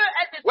 le feu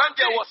est when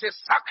there descendu was a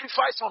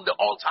sacrifice on the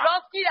altar.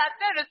 lorsqu'il a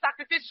fait le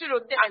sacrifice sur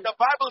l'autel. And the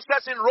Bible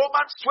says in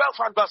Romans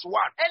 12 and verse 1,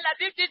 Et la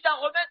Bible dit dans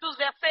Romains 12,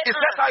 verset it 1,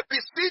 says, I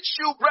beseech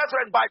you,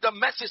 brethren, by the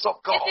mercies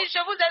of God, il dit, je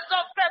vous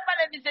exhorte, frères, par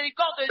les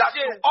miséricordes de that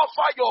Dieu, you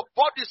offer your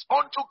bodies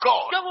unto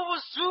God, que vous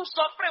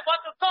offrez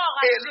votre corps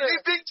à a Dieu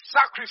living comme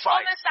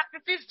sacrifice, un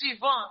sacrifice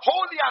vivant,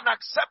 holy and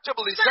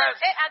acceptable, it saint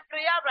says, et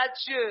agréable à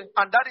Dieu.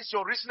 and that is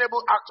your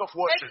reasonable act of Et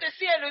worship.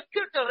 ceci est le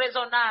culte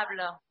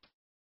raisonnable.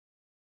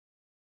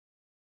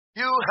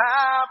 You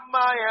have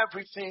my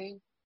everything.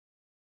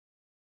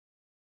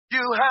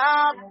 You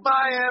have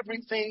my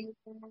everything.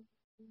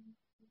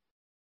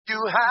 You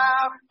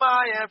have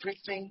my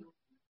everything.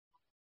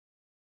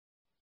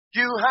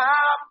 You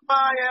have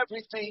my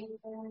everything.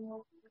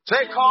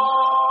 Take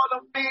all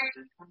of me,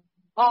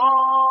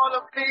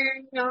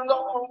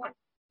 Lord.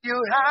 You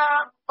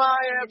have my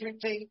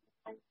everything.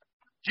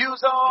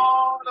 Use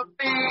all of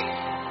me,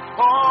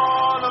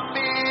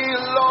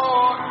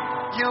 Lord.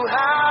 You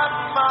have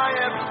my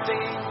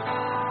everything.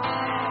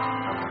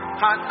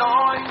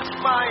 Anoint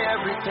my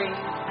everything.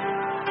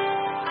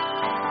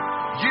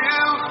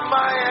 Use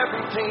my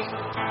everything.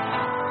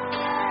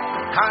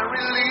 And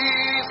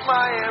release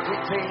my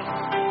everything.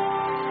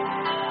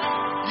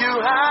 You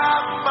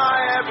have my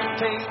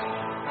everything.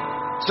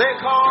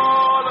 Take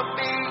all of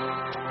me,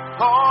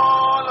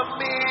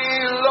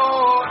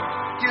 Lord.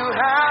 You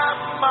have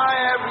my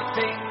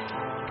everything.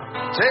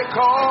 Take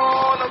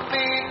all of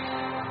me,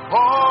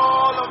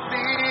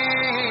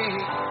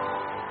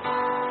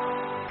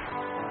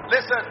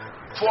 Listen,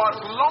 for as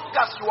long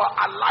as you are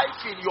alive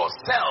in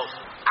yourself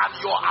and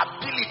your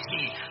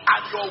ability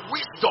and your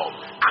wisdom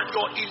and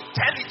your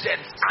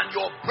intelligence and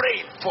your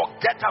brain,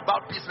 forget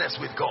about business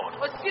with God.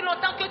 Aussi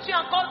longtemps que tu es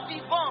encore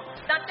vivant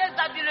dans tes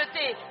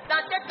habiletés,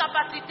 dans tes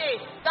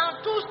capacités, dans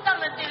toute ton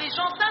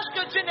intelligence, sache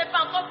que Dieu n'est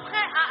pas encore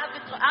prêt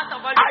à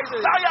t'envoyer le feu.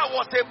 Isaiah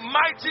was a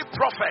mighty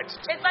prophet.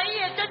 Esaïe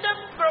était un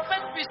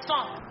prophète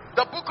puissant.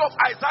 The book of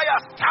Isaiah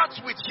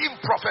starts with him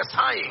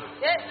prophesying.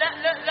 Et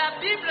la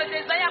Bible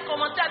d'Esaïe a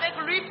commencé avec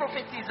lui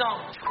prophétisant.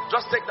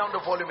 Just take down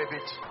the volume a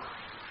bit.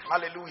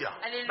 Hallelujah.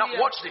 Alléluia. Now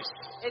watch this.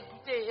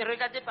 Écoutez,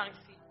 regardez par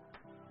ici.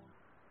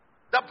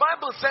 The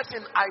Bible says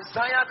in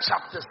Isaiah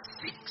chapter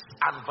 6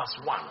 and verse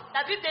 1,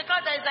 La Bible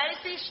déclare dans Esaïe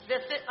 6,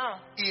 verset 1.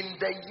 in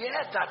the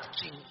year that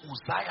King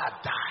Uzziah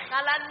died,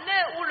 Dans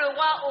l'année où le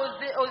roi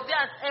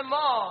Oséas est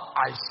mort,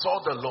 I saw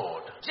the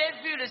Lord. j'ai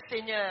vu le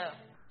Seigneur.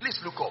 Please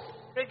look up.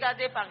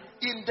 Regardez par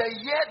ici. In the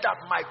year that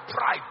my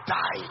pride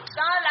died,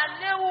 Dans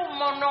l'année où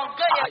mon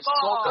orgueil I est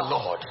saw the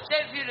mort, Lord.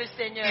 j'ai vu le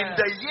Seigneur. In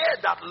the year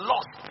that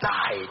lust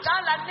died,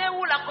 Dans l'année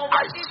où la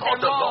convoitise I saw est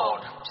the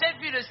morte, Lord. j'ai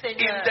vu le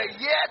Seigneur. In the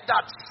year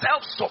that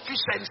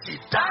self-sufficiency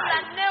Dans died,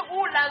 l'année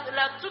où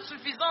la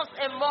toute-suffisance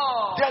est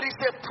morte, there is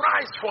a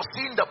price for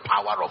seeing the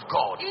power of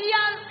God. il y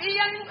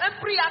a un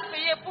prix à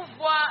payer pour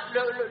voir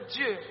le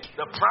Dieu.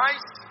 The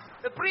price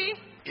Le prix,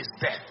 is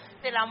death.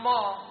 c'est la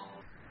mort.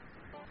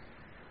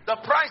 The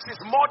price is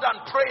more than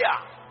prayer,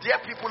 dear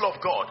people of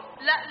God.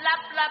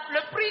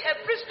 Le prix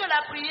est plus que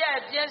la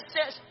prière,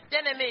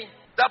 bien aimé.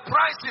 The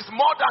price is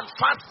more than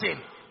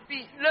fasting.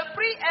 Puis, le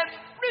prix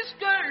est plus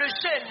que le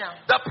jeûne.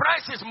 The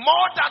price is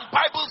more than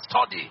Bible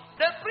study.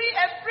 Le prix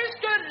est plus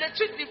que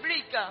l'étude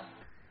biblique.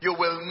 You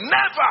will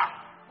never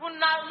Vous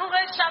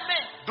n'aurez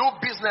jamais, do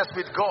business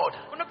with God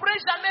vous ne pourrez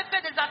jamais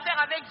faire des affaires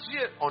avec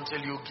Dieu,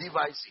 until you give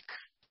Isaac.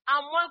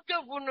 à moins que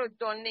vous nous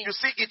donnez. You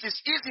see, it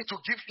is easy to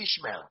give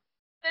Ishmael.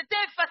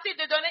 C'était facile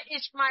de donner It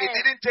Ishmaël.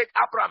 didn't take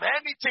Abraham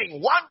anything.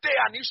 One day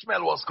and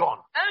Ishmael was gone.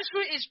 Un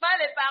jour,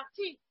 Ishmaël est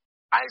parti.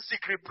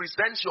 Isaac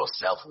represents your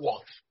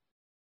self-worth.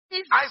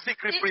 Isaac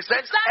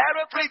represents Isaac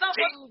représente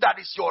everything that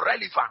is your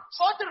relevance.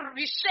 votre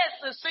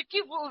richesse, ce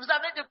qui vous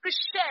avez de plus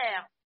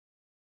cher.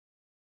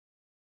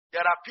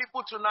 There are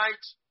people tonight,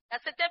 Il y a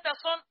certaines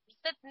personnes,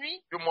 cette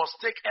nuit, you must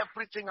take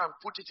everything and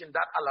put it in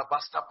that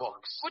alabaster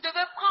box vous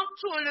devez prendre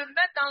tout et le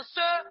mettre dans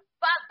ce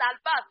vase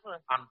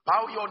d'albâtre and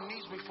bow your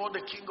knees before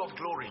the King of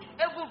Glory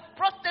et vous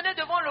prosternez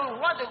devant le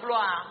roi de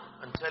gloire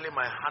and tell him,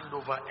 I hand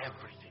over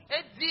everything.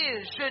 et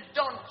dire, je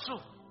donne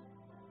tout.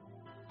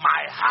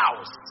 My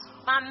house,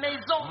 Ma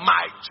maison,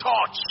 my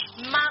church,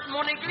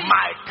 mon église,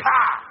 my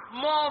car,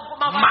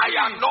 ma my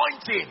voiture,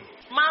 anointing.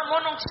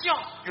 mon onction.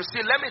 You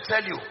see, let me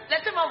tell you,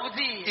 Laissez-moi vous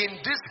dire, in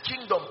this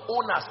kingdom,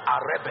 owners are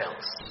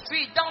rebels.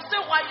 puis dans ce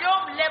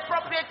royaume, les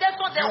propriétaires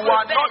sont des You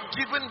are rebelles. not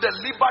given the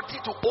liberty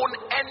to own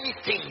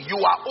anything. You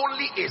are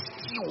only a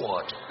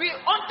steward. Puis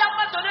on t'a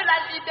pas donné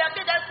la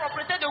liberté d'être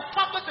propriétaire de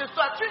quoi que ce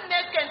soit. Tu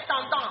n'es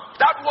qu'intendant.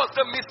 That was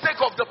the mistake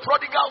of the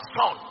prodigal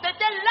son.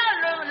 C'était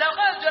là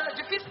l'erreur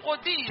du fils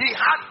prodigue. He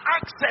had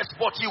access,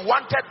 but he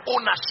wanted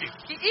ownership.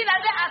 Il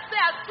avait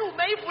accès à tout,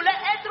 mais il voulait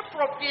être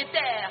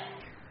propriétaire.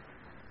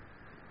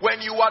 When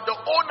you are the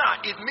owner,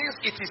 it means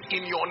it is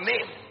in your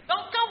name.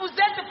 Donc quand vous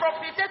êtes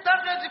propriétaire, ça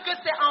veut dire que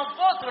c'est en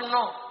votre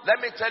nom.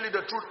 Let me tell you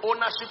the truth,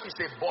 ownership is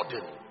a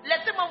burden.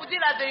 Laissez-moi vous dire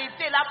la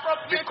vérité, la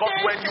propriété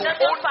Because when you c'est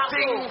un own fardeau.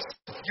 things,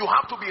 you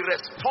have to be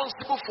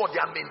responsible for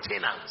their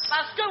maintenance.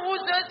 Parce que vous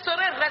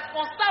serez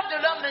responsable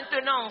de leur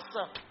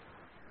maintenance.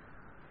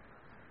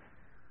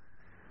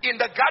 In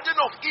the Garden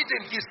of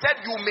Eden, he said,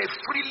 you may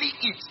freely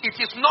eat.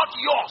 It is not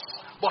yours,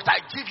 but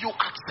I give you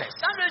access.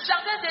 Dans le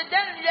jardin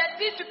d'Éden, il a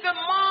dit, tu peux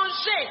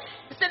manger.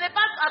 Ce n'est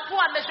pas à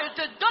toi, mais je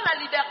te donne la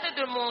liberté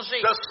de manger.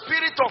 The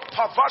spirit of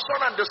perversion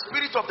and the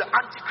spirit of the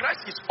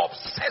Antichrist is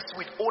obsessed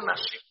with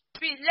ownership.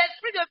 Puis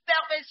l'esprit de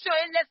perversion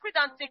et l'esprit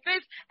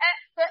d'antéchrist,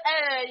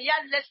 il y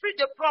a l'esprit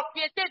de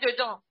propriété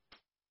dedans.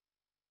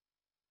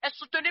 Est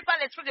soutenu par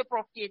l'esprit de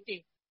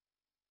propriété.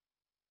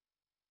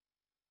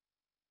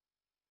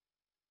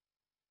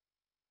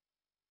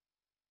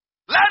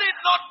 Let it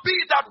not be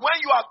that when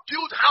you have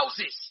built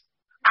houses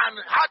and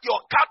had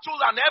your cattle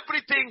and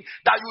everything,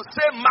 that you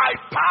say, my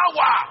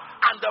power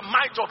and the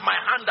might of my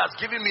hand has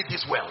given me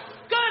this wealth.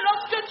 Que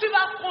lorsque tu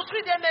vas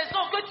construire des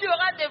maisons, que tu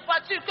auras des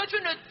voitures, que tu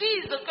ne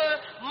dises que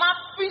ma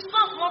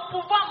puissance, mon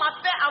pouvoir m'a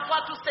fait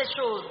avoir toutes ces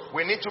choses.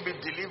 We need to be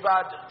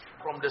delivered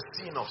from the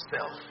sin of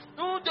self.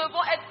 Nous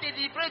devons être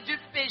délivrés du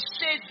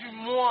péché du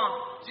moi,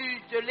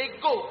 de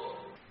l'ego.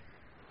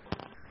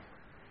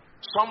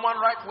 Someone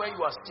right where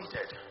you are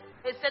seated,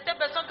 Et certaines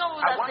personnes, quand vous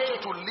I want avez...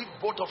 you to lift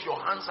both of your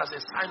hands as a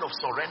sign of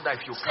surrender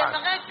if you can.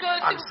 J'aimerais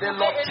que And si say, vous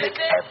Lord, pouvez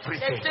take élever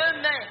les everything.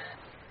 deux mains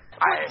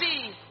pour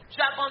dire,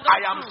 j'abandonne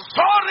I am tout.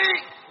 sorry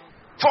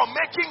for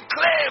making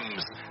claims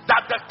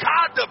that the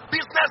car, the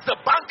business, the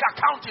bank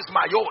account is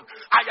my own.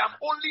 I am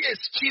only a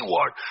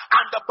steward.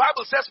 And the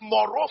Bible says,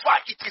 moreover,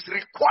 it is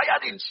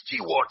required in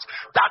stewards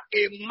that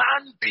a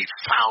man be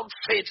found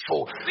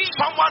faithful. Oui.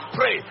 Someone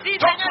pray. Oui,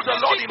 Talk Seigneur, to the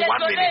je Lord suis in 1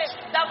 désolé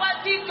minute. d'avoir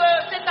dit que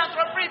cette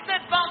entreprise,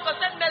 cette banque,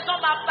 cette maison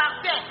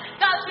m'appartient.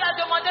 Car tu as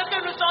demandé que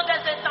nous sommes des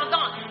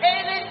intendants. Et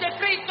il est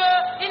écrit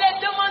qu'il est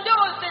demandé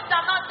aux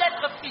intendants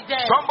d'être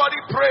fidèles. Somebody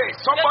pray.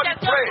 Somebody Que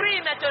quelqu'un pray.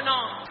 prie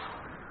maintenant.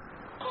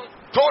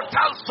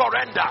 Total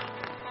surrender.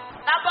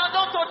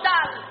 L'abandon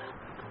total.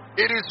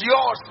 It is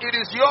yours. It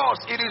is yours.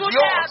 It is Tout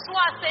est à yours.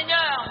 toi,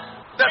 Seigneur.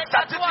 The C'est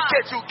à toi.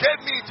 certificate you gave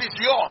me, it is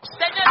yours.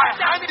 Seigneur, I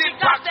le hand it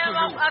certificat, back to c'est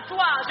you. à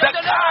toi. Je The te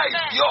le car is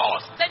remets.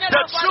 yours. Seigneur, The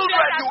la voiture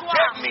children est à you toi.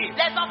 gave me.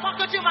 Les enfants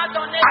que tu m'as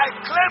donnés. I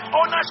claim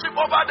ownership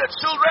over the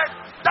children.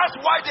 That's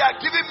why they are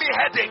giving me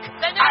headache.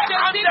 Seigneur, I je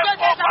hand dis them que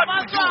tes over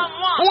enfants to sont you, à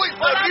moi. who is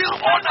the Voilà real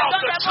pourquoi owner of je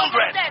the donne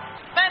children. des têtes.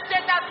 Mais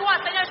c'est à toi,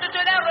 Seigneur, je te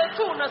les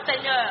retourne,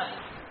 Seigneur.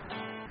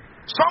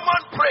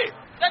 Someone pray.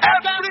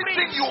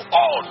 Everything you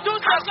own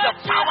has the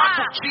power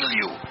to kill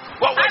you.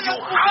 But when you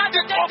hand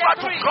it over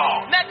to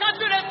God, mais quand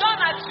tu le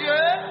donnes à Dieu,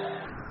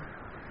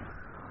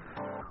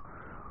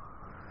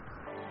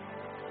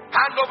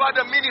 hand Hand over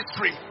the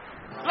ministry.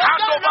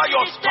 Hand over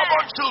your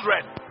stubborn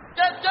children.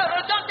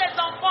 Redonne tes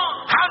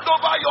enfants. Hand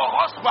over your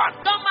husband.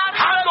 Ton mari,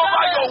 Hand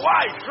over your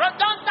wife.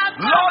 redonne ta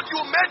femme. Lord,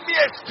 you made me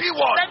a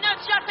steward. Seigneur,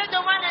 tu as fait de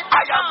moi un I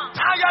am intendant.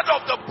 tired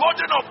of the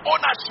burden of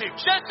ownership.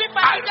 Je suis I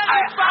fatigué du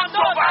hand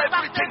fardeau over de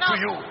everything to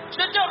you. l'appartenance.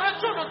 Je te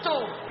retourne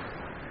tout.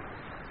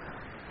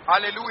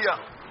 Hallelujah.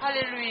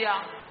 Alléluia.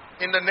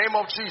 In the name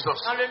of Jesus.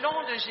 Dans le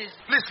nom de Jésus.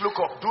 Please look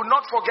up. Do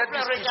not forget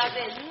this teaching.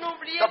 Regardez,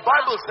 n'oubliez The pas.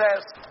 Bible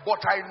says, but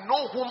I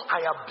know whom I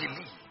have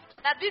believed.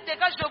 La Bible dit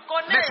que je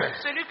connais Listen,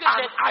 celui que and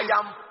j'ai I cru.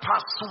 am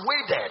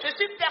persuaded Je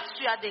suis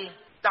persuadé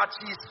that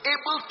he is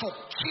able to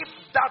keep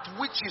that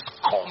which is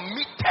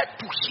committed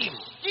to him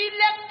qu'il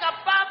est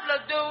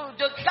capable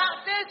de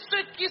garder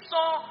ceux qui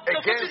sont ce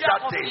que tu against lui as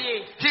that day.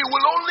 confié. He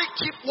will only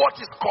keep what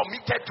is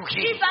committed to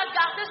Il him. va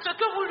garder ce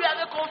que vous lui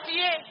avez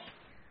confié.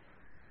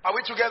 Are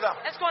we together?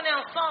 Est-ce qu'on est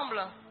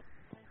ensemble?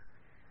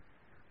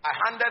 I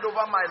handed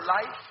over my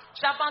life.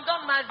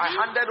 J'abandonne ma I vie.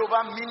 handed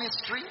over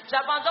ministry.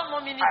 J'abandonne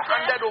mon I ministère.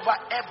 handed over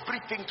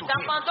everything to him.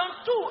 J'abandonne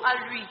tout à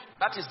lui.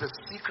 That is the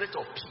secret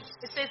of peace.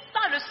 Et c'est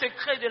ça le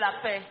secret de la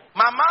paix.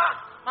 Mama,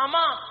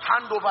 Maman,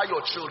 hand over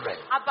your children.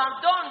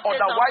 abandonne tes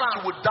Otherwise, you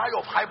enfants. will die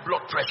of high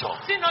blood pressure.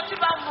 Sinon, tu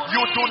vas mourir.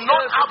 You do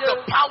not have the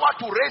de- power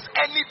to raise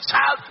any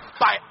child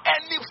by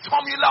any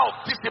formula of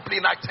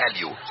discipline, I tell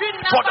you. Tu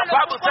n'as For pas the le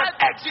Bible pouvoir says,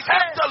 d'éduquer.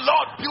 except the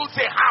Lord builds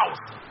a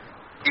house,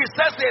 it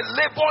says they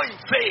labor in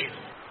vain.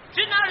 Tu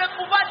n'as le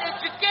pouvoir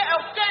d'éduquer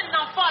aucun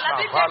enfant. La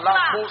Bible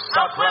déclare,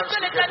 après que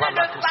l'Éternel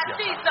le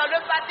bâtisse, le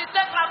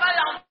bâtisseur travaille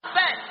en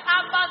vain.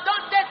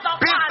 Abandonne tes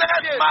enfants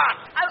à Dieu. Businessman,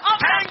 En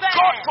thank vain.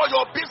 God for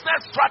your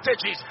business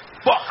strategies,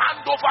 but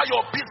hand over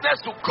your business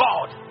to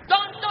God.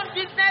 Donne ton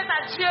business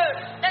à Dieu,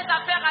 tes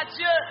affaires à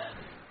Dieu.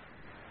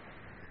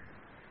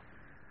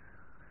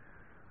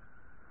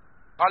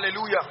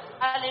 Hallelujah.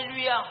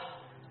 Alléluia.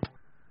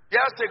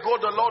 Years ago,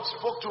 the Lord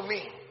spoke to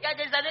me Il y a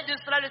des années de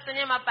cela, le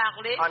Seigneur m'a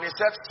parlé. and He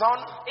said,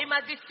 Son, Il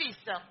m'a dit, fils,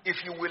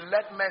 if you will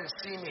let men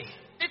see me,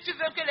 si tu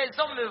veux que les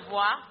hommes me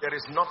voient, there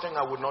is nothing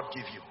I will not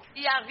give you.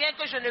 il n'y a rien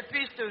que je ne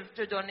puisse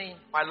te donner.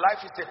 My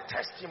life is a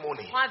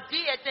testimony Ma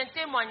vie est un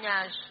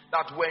témoignage.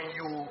 that when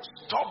you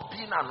stop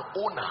being an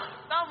owner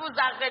Quand vous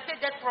arrêtez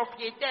d'être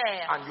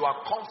propriétaire and you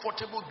are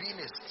comfortable being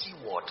a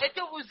steward, et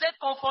que vous êtes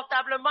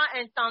confortablement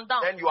intendant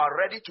then you are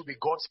ready to be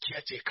God's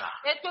caretaker.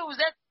 et que vous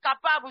êtes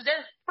capable, vous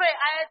êtes prêt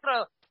à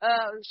être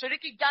celui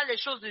qui garde les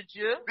choses de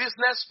Dieu,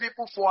 Business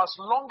people, for as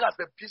long as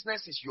the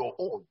business is your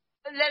own,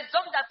 les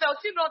hommes d'affaires,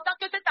 aussi longtemps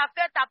que cette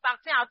affaire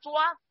t'appartient à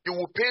toi, you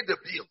will pay the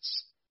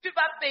bills. tu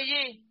vas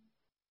payer.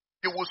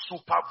 You will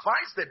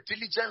supervise the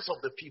diligence of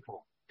the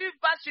people. Tu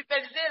vas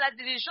superviser la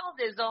diligence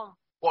des hommes.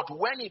 But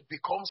when it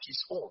becomes his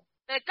own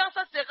Mais quand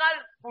ça sera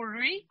pour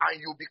lui and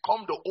you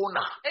become the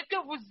owner, et que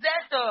vous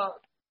êtes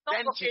son then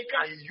he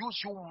propriétaire, can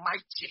use you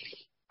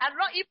mightily.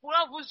 alors il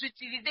pourra vous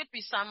utiliser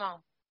puissamment.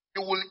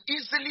 You will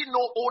easily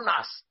know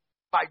owners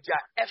by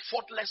their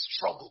effortless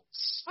struggles.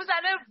 Vous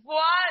allez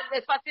voir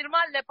facilement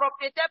les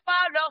propriétaires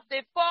par leurs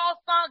efforts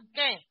sans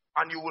gain.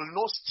 And you will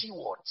know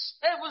stewards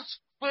Et vous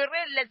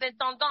verrez les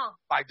intendants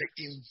by the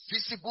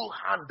invisible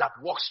hand that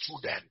walks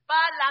through them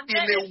par la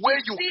in main a way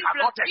you invisible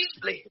cannot qui-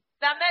 explain.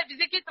 la main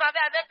visible qui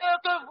travaille avec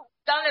eux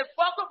dans les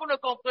formes que vous ne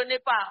comprenez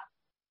pas.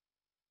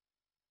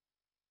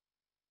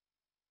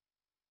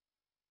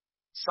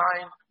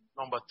 Sign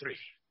number 3.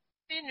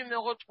 Signe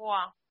numéro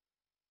 3.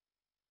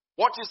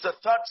 What is the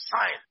third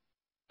sign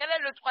Quel est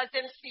le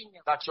troisième signe?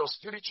 that your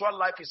spiritual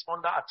life is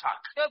under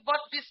attack? Que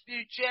votre vie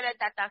spirituelle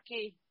est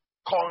attaquée.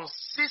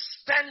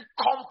 Consistent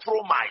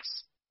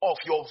compromise of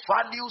your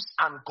values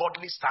and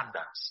godly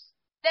standards.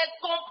 Des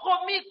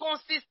compromis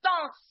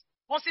consistants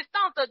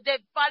des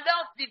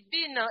valeurs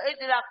divines et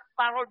de la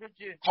parole de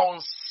Dieu.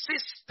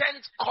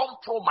 Consistent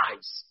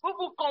compromise Vous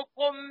vous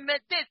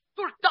compromettez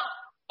tout le temps.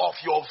 of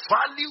your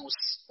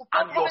values Vous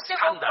and your compromettez vos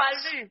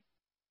standards.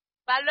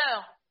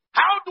 valeurs.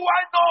 How do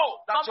I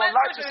know that your Comment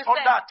life est-ce que is je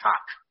under sais?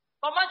 attack?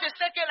 Comment je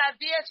sais que la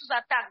vie est sous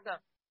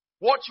attaque?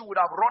 What you would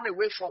have run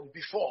away from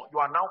before, you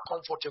are now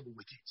comfortable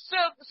with it.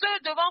 Ce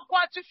devant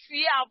quoi tu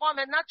fuyais avant,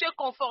 maintenant tu es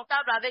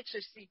confortable avec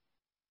ceci.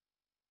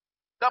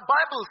 The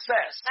Bible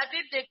says, La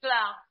Bible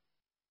déclare,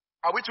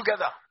 are we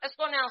together? est-ce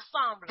qu'on est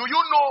ensemble? Do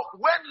you know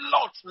when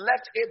Lot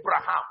left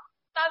Abraham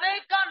Vous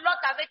savez, quand Lot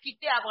avait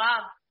quitté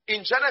Abraham,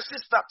 in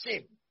Genesis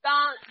 13,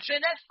 dans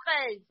Genèse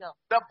 13,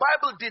 the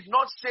Bible did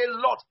not say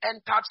Lot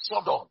entered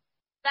Sodom.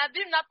 la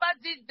Bible n'a pas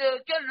dit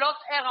que Lot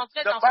est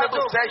rentré The dans Bible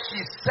Sodome. says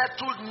he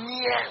settled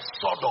near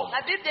Sodom.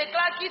 La Bible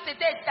déclare qu'il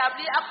s'était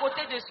établi à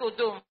côté de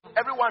Sodome.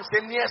 Everyone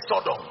say near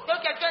Sodom. Que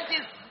quelqu'un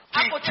dise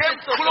à He côté came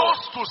de Sodome.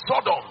 close to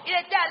Sodom. Il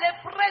était allé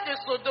près de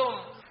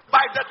Sodome.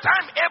 By the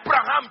time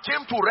Abraham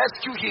came to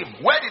rescue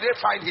him, where did they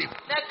find him?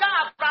 Mais quand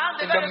Abraham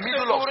In devait the le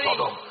middle of secourir,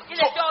 Sodom. il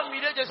So, était au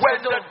milieu de when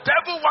the Sodome.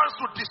 devil wants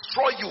to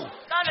destroy you,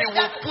 Quand he le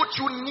will diable- put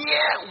you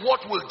near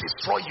what will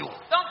destroy you.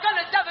 Donc quand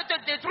le diable veut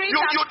te détruire,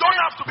 You don't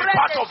have to be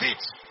part of it.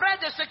 près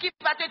de ce qui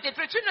va te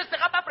détruire, tu ne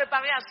seras pas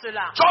préparé à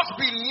cela. Just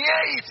be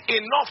near it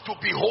enough to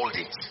behold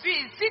it. Puis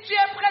si tu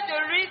es près de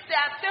lui, c'est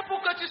assez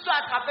pour que tu sois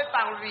attrapé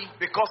par lui.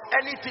 Because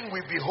anything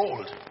we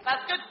behold,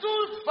 Parce que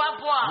tout va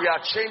voir. we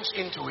are changed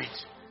into it.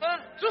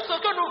 Tout ce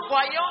que nous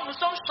voyons, nous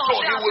sommes So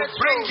changés he en will cette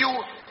bring chose.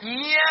 you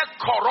near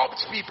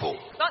corrupt people.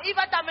 Donc il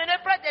va t'amener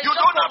près des You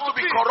gens don't have to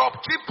be corrompus.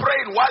 corrupt. Keep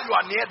praying while you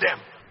are near them.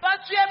 Toi,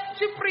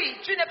 tu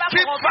pries, tu n'es pas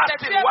Keep corrompu, mais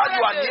tu fasting es while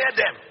you are près near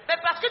d'eux. them. Mais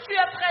parce que tu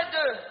es près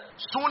d'eux,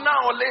 Sooner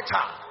or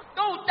later,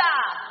 tôt ou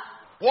tard,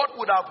 what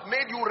would have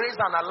made you raise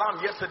an alarm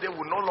yesterday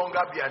will no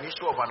longer be an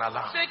issue of an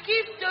alarm. ce qui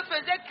te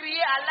faisait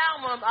crier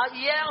alarme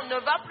hier ne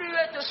va plus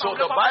te So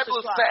sembler the comme ce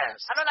Bible soir. says,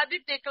 Alors la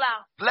Bible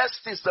déclare,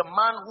 blessed is the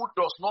man who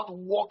does not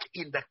walk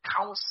in the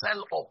counsel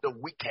of the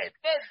wicked.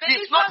 béni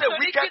He's soit not a celui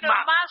wicked qui ne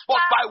man, marche but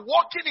pas by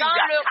walking in dans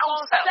their le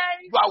counsel, conseil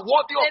you are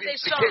worthy of des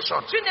méchants. implication.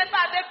 Tu n'es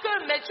pas avec eux,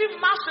 mais tu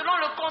marches selon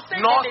le conseil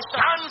Nor des méchants.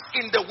 stands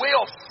in the way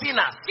of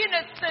sinners. Qui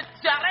ne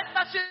t'arrête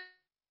pas sur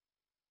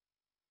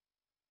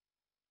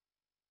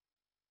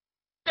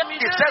le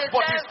milieu It says, des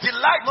but his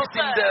delight is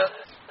in the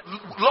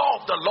law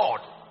of the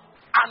Lord.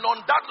 And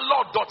on that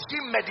law doth he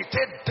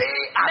meditate day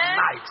and Mais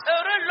night.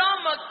 heureux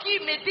l'homme qui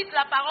médite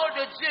la parole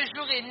de Dieu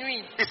jour et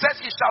nuit. It says,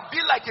 he shall be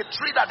like a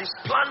tree that is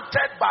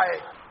planted by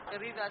the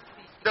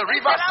C'est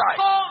riverside,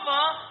 comme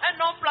un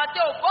homme planté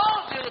au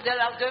bord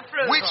de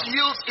fleuve. which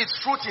yields its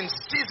fruit in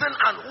season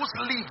and whose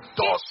leaf Qui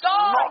does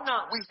donne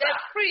not des wither.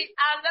 fruits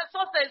à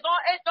son saison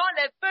et dont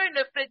les feuilles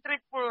ne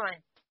flétrissent point.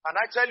 Can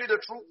I tell you the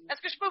truth?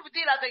 Est-ce que je peux vous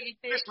dire la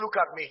vérité? Please look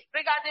at me.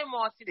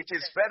 Regardez-moi s'il vous It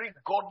is plaît. very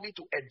godly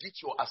to edit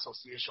your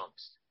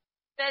associations.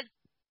 C'est-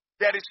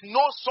 There is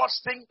no such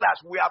thing that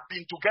we have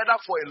been together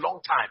for a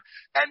long time.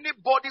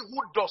 Anybody who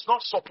does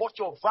not support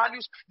your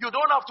values, you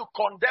don't have to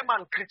condemn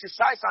and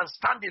criticize and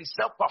stand in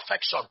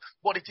self-perfection,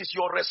 but it is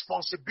your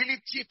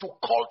responsibility to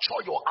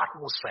culture your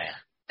atmosphere.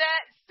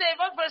 C'est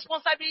votre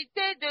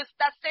responsabilité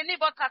d'assainir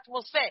votre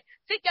atmosphère.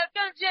 Si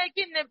quelqu'un vient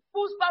qui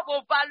n'épouse pas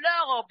vos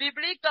valeurs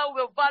bibliques ou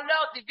vos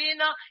valeurs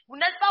divines, vous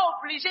n'êtes pas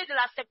obligé de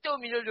l'accepter au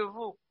milieu de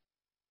vous.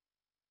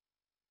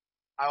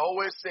 I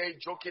always say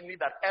jokingly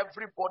that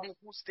everybody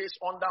who stays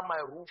under my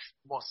roof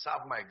must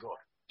serve my God.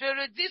 Je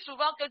le dis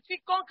souvent que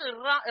quiconque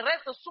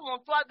reste sous mon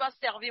toit doit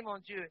servir mon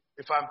Dieu.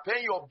 If I'm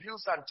paying your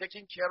bills and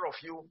taking care of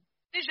you,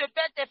 Si je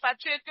paie tes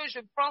factures et que je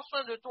prends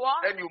soin de toi,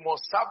 then you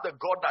must serve the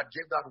God that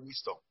gave that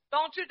wisdom.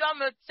 donc tu dois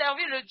me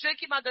servir le Dieu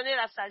qui m'a donné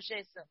la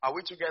sagesse. Are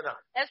we together?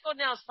 Est-ce qu'on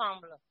est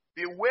ensemble?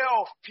 Beware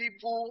of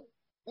people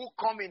who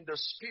come in the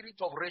spirit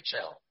of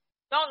Rachel.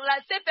 Donc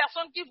ces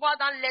personnes qui voient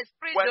dans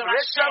l'esprit When de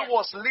Rachel Rachel,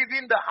 was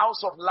leaving the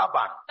house of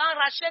Laban, quand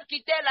Rachel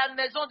quittait la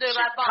maison de she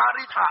Laban,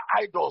 carried her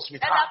idols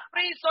with elle her. a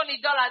pris son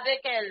idole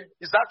avec elle.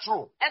 Is that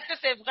true? Est-ce que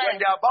c'est When vrai?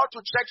 they're about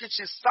to check it,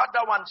 she sat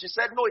down and she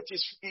said, no, it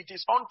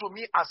is unto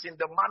me as in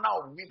the manner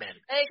of women.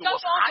 Et She quand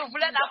was on hiding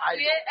voulait the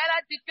l'appuyer, idol. elle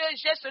a dit que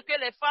j'ai ce que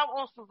les femmes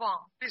ont souvent.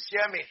 Please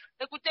hear me.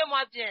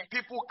 Écoutez-moi bien.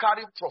 People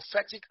carry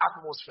prophetic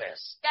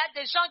atmospheres. Il y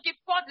a des gens qui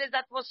portent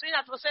une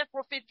atmosphère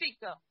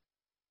prophétique.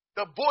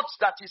 The boat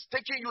that is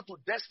taking you to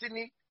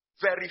destiny,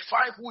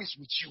 verify who is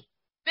with you.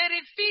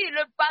 Vérifie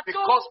le bateau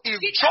Because if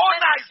qui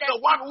Jonah is t'amène the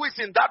one who is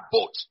in that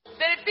boat,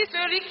 vérifie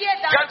celui qui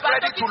est dans get le bateau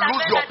ready qui to lose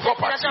t'amène your à destination.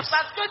 properties.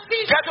 Parce que si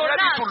Get ready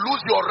Jonas, to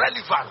lose your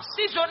relevance.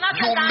 si Jonas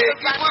You est dans may le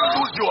even bateau,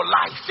 lose your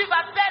life. tu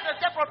vas perdre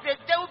tes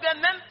propriétés ou bien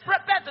même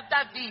perdre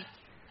ta vie.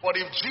 But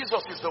if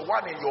Jesus is the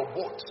one in your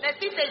boat, Mais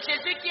si c'est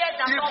Jésus qui est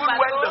dans even ton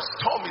when the bateau,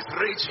 storm is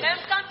raging,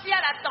 même quand il y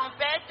a la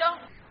tempête,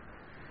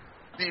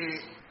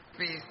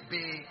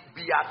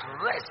 be at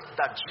rest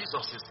that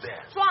Jesus is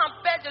there. sois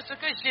en paix de ce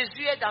que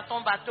Jésus est dans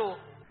ton bateau.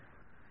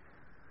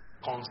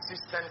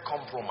 Consistent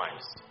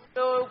compromise.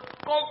 Le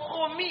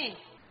compromis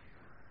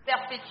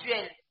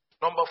perpétuel.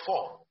 Number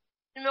 4.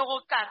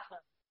 Numéro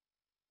 4.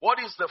 What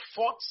is the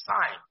fourth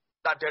sign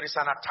that there is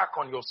an attack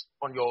on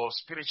your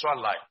spiritual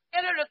life?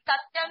 Quel est le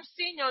quatrième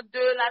signe de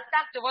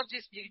l'attaque de votre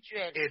vie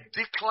spirituelle? A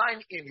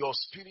decline in your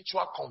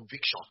spiritual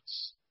convictions.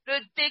 Le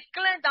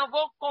déclin dans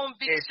vos A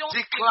convictions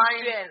decline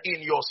spirituelles.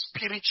 in your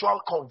spiritual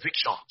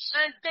convictions.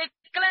 Un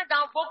déclin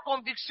dans vos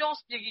convictions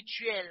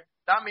spirituelles.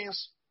 That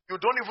means you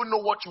don't even know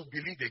what you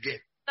believe again.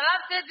 Cela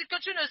veut dire que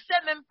tu ne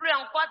sais même plus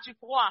en quoi tu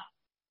crois.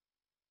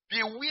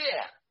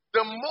 Beware.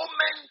 The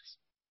moment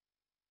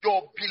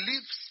your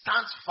belief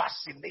starts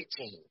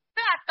vacillating,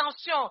 Fais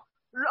attention.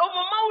 Au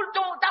moment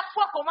où ta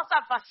foi commence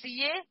à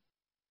vaciller,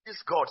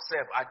 this God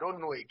said, I don't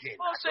know again.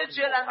 oh ce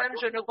Dieu-là même,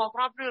 je ne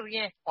comprends plus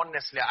rien.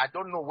 Honestly, I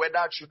don't know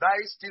whether should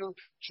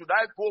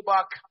I go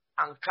back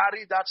and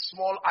carry that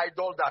small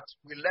idol that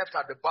we left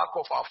at the back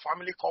of our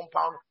family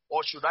compound,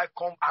 or should I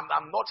come?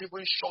 I'm not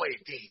even sure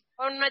again.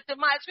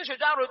 Honnêtement, est-ce que je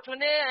dois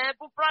retourner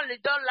pour prendre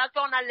l'idole là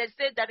qu'on a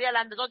laissé derrière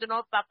la maison de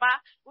notre papa?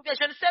 Ou bien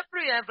je ne sais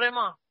plus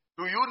vraiment.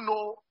 Do you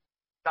know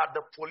that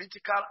the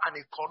political and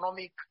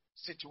economic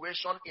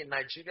situation in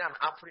Nigeria and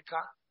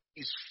Africa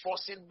is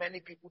forcing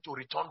many people to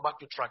return back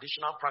to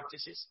traditional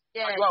practices?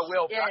 Yes, Are you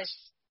aware of that? yes.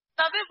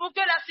 Savez-vous que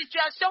la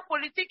situation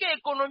politique et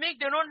économique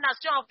de nos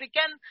nations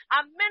africaines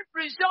amène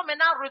plusieurs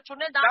maintenant à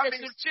retourner dans That les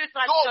means cultures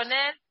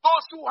traditionnelles?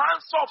 those who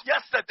hands off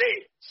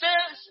yesterday,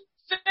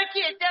 Ceux qui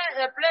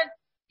étaient pleins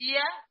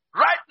hier,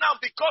 right now,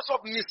 because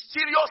of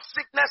mysterious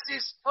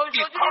sicknesses,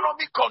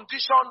 economic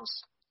conditions,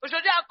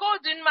 aujourd'hui, à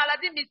cause d'une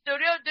maladie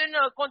mystérieuse, d'une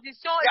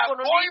condition they are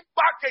going économique,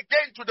 back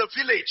again to the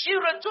village. ils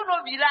retournent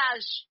au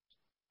village.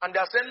 And they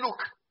are saying,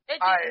 look, Et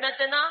disent,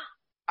 maintenant,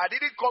 I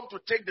didn't come to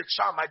take the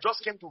charm. I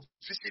just came to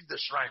visit the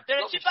shrine. je ne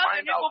Just suis to pas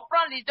find venu out. pour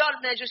prendre l'idole,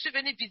 mais je suis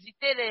venu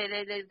visiter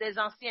les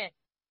anciens.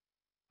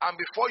 And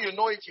before you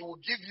know it, he will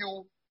give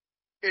you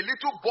a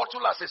little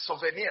bottle as a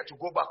souvenir to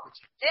go back with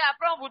you. Et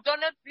après, on vous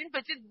donne une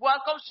petite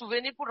boîte comme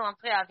souvenir pour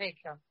rentrer avec.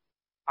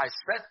 I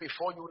set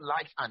before you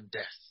life and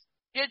death.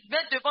 Je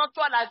mets devant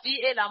toi la vie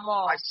et la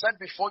mort. I set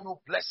before you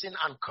blessing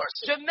and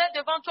cursing. Je mets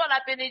devant toi la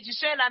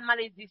bénédiction et la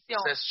malédiction.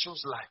 It says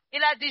choose life.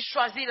 Il a dit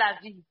choisis la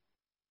vie.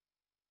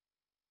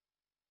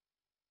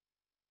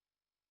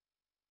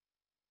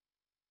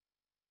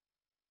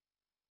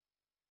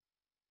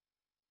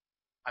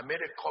 I made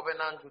a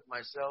covenant with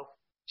myself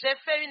J'ai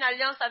fait une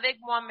alliance avec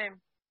moi-même.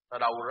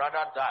 that I would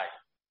rather die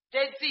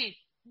J'ai dit,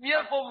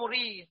 mieux vaut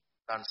mourir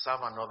than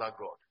serve another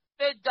God.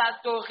 que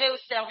d'adorer ou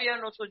servir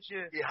un autre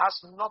Dieu. It has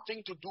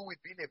nothing to do with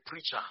being a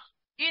preacher.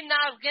 Il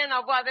n'a rien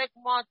à voir avec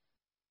moi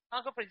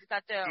en tant que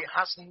prédicateur. It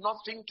has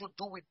nothing to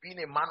do with being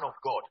a man of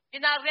God. Il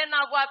n'a rien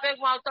à voir avec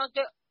moi en tant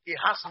que... It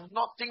has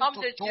nothing Homme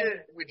to de do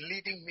Dieu. with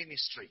leading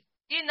ministry.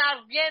 Il n'a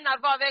rien à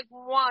voir avec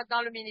moi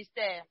dans le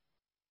ministère.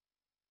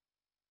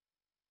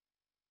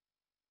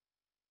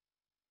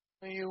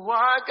 You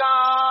are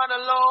God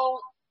alone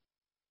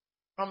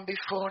from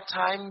before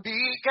time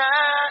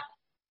began.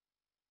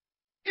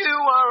 You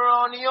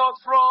are on your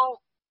throne.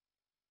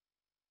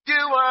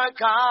 You are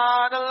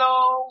God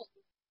alone.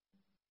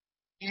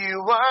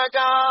 You are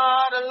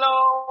God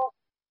alone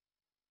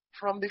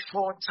from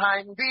before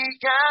time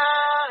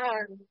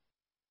began.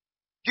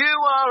 You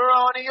are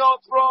on your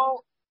throne.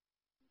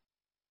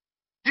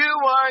 You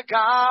are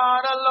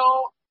God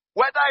alone.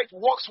 Whether it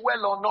works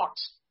well or not,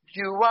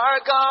 you are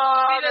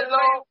God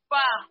alone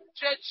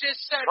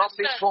from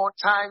before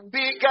time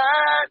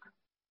began.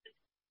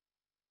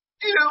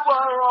 You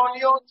are on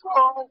your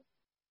throne.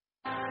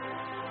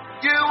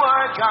 You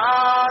are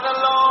God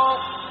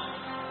alone.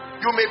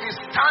 You may be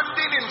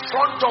standing in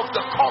front of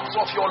the corpse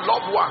of your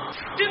loved one.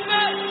 Tu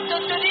peux te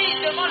tenir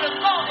devant le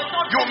corps de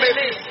ton You may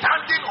be bien-aimé.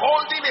 standing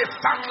holding a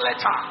sack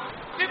letter.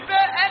 Tu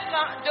peux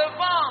être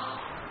devant.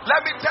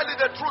 Let me tell you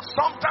the truth.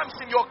 Sometimes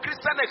in your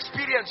Christian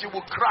experience, you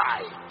will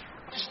cry.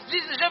 Je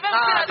vais vous dire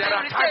la there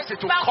are times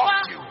it vérité. will Parfois,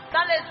 cost you.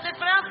 dans les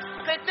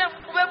expériences chrétiennes,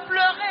 vous pouvez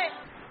pleurer.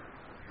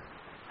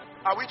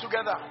 Are we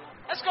together?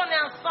 Est-ce qu'on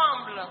est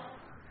ensemble?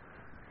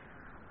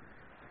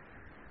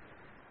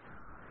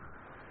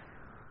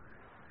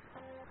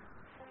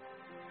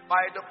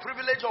 By the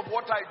privilege of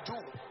what I do,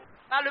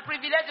 Par le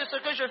privilège de ce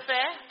que je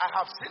fais, I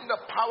have seen the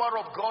power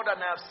of God and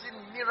I have seen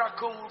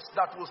miracles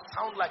that will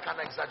sound like an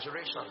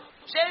exaggeration.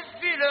 j'ai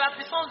vu la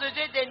puissance de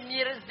Dieu des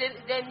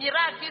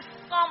miracles qui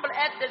semblent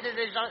être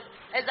des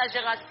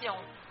exagérations.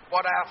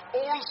 But I have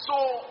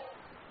also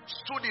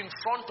stood in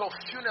front of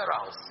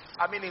funerals.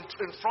 I mean, in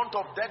front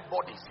of dead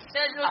bodies.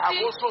 I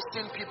have also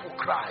seen people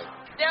cry.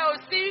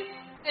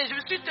 Et je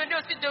me suis tenu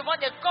aussi devant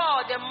des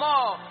corps, des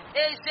morts,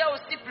 et j'ai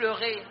aussi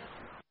pleuré.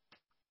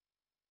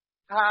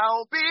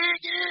 I'll be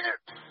here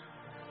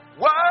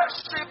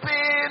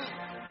worshiping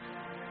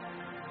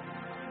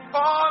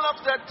all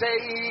of the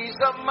days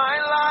of my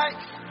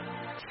life.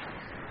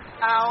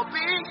 I'll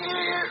be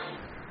here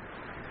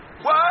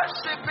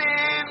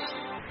worshiping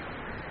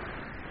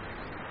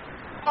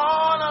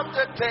all of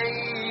the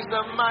days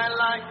of my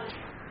life.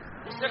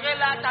 Je serai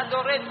là à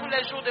t'adorer tous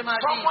les jours de ma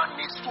vie. Someone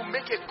needs to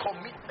make a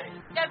commitment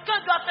Quelqu'un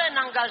doit faire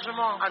un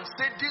engagement. and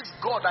say, this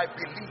God I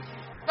believe.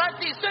 Va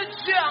dire, ce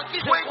Dieu en qui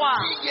je 20 crois,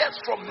 years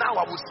from now,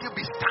 I will still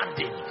be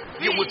standing.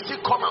 You will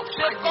still come and je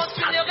find me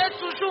standing. continuerai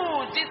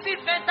toujours, d'ici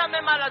 20 ans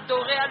même à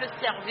l'adorer, à le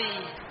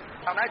servir.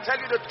 Can I tell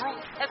you the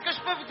truth? Est-ce que je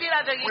peux vous dire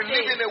la We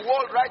live in vérité? a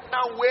world right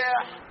now where,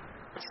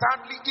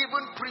 sadly,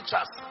 even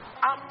preachers,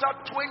 after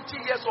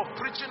 20 years of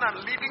preaching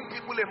and leading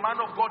people, a man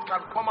of God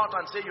can come out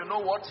and say, you know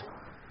what?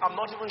 I'm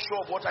not even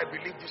sure of what I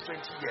believe these 20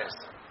 years.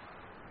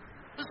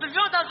 Nous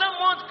vivons dans un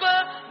monde que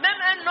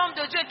même un homme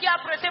de Dieu qui a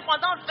prêché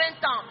pendant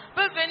 20 ans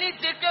peut venir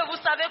dire que vous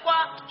savez quoi,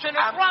 je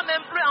ne crois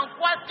même plus en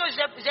quoi que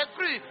j'ai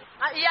cru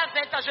il y a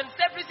 20 ans. Je ne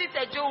sais plus si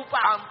c'est Dieu ou pas.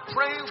 I'm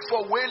praying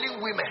for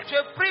wailing women.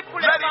 Je prie pour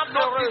les Let it femmes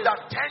not be heureuses.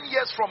 that 10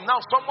 years from now,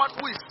 someone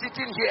who is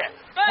sitting here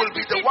will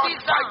be the one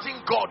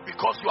fighting God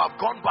because you have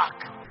gone back.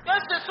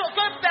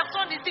 Que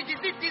personne ici,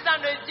 d'ici 10 ans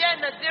ne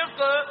vienne dire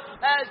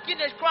que qui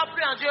ne croit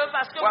plus en Dieu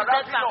parce que Well, vous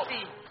êtes wrapping up.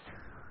 partis.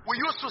 We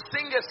used to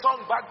sing a song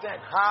back then.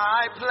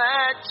 I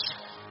pledge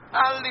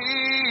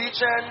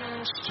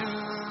allegiance to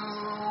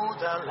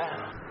the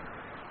Lamb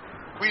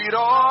with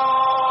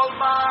all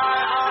my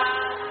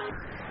heart,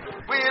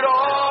 with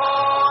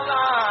all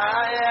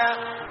I am.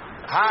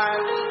 I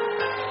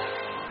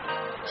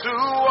to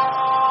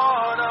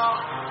honor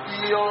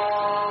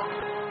your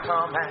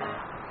command.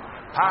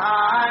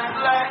 I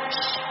pledge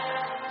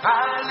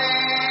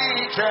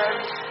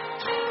allegiance.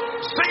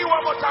 Sing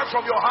one more time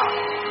from your heart.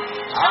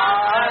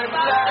 I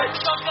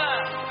pledge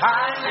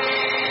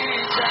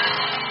allegiance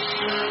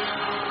to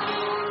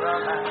the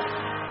Lamb.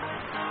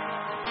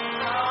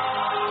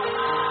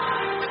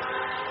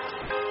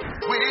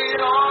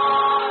 With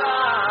all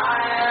I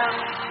am,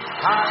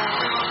 I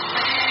will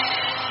seek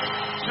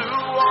to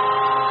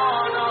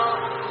honor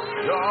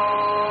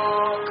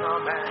your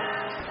command.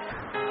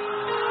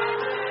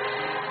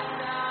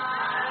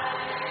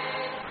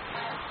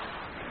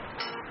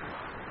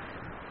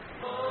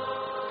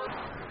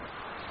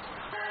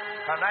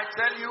 Can I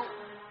tell you?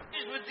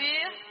 Puis-je vous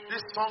dire,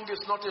 This song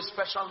is not a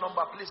special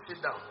number. Please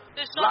sit down.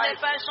 ce chant n'est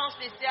pas un chant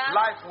spécial.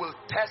 Life will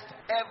test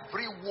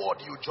every word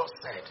you just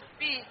said.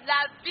 Puis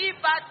la vie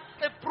va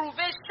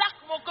éprouver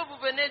chaque mot que vous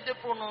venez de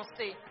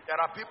prononcer. There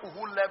are people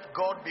who left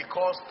God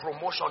because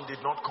promotion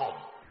did not come.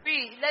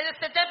 Puis il y a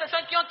certaines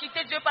personnes qui ont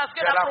quitté Dieu parce que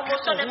There la are people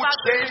promotion n'est who pas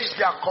changed venue.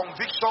 their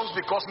convictions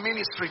because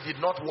ministry did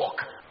not work.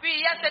 Puis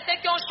il y a certains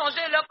qui ont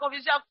changé leur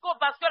conviction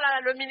parce que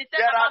le ministère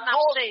There n'a are pas those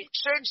who marché.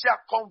 changed their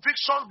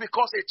convictions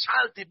because a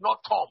child did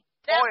not come,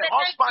 There or are a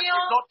certain husband qui did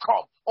ont- not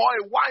come, or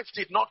a wife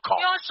did not come.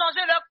 Qui ont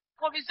changé leur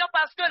conviction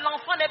parce que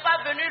l'enfant n'est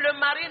pas venu, le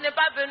mari n'est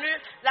pas venu,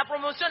 la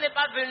promotion n'est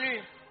pas venue.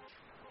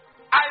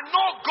 I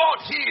know God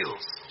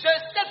heals, Je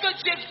sais que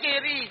Dieu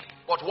guérit,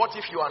 but what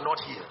if you are not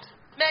healed?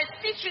 mais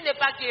si tu n'es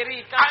pas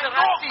guéri, quand I know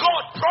seras-tu?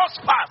 God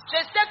prospers,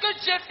 Je sais que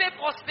Dieu fait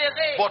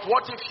prospérer, but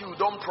what if you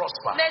don't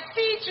prosper? mais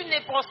si tu ne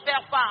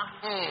prospères pas,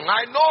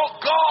 I know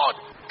God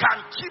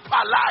can keep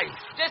alive,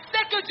 je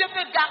sais que Dieu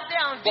peut garder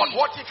en but vie.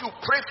 what if you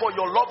pray for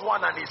your loved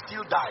one and he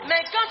still dies?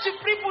 Mais quand tu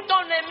pries pour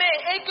ton aimé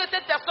et que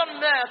cette personne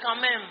meurt quand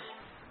même,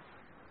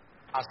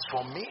 As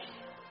for me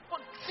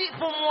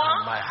pour moi,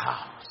 and my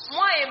house,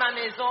 moi et ma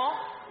maison,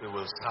 we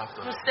will serve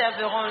the nous Lord.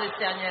 servirons le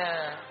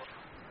Seigneur.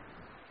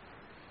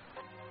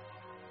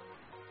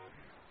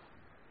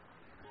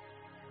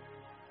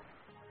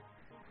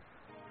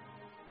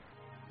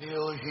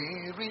 Till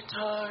he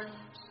returns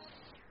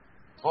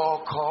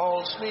or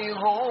calls me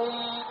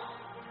home,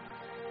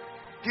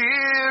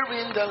 here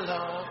in the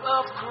love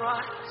of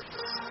Christ.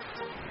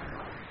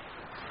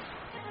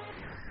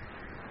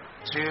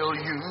 Till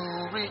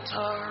you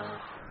return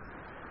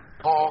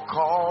or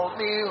call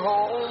me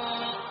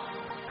home,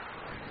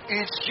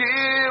 it's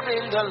here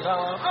in the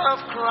love of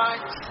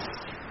Christ.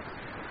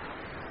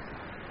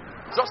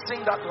 Just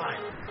sing that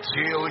line.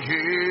 Till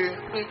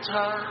he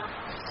returns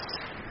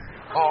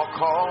or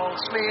calls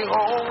me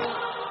home,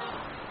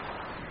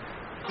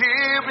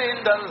 here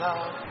in the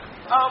love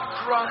of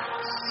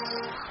Christ.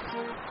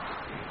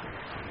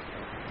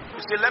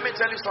 You see, let me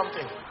tell you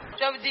something.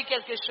 Je vais vous dire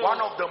quelque chose.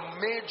 One of the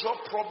major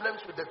problems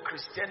with the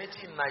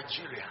Christianity in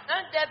Nigeria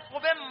Un des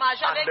problèmes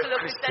majeurs and avec the le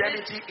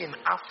christianisme Christianity in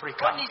au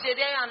Africa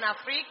Nigeria et en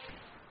Afrique,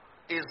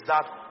 is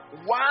that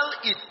while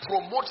it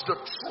promotes the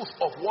truth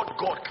of what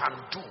God can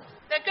do,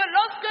 c'est que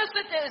lorsque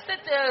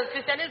cette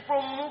christianisme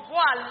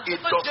promouvoit ce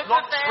it que does Dieu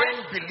not peut faire,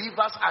 train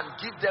believers and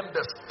give them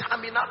the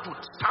stamina to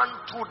stand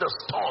through the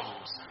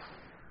storms.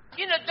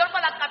 il ne donne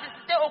pas la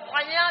capacité aux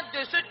croyants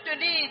de se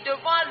tenir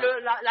devant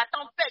la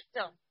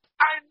tempête.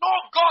 I know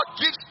God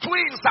gives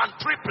twins and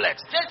triplets.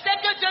 Je sais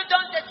que Dieu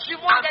donne des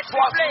jumeaux, And des for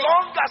as triplets.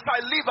 long as I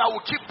live, I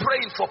will keep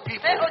praying for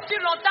people. Mais aussi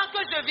longtemps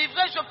que je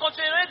vivrai, je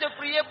continuerai de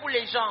prier pour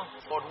les gens.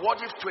 But what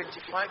if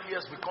 25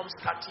 years becomes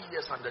 30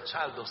 years and the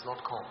child does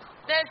not come?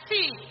 Mais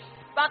si,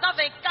 pendant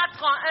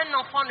 24 ans, un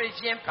enfant ne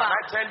vient Can pas,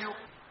 I tell you,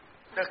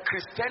 the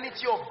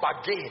Christianity of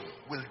bargain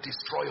will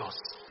destroy us.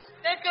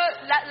 c'est que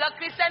le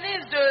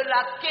christianisme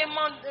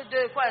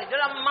de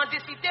la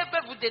mendicité peut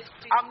vous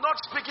détruire. I'm not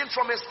speaking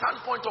from a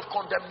standpoint of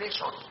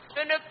condemnation.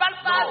 Je ne parle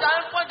pas No.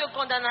 d'un point de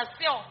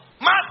condamnation.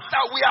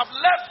 Master, we have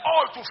left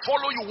all to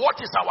follow you. What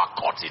is our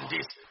court in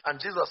this? And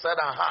Jesus said,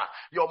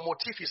 your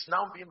motive is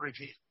now being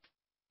revealed.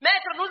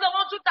 Maître, nous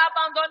avons tout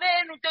abandonné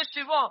et nous te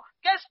suivons.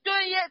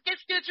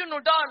 Qu'est-ce que tu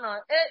nous donnes?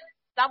 Et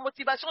la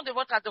motivation de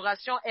votre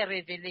adoration est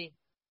révélée.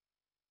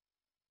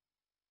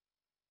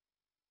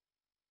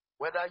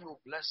 Whether you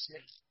bless me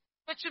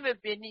Que tu me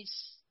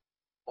bénisses,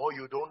 or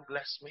you don't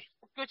bless me,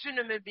 ou que tu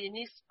ne me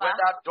bénisses pas,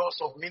 whether doors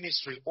of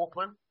ministry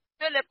open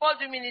que les portes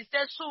du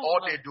ministère or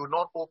s'ouvrent they do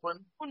not open,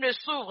 ou ne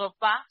s'ouvrent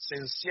pas,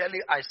 sincerely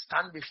I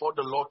stand before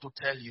the Lord to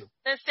tell you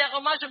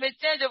sincèrement, je me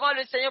tiens devant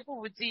le Seigneur pour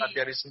vous dire, that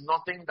there is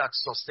nothing that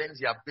sustains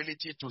the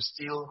ability to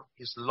steal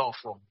his love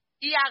from me.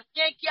 il n'y a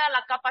rien qui a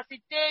la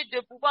capacité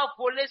de pouvoir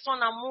voler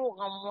son amour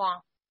en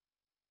moi.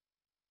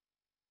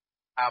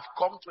 I've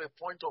come to a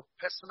point of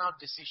personal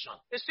decision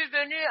Je suis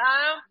venu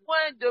à un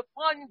point de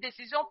prendre une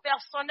décision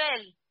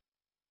personnelle.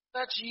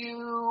 that you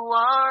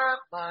are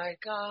my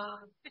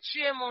God. Que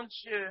tu es mon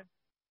Dieu.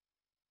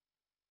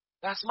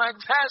 That's my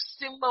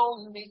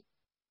testimony.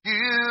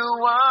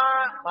 You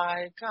are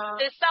my God.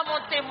 C'est ça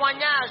mon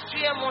témoignage.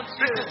 Tu es mon This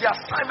Dieu. is the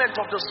assignment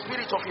of the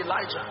spirit of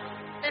Elijah.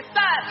 C'est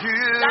ça la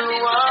mission You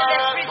de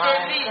are l'esprit my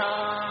d'Élie.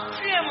 God.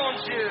 Tu es mon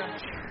Dieu.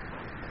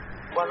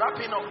 We're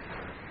wrapping up.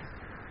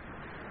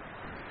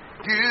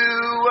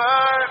 You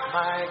are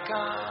my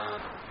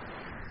God.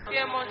 Tu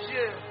es mon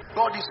Dieu.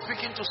 God is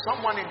speaking to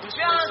someone in this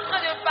Tu es en place.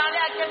 train de parler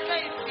à quelqu'un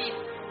ici.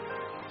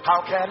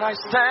 How can I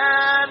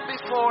stand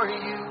before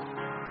you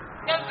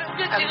Que and dirais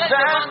then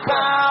devant toi?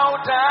 bow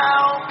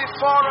down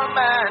before a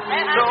man?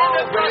 Et No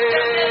aller me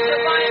prosterner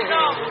devant un way.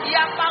 homme. Il n'y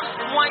a pas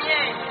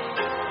moyen.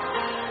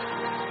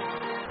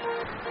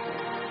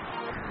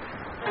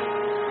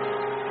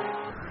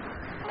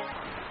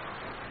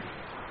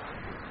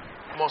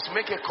 Must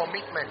make a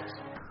commitment.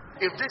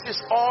 If this is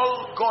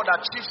all God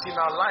achieves in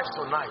our lives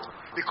tonight,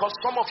 because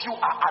some of you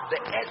are at the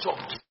edge of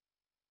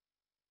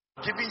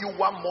giving you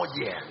one more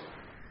year.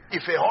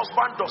 If a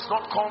husband does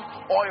not come,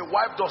 or a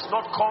wife does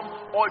not come,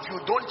 or if you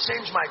don't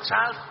change my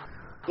child,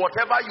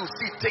 whatever you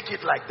see, take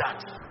it like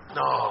that.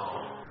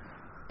 No.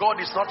 God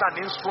is not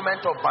an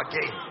instrument of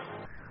bargain.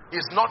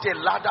 He's not a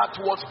ladder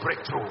towards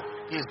breakthrough.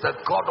 He's the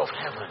God of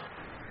heaven.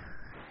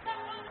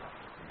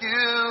 You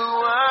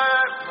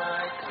are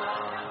my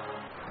God.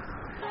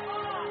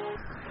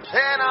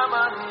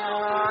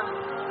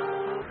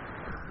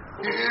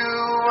 You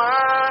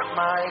are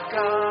my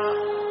God.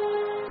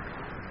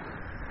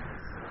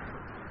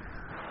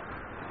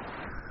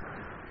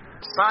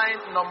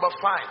 Sign number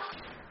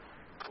 5.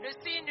 Le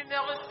signe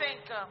numéro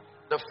 5.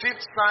 The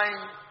fifth sign.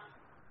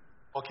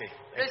 Okay.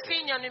 Le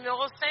signe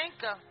numéro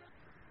 5.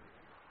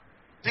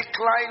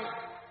 Decline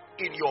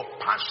in your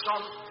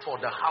passion for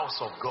the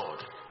house of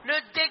God. Le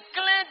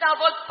déclin dans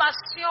votre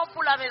passion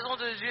pour la maison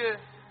de Dieu.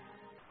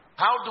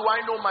 How do I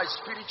know my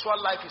spiritual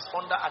life is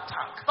under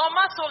attack?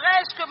 Comment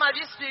saurais-je que ma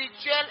vie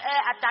spirituelle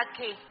est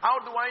attaquée? How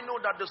do I know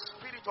that the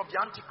spirit of the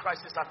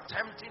Antichrist is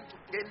attempting to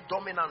gain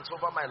dominance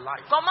over my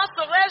life? Comment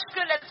saurais-je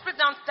que l'esprit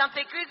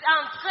d'Antéchrist est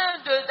en train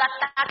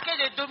d'attaquer,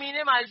 de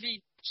dominer ma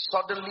vie?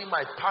 Suddenly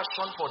my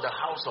passion for the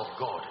house of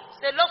God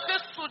C'est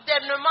lorsque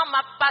soudainement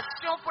ma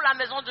passion pour la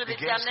maison de begins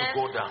to l'Éternel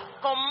go down.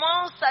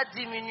 commence à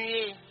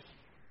diminuer.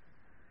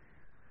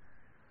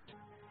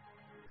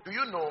 Do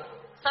you know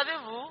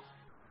Savez-vous,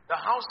 the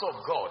house of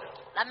God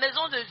la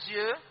maison de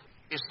Dieu,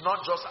 is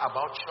not just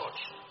about church.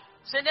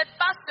 ce n'est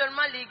pas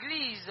seulement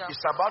l'église,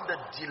 It's about the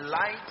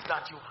delight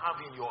that you have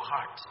in your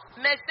heart.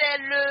 mais c'est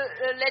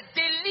les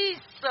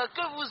délices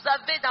que vous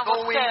avez dans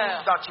votre Knowing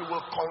cœur. that you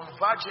will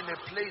converge in a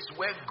place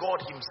where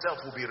God himself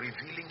will be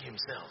revealing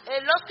himself. Et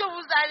lorsque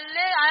vous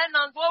allez à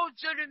un endroit où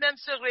Dieu lui-même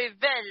se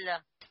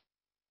révèle,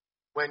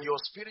 When your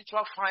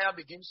spiritual fire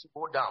begins to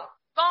go down,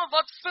 quand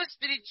votre feu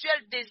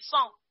spirituel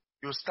descend,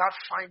 you start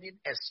finding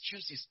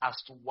excuses as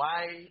to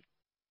why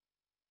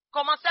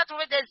commencez à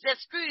trouver des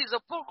excuses.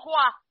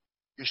 Pourquoi?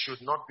 you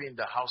should not be in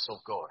the house of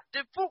God.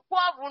 De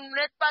pourquoi vous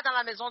n'êtes pas dans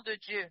la maison de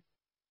Dieu?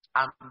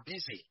 I'm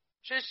busy.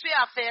 Je suis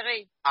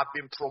affairé. I've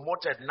been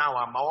promoted now.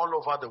 I'm all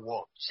over the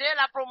world. J'ai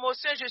la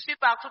promotion, je suis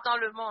partout dans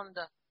le monde.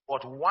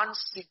 But one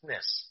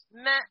sickness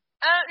Mais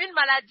une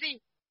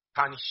maladie,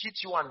 can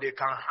hit you and they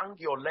can hang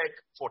your leg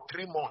for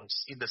 3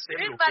 months in the same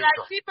une location.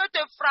 maladie peut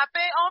te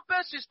frapper, on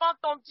peut suspendre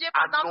ton pied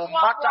And pendant no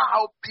 3 matter mois.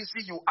 how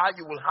busy you are,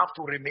 you will have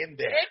to remain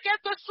there. Et quel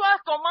que soit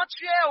comment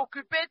tu es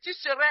occupé, tu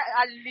serais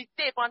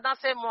alité pendant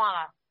ces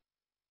mois.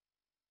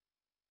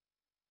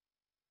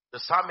 The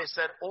psalmist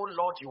said, "Oh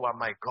Lord, you are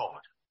my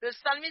God. Le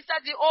psalmiste a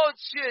dit, oh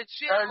Dieu,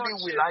 tu es Early mon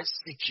Dieu. will I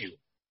seek you."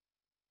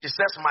 He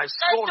says, "My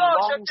Très soul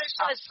tôt, je longs te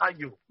cherche. after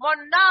you, Mon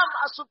âme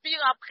a soupir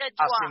après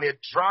as toi, in a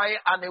dry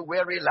and a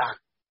weary land,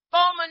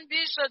 comme une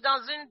biche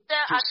dans une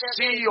terre to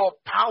see atterrée. your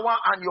power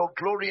and your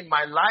glory in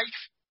my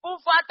life, Pour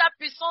voir ta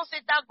puissance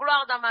et ta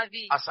gloire dans ma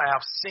vie, as I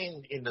have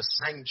seen in the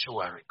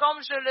sanctuary." comme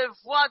je le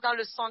vois dans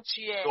le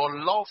sanctuaire. Your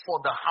love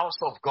for the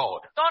house of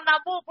God Ton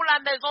amour pour la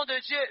maison de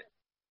Dieu,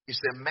 is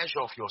a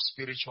measure of your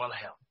spiritual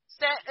health.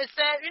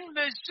 c'est une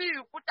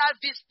mesure pour ta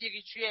vie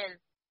spirituelle.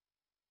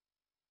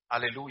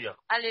 Hallelujah.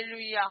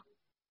 Alléluia.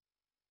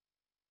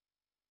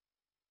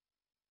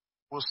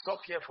 We'll stop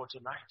here for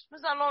tonight Nous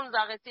allons nous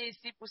arrêter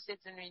ici pour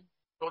cette nuit,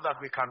 so that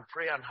we can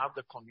pray and have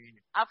the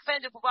communion. afin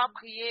de pouvoir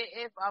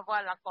prier et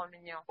avoir la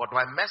communion. But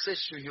my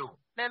message to you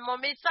Mais mon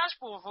message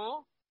pour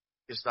vous,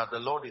 is that the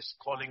Lord is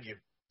calling you,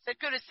 c'est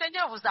que le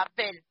Seigneur vous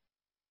appelle.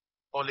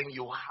 calling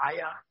you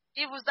higher,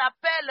 Il vous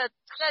appelle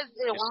très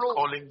is haut.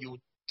 calling you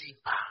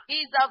deeper.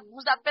 Il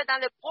vous appelle dans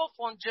les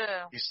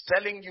profondeurs. He's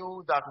telling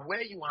you that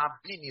where you have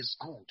been is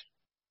good,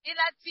 Il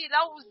a dit,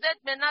 là où vous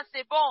êtes maintenant,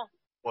 c'est bon.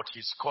 but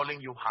He's calling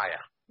you higher.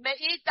 Mais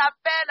il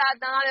t'appelle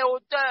dans les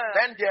hauteurs.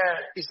 Then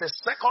there is a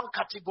second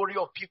category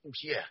of people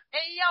here. Et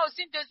il y a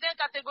aussi une deuxième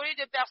catégorie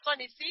de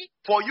personnes ici.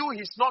 For you,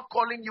 He's not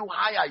calling you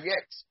higher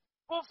yet.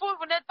 Pour vous,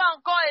 vous n'êtes pas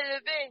encore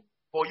élevé.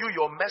 For you,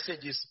 your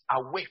message is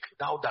awake,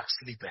 thou that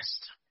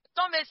sleepest.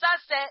 Ton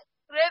message, c'est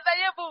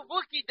réveillez-vous,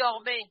 vous qui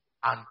dormez.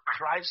 And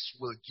Christ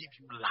will give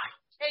you life.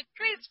 Et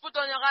Christ vous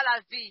donnera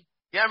la vie.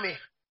 Hear me?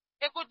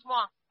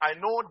 Écoute-moi. I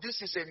know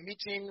this is a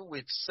meeting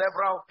with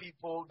several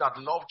people that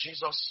love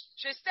Jesus,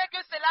 Je sais que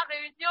c'est la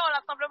réunion,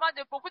 l'assemblement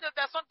de beaucoup de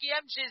personnes qui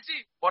aiment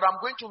Jésus. but I'm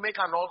going to make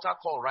an altar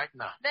call right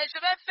now. Mais je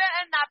vais faire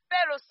un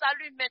appel au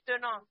salut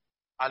maintenant.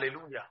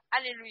 Hallelujah.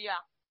 Alléluia.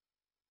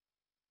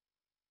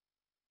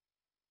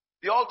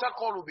 The altar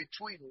call will be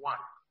 2 in 1.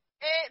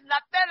 Et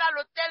l'appel à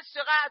l'autel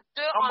sera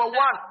deux en Number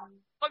un.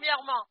 one,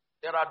 Premièrement,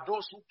 there are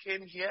those who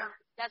came here,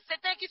 il y a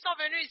certains qui sont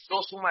venus ici,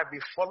 those who might be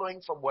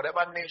following from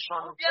whatever nation,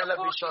 ou bien vous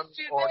television,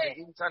 qui or the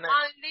suivez internet,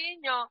 en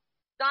ligne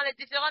dans les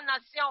différentes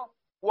nations,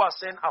 who are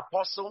saying,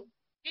 Apostle,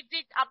 qui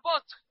disent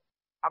apôtre.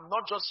 I'm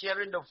not just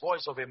hearing the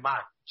voice of a man.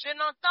 Je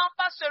n'entends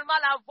pas seulement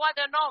la voix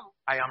d'un homme,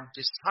 I am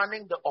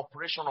discerning the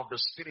operation of the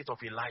spirit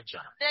of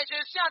Elijah. mais je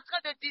suis en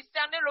train de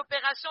discerner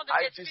l'opération de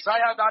I l'esprit.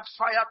 desire that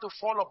fire to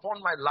fall upon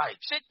my life.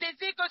 Je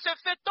désire que ce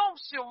feu tombe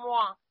sur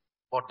moi.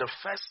 But the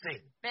first thing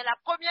Mais la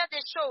première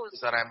des choses, is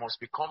that I must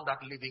become that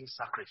living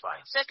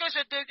sacrifice. c'est que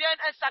je devienne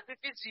un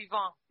sacrifice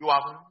vivant. You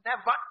have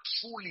never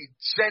truly,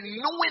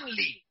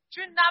 genuinely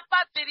Tu n'as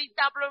pas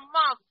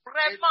véritablement, made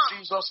vraiment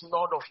Jesus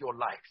Lord of your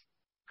life.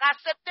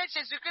 accepté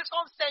Jésus-Christ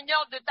comme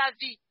Seigneur de ta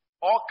vie.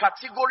 Or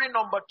category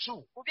number 2,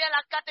 Ou bien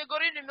la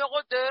catégorie numéro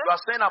 2, you are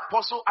saying,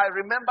 Apostle, I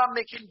remember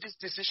making this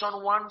decision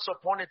once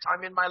upon a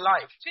time in my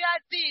life. tu as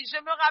dit, je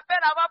me rappelle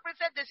avoir pris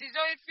cette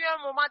décision, il fut un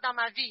moment dans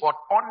ma vie. But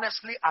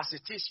honestly, as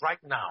it is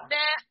right now, Mais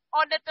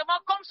honnêtement,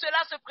 comme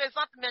cela se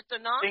présente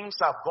maintenant, things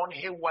have gone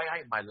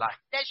haywire in my life.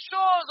 des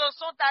choses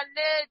sont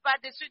allées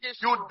par-dessus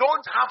dessous. You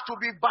don't have to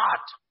be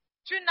bad.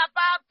 Tu n'as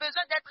pas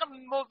besoin d'être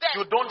mauvais.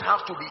 You don't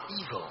have to be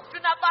evil.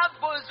 Tu n'as pas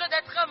besoin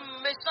d'être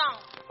méchant.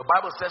 The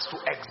Bible says to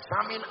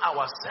examine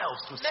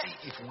ourselves to see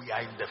if we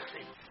are in the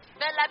faith.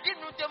 Mais la Bible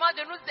nous demande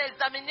de nous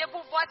examiner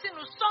pour voir si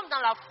nous sommes dans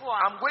la foi.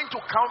 I'm going to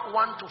count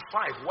 1 to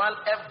 5 while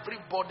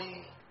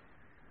everybody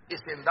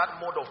is in that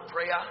mode of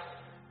prayer.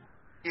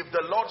 If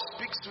the Lord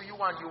speaks to you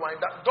and you are in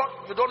that,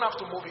 you don't have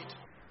to move it.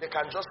 They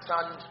can just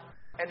stand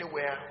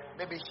anywhere,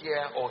 maybe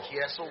here or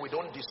here, so we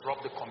don't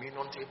disrupt the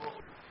communion table.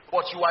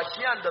 But you are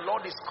here and the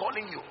Lord is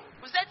calling you.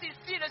 Vous êtes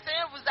ici, le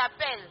Seigneur vous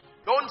appelle.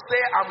 Don't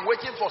say, I'm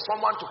waiting for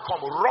someone to come.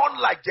 Run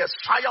like there's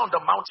fire on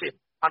the mountain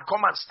and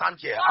come and stand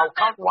here. I'll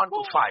count 1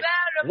 to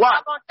 5.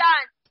 1.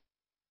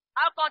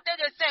 À compter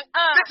de 5.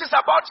 1. This is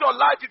about your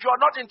life. If you are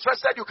not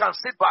interested, you can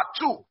sit back.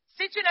 2.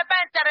 Si tu n'es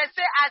pas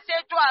intéressé,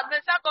 assieds-toi.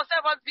 Mais ça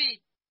concerne votre vie.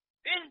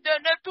 1, 2.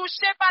 Ne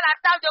touchez pas la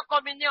table de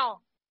communion.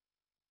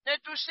 Ne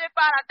touchez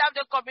pas la table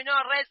de communion.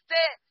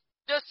 Restez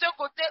de ce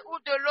côté ou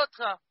de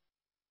l'autre.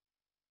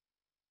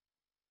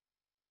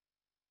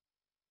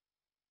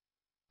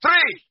 3.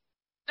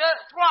 2,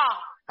 3.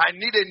 I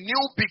need a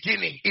new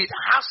beginning. It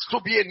has to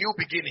be a new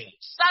beginning.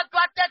 Ça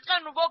doit être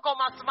un nouveau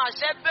commencement.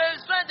 J'ai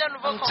besoin d'un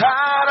nouveau I'm commencement.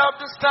 tired of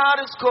the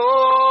status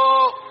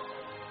quo.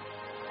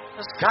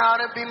 There's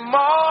gotta be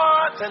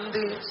more than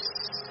this.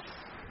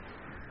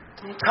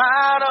 I'm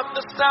tired of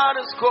the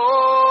status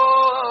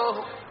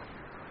quo.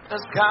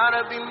 There's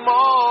gotta be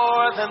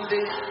more than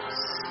this.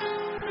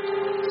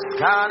 There's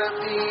gotta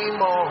be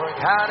more,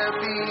 gotta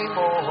be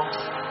more.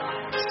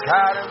 There's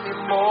gotta be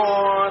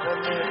more than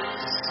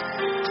this.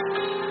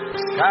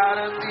 There's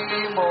gotta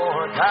be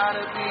more,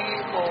 gotta be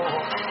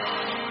more.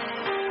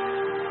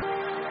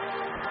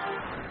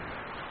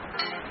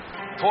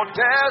 For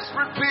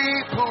desperate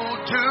people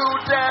do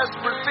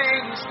desperate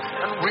things,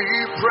 and we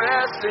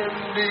press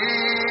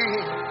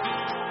indeed.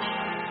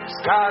 There's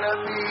gotta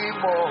be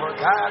more,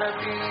 gotta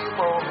be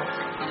more.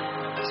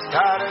 There's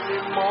gotta be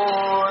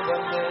more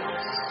than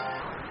this.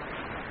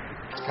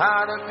 There's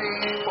gotta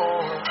be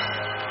more.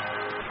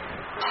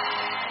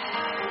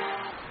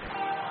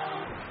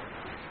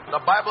 The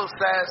Bible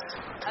says,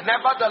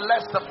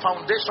 nevertheless, the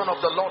foundation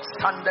of the Lord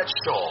standeth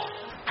sure,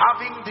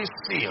 having this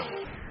seal.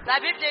 La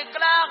Bible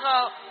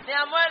déclare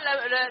néanmoins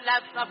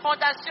la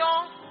fondation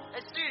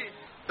est sûre.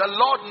 The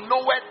Lord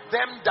knoweth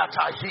them that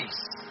are his.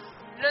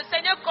 Le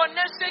Seigneur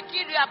connaît ceux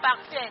qui lui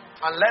appartiennent.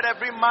 And let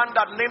every man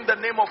that name the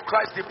name of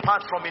Christ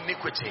depart from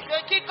iniquity.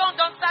 Que quiconque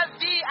donne sa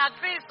vie à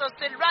Christ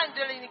s'éloigne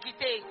de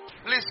l'iniquité.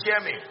 Please hear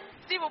me.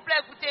 S'il vous plaît,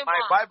 écoutez-moi.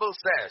 My Bible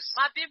says,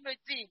 Ma Bible me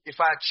dit, if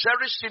I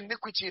cherished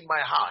iniquity in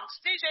my heart,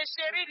 si je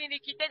chéris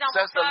l'iniquité dans mon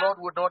says the cœur, Lord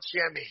would not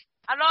hear me.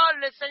 alors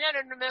le Seigneur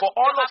ne me For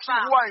all of écoutera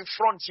you pas. who are in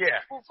front here,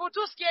 Pour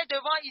tout ce qui est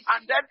devant ici,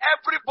 and then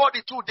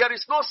everybody too, there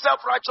is no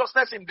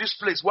self-righteousness in this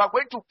place. We are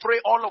going to pray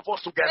all of us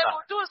et together.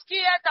 pour tout ce qui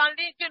est en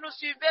ligne que nous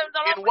suivons, nous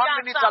allons In 1 prier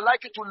minute, I'd ensemble.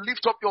 like you to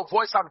lift up your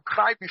voice and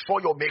cry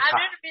before your En Maker. 1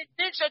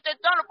 minute, je te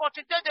donne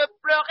l'opportunité de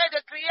pleurer,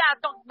 de crier à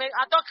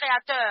ton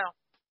Créateur.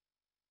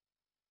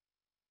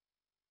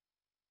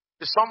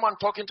 Is someone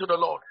talking to the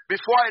Lord?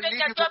 Before I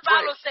leave you to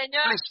pray,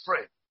 please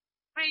pray.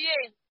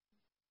 Priez.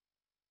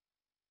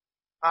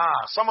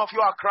 Some of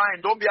you are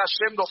crying. Don't be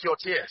ashamed of your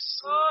tears.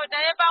 Oh,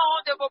 n'ayez pas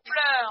honte de vos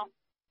pleurs.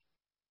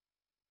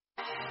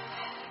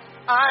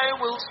 I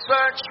will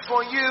search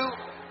for you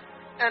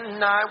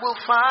and I will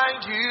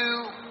find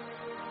you.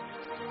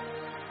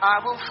 I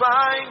will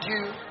find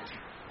you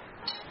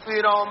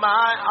with all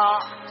my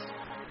heart.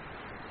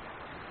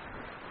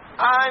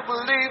 I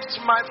will lift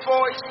my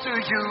voice to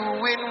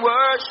you in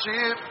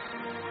worship,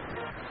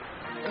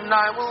 and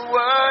I will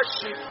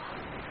worship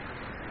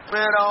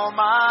with all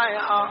my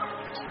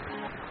heart.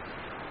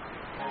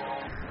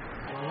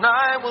 And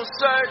I will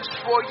search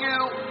for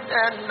you,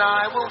 and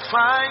I will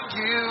find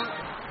you.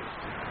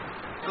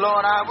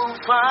 Lord, I will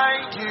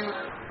find you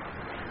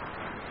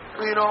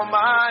with all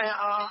my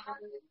heart.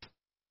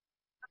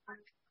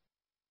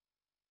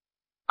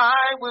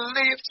 I will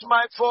lift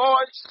my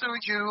voice to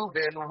you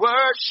in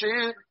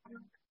worship.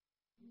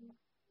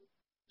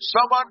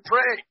 Someone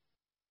pray.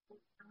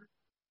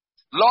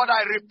 Lord,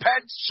 I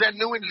repent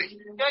genuinely.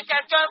 Que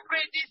quelqu'un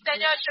prie, dit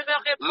Seigneur, je me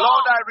réponds.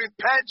 Lord, I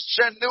repent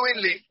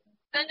genuinely.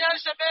 Seigneur,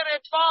 je me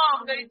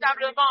réponds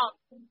véritablement.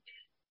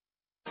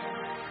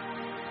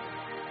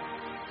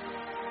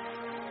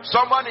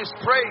 Someone is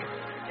praying.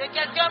 Que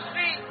quelqu'un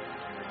prie.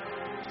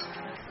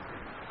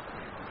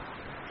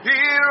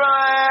 Here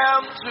I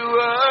am to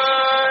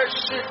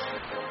worship.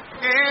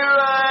 Here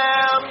I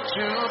am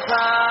to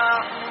bow.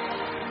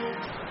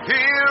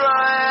 Here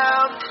I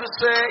am to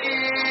say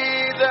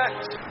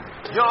that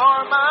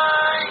you're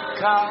my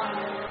God.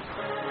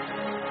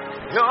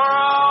 You're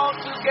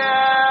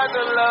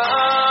altogether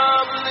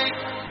lovely,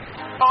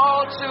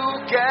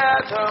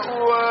 altogether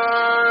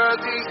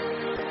worthy,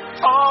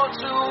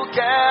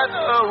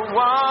 altogether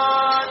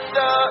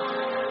wonderful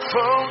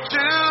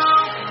to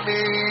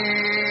me.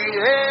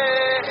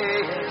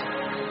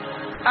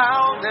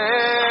 I'll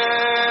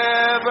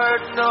never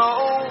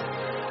know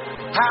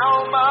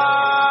how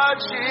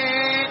much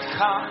it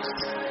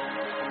costs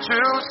to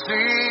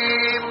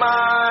see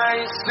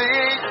my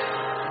sin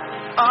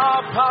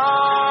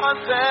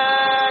upon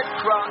that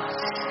cross.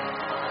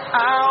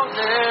 I'll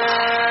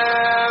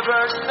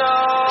never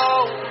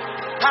know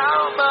how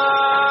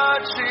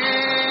much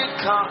it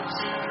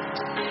costs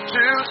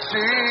to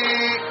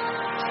see.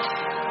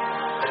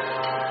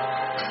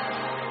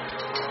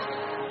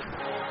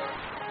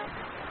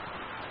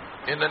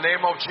 In the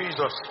name of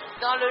Jesus.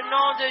 Dans le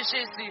nom de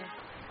Jésus.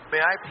 May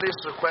I please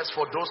request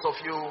for those of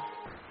you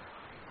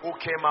who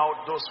came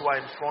out, those who are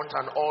in front,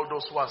 and all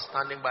those who are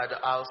standing by the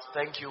aisles,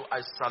 thank you.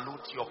 I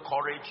salute your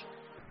courage.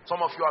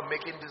 Some of you are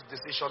making this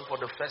decision for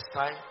the first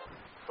time.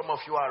 Some of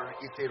you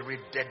it's a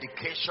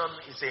rededication,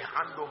 it's a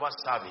handover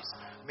service.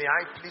 May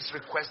I please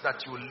request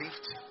that you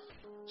lift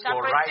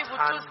your right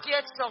hand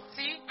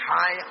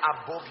high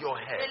above your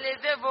head.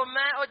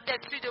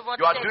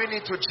 You are doing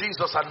it to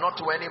Jesus and not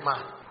to any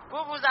man.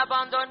 Vous vous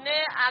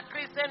abandonnez à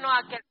Christ et non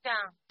à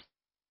quelqu'un.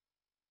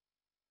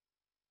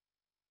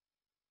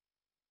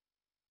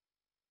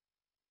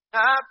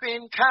 I've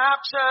been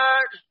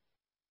captured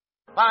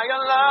by a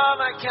love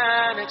I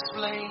can't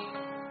explain.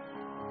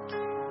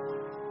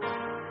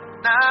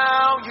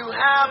 Now you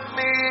have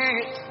me,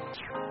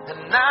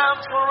 and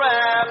I'm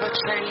forever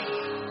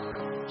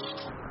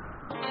changed.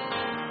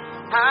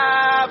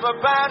 I've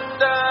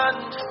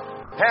abandoned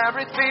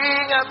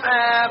everything I've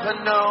ever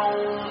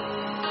known.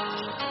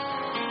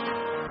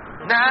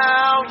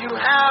 Now you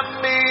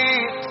have me,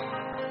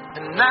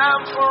 and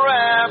I'm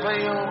forever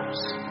yours.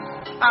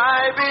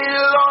 I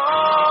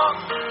belong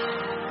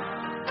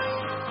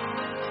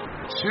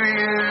to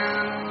you.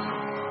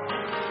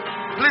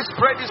 Please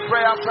pray this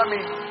prayer after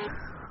me.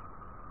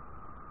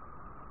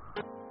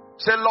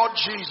 Say, Lord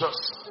Jesus.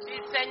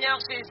 Dis, Seigneur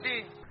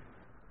Jésus.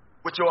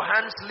 With your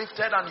hands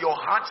lifted and your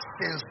heart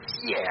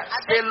sincere.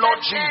 Say,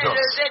 Lord Jesus.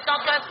 Levé ton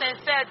cœur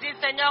sincère. Dis,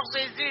 Seigneur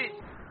Jésus.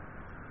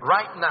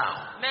 Right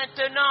now.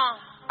 Maintenant.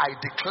 I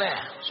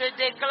declare. Je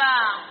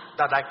déclare.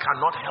 That I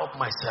cannot help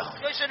myself.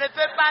 Que je ne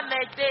peux pas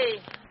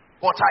m'aider.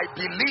 But I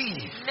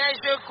believe. Mais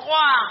je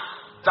crois.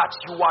 That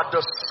you are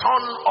the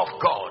Son of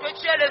God. Que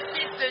tu es le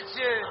Fils de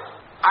Dieu.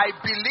 I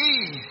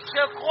believe.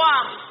 Je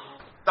crois.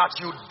 That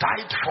you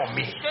died for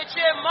me. Que tu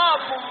es mort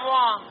pour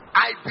moi.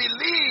 I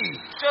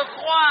believe. Je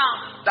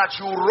crois. That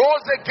you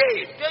rose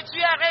again. Que tu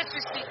es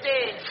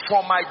ressuscité.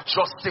 For my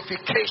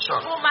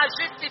justification. Pour ma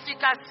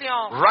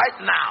justification.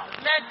 Right now.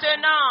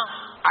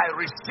 Maintenant. I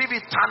receive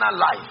eternal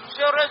life.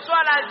 Je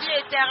reçois la vie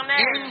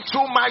éternelle.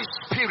 Into my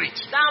spirit.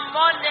 Dans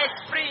mon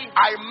esprit.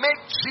 I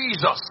make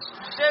Jesus.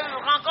 Je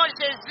rencontre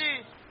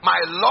Jésus. My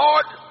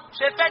Lord.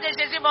 Je fais de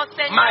Jésus mon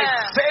Seigneur. My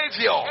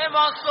Savior. Et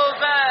mon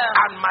Sauveur.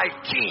 And my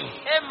King.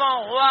 Et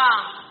mon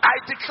Roi. I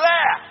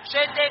declare.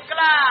 Je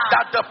déclare.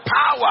 That the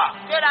power.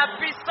 Que la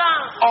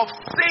puissance. Of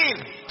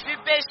sin. Du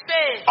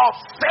péché. Of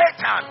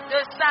Satan. De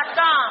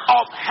Satan.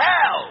 Of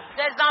hell.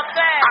 Des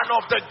enfers. And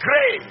of the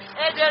grave.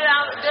 Et de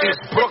is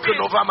broken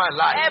over my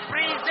life. Est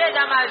brisé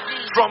dans ma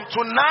vie. From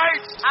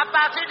tonight. À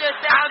partir de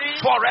cette nuit.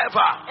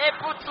 Forever. Et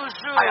pour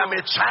toujours. I am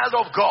a child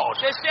of God.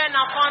 Je suis un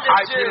enfant de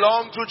Dieu. I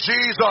belong to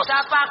Jesus.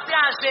 J'appartiens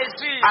à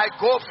Jésus. I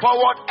go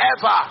forward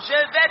ever. Je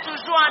vais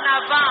toujours en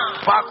avant.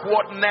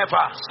 Backward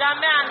never.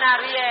 Jamais en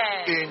arrière.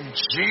 In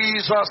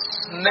Jesus'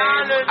 name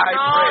dans le I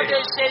nom pray. de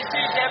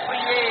Jésus, j'ai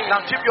prié.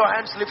 Now keep your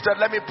hands lifted.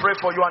 Let me pray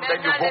for you and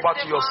then you go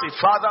back to your seat.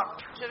 Father,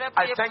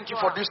 I thank you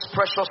for these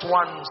precious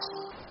ones,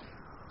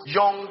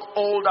 young,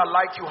 old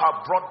alike, you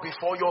have brought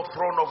before your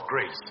throne of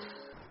grace.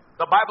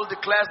 The Bible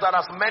declares that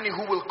as many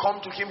who will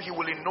come to him, he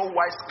will in no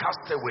wise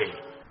cast away.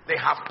 They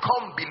have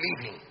come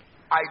believing.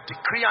 I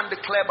decree and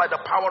declare by the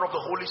power of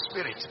the Holy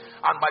Spirit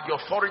and by the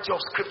authority of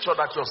Scripture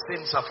that your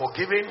sins are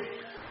forgiven.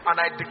 And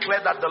I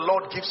declare that the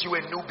Lord gives you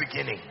a new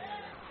beginning.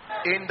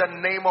 In the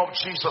name of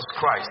Jesus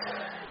Christ.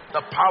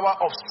 The power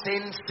of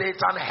sin,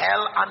 Satan,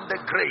 hell, and the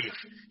grave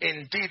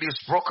indeed is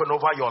broken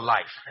over your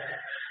life.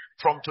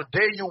 From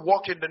today you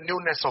walk in the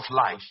newness of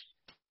life.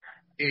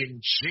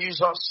 In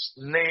Jesus'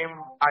 name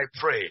I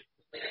pray.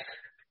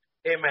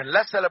 Amen.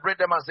 Let's celebrate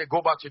them as they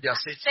go back to their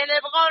seats.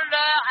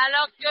 Célébrons-leur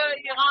alors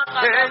qu'ils rentrent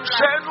à leur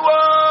place. Ancient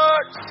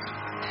words,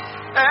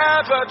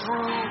 ever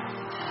true,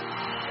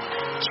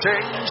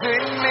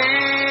 changing me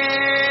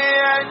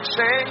and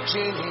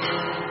changing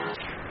you.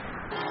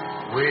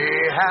 We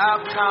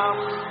have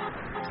come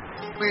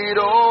with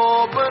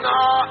open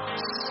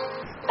hearts.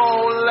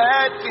 Oh,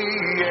 let the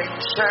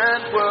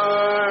ancient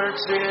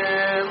words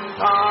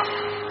impart.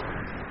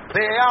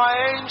 They are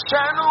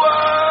ancient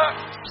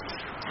words,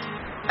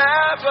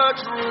 ever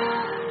true,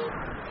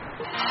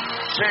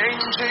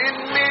 changing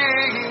me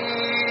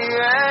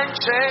and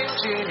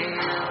changing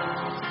you.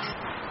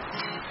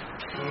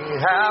 We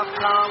have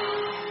come.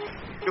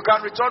 You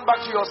can return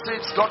back to your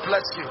seats. God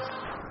bless you.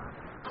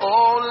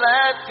 Oh,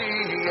 let the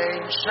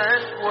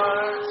ancient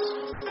words.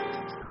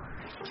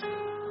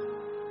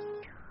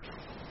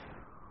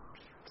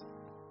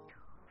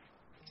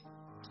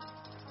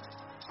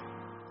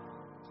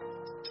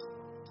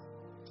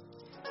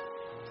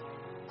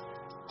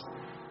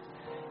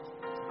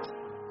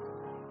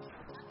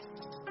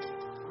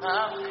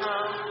 Have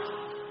come.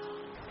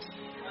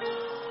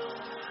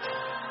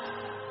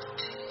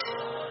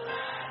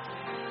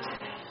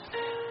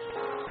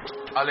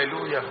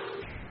 Hallelujah.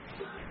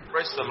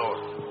 Praise the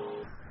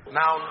Lord.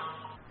 Now,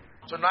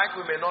 tonight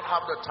we may not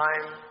have the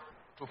time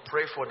to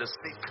pray for the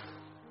sick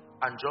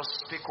and just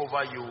speak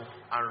over you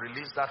and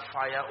release that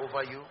fire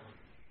over you.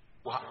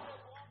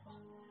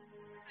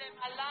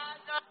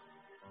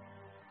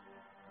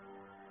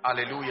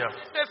 Hallelujah.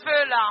 Ce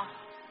feu-là.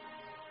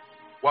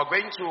 We're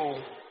going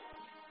to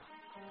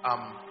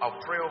I'll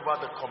pray over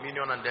the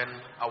communion and then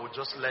I will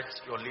just let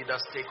your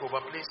leaders take over,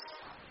 please.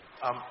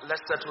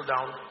 Let's settle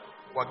down.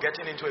 We're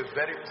getting into a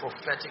very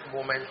prophetic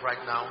moment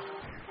right now.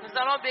 Nous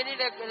allons bénir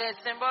les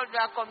symboles de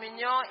la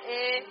communion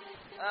et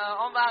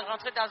on va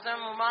rentrer dans un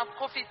moment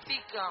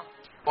prophétique.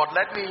 But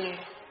let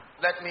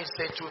me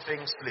say two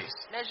things, please.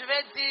 Mais je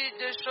vais dire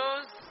deux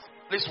choses.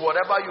 Please,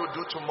 whatever you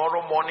do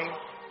tomorrow morning,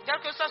 Quel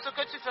que soit ce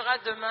que tu feras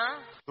demain,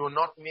 do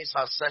not miss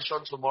our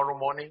session tomorrow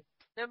morning.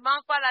 ne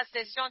manque pas la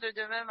session de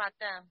demain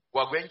matin.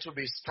 We're going to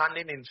be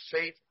standing in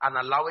faith and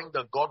allowing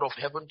the God of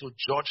heaven to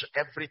judge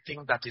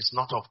everything that is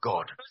not of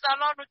God. Nous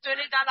allons nous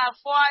tenir dans la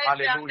foi et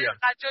Hallelujah.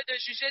 permettre à Dieu de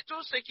juger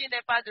tout ce qui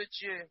n'est pas de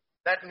Dieu.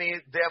 Let me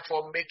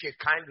therefore make a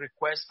kind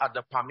request at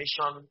the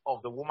permission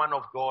of the woman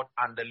of God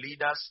and the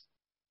leaders.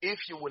 If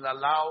you will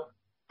allow,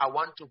 I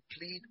want to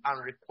plead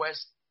and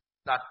request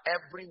that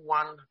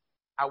everyone,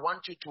 I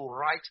want you to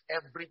write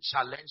every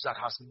challenge that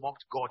has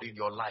mocked God in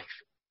your life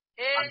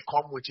and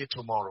come with it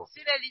tomorrow.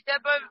 Si les leaders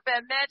peuvent me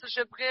permettre,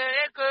 je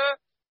prierai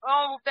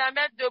qu'on vous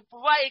permette de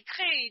pouvoir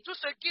écrire tout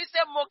ce qui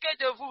s'est moqué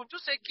de vous, tout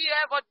ce qui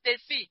est votre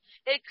défi.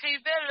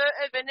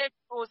 Écrivez-le et venez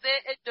poser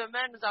et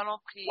demain nous allons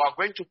prier. We are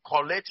going to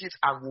collect it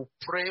and we'll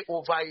pray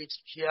over it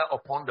here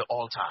upon the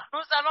altar.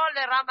 Nous allons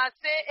les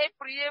ramasser et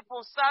prier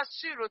pour ça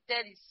sur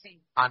l'autel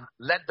ici. And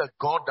let the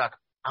God that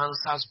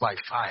answers by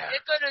fire, Et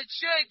que le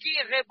Dieu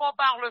qui répond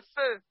par le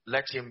feu,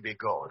 let him be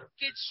God.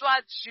 qu'il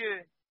soit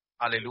Dieu.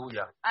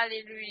 Hallelujah.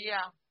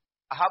 Alléluia.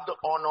 I have the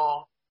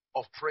honor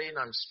of praying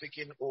and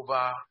speaking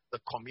over the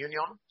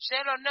communion.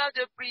 J'ai l'honneur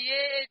de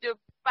prier et de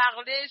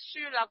parler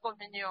sur la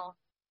communion.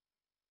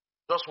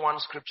 Just one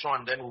scripture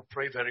and then we'll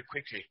pray very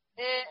quickly.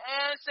 Et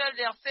un seul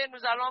verset,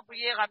 nous allons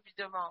prier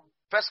rapidement.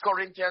 1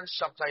 Corinthians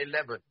chapter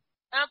 11.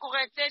 1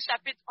 Corinthiens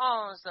chapitre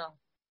 11.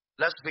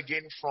 Let's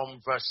begin from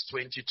verse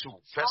 22. 1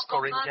 On commence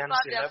Corinthians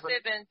par 11.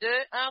 verset 22,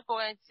 1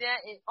 Corinthiens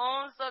et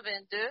 11,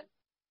 22.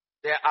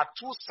 There are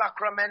two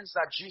sacraments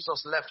that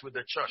Jesus left with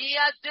the church. Il y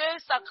a deux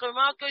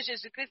sacrements que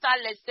Jésus-Christ a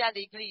laissés à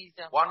l'Église.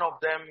 One of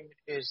them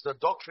is the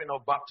doctrine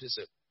of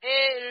baptism,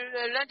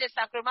 Et l'un des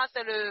sacrements,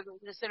 c'est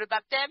le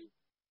baptême.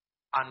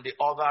 and the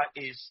other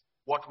is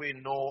what we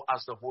know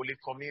as the Holy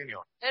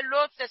Communion. Et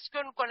l'autre, c'est ce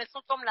que nous connaissons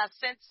comme la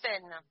Sainte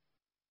Seine.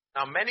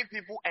 Now, many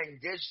people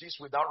engage this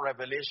without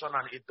revelation,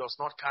 and it does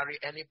not carry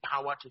any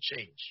power to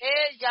change.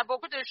 Et il y a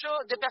beaucoup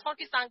de personnes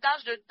qui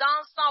s'engagent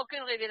dedans sans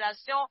aucune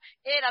révélation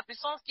et la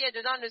puissance qui est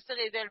dedans ne se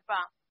révèle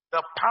pas.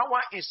 The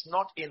power is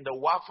not in the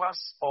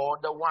wafers or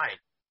the wine.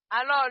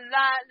 Alors,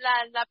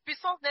 la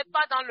puissance n'est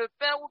pas dans le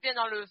pain ou bien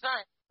dans le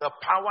vin. The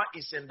power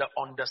is in the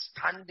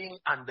understanding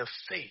and the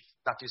faith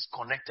that is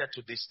connected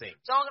to these things.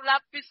 Donc, la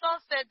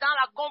puissance, c'est dans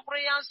la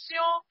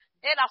compréhension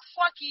et la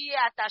foi qui y est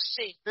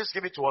attachée. Please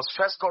give it to us.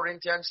 1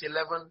 Corinthians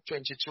 11,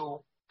 22.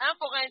 1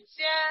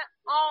 Corinthiens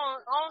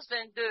 11,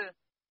 22.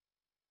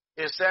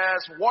 It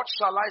says, what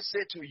shall I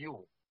say to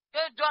you? Que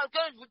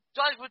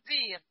dois-je vous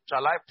dire?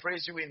 Shall I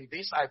praise you in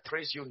this? I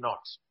praise you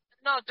not.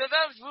 Non,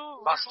 devais-je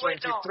Verse vous louer?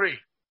 Non. 23.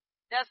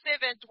 Verset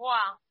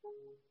 23.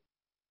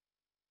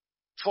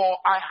 For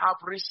I have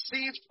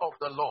received of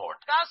the Lord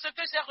Car ce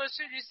que j'ai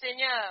reçu du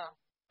Seigneur,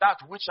 that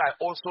which I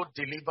also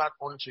delivered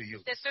unto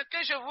you. c'est ce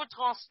que je vous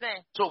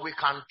transmets. So we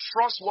can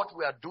trust what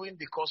we are doing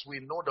because we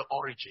know the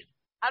origin.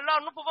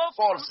 Alors, nous pouvons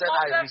Paul said,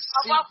 I avoir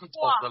received it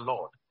foi. of the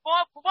Lord.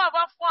 Pouvons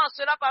avoir foi en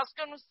cela parce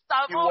que nous He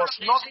savons was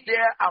not l'origine.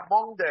 there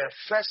among the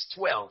first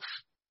 12.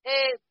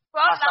 Et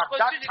Paul As l'a at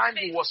that reçu du time,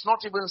 he Christ. was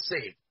not even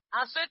saved.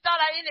 En ce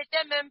temps-là, il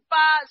n'était même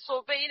pas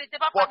sauvé, il n'était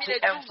pas But parmi to les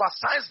 12.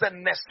 emphasize the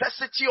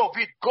necessity of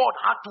it, God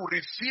had to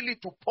reveal it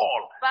to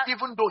Paul, But-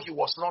 even though he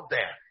was not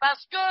there.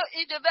 Parce que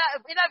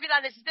il a vu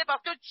la nécessité,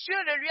 parce que Dieu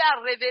le lui a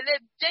révélé,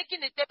 bien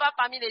qu'il n'était pas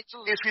parmi les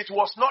 12. If it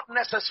was not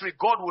necessary,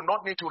 God would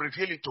not need to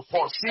reveal it to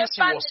Paul since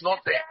he was not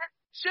there.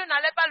 Dieu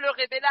n'allait pas le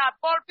révéler à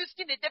Paul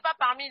puisqu'il n'était pas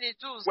parmi les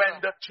 12. When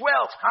the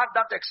 12 had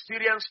that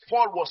experience,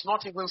 Paul was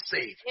not even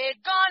saved. Et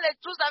quand les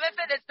 12 avaient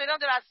fait l'expérience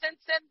de la Sainte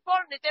Seine,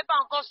 Paul n'était pas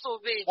encore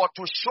sauvé. But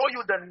to show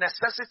you the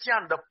necessity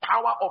and the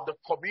power of the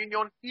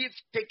communion, if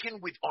taken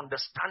with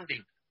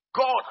understanding,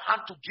 God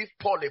had to give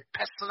Paul a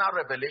personal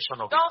revelation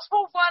of it. Donc,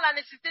 pour voir la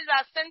nécessité de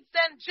la Sainte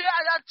Seine, Dieu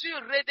a dû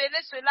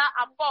révéler cela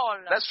à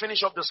Paul. Let's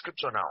finish up the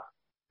scripture now.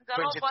 Nous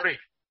allons voir 23.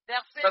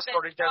 verset 1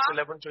 Corinthians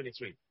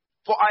 23. 11:23.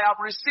 For I have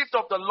received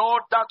of the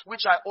Lord that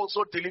which I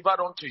also delivered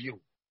unto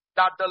you,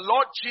 that the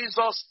Lord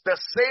Jesus, the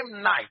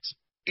same night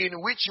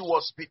in which he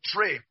was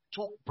betrayed,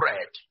 took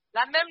bread.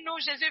 La même nous,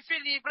 Jésus fut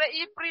livré,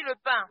 il prit le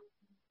pain.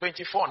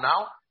 24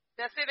 now.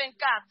 Verset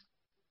 24.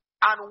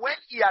 And when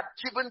he had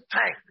given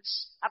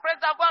thanks, Après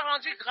avoir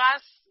rendu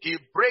grâce, he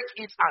brake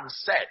it and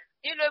said,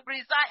 il le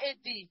brisa et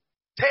dit,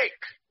 Take,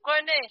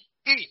 prenez,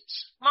 eat.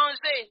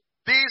 mangez,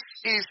 This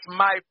is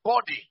my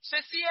body,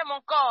 ceci est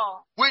mon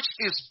corps, which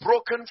is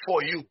broken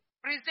for you.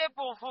 brisé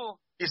pour vous.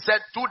 He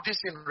said, do this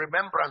in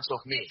remembrance of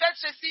me. Faites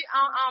ceci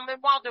en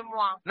mémoire de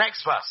moi.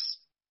 Next verse.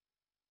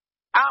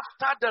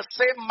 After the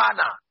same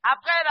manner.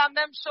 Après la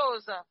même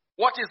chose.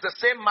 What is the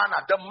same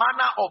manner? The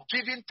manner of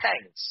giving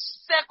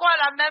thanks. C'est quoi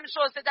la même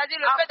chose? C'est-à-dire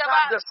le fait After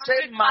d'avoir the rendu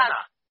same grâce.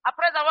 manner,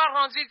 Après avoir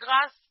rendu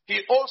grâce,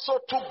 he also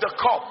took the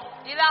cup,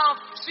 il a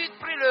ensuite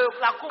pris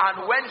la coupe.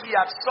 and when he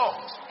had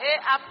supped, Et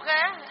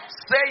après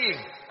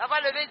saying,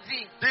 avoir levé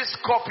dit, this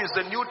cup is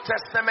the New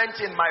Testament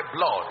in my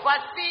blood.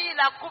 voici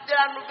la coupe de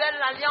la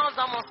nouvelle alliance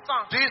dans mon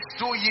sang. This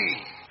do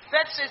ye,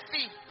 Faites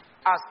ceci,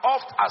 as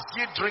oft as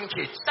ye drink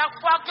it, chaque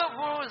fois que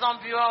vous en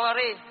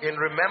buerez, in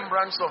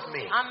remembrance of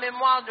me. en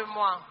mémoire de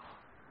moi.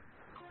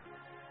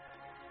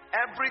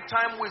 Every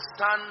time we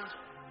stand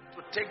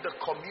to take the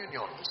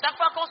communion, Chaque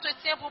fois qu'on se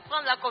tient pour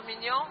prendre la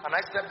communion, can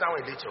I step down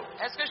a little?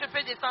 est-ce que je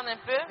peux descendre un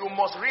peu? You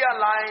must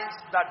realize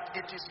that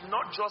it is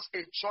not just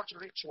a church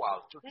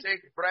ritual to take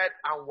bread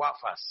and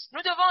wafers.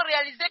 Nous devons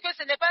réaliser que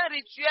ce n'est pas un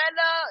rituel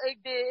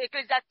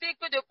ecclésiastique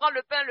que de prendre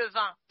le pain et le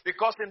vin.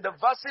 Because in the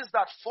verses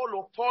that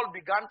follow, Paul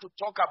began to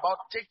talk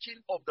about taking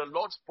of the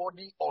Lord's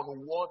body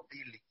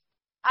unworthily.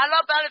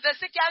 Alors, dans le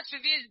verset qui a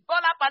suivi, Paul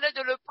a parlé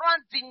de le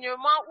prendre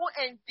dignement ou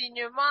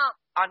indignement.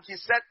 And he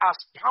said, as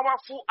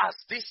powerful as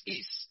this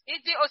is, Il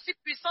dit aussi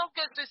puissant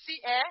que ceci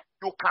est,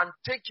 you can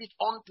take it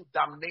on to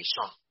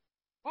damnation,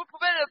 vous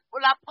pouvez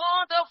la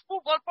prendre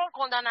pour votre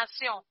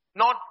condamnation.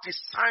 not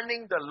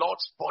discerning the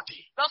Lord's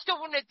body. Lorsque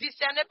vous ne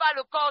discernez pas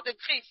le corps de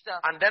Christ.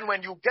 And then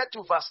when you get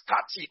to verse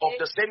 30 of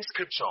the same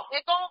scripture,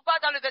 Et quand on va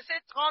dans le verset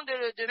 30 de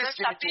même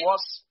listen to chapitre,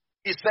 us,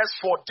 it says,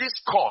 for this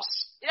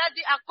cause, il a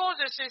dit à cause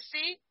de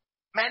ceci,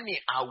 many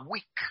are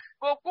weak,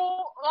 beaucoup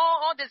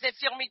ont des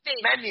infirmités.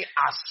 many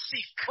are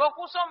sick,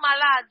 Beaucoup sont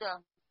malades.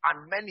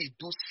 and many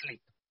do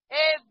sleep.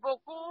 Et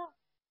beaucoup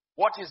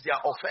What is their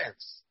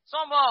offense?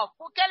 sont morts.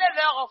 Pour quelle est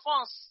leur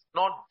offense?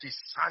 Not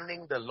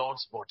discerning the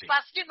Lord's body.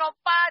 Parce qu'ils n'ont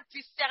pas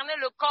discerné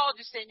le corps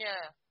du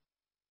Seigneur.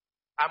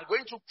 I'm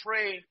going to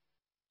pray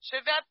Je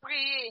vais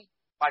prier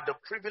by the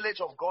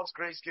privilege of God's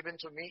grace given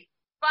to me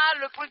par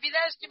le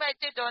privilège qui m'a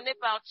été donné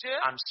par Dieu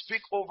and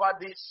speak over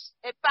this.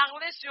 et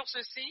parler sur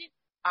ceci.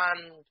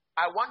 And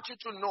I want you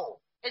to know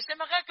Et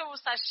j'aimerais que vous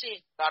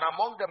sachiez that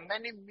among the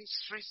many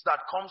mysteries that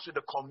comes with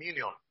the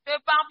communion que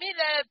parmi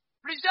les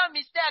plusieurs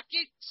mystères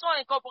qui sont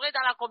incorporés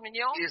dans la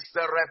communion, is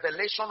the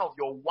revelation of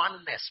your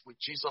oneness with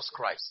Jesus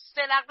Christ.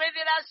 c'est la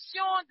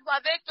révélation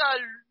avec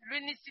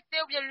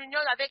l'unicité ou bien l'union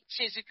avec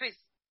Jésus-Christ.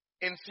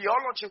 In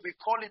theology, we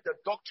call it the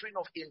doctrine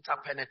of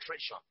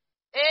interpenetration.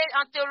 Et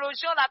en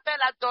théologie, on l'appelle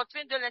la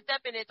doctrine de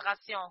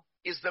l'interpénétration.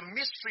 It's the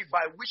mystery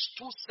by which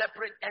two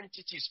separate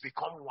entities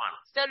become one.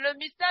 C'est le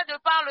mystère de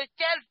par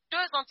lequel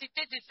deux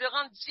entités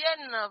différentes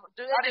viennent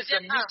That is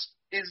deviennent un.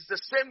 is the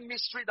same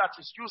mystery that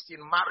is used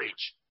in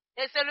marriage.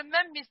 Et c'est le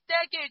même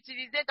mystère qui est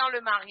utilisé dans le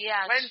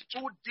mariage. When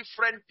two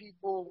different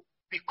people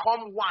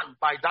become one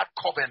by that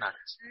covenant.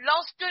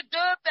 Lorsque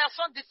deux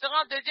personnes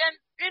différentes deviennent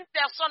une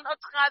personne au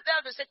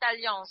travers de cette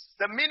alliance.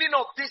 The meaning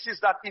of this is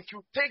that if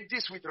you take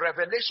this with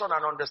revelation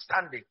and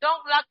understanding, Donc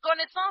la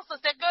connaissance,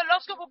 c'est que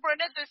lorsque vous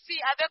prenez ceci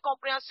avec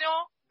compréhension,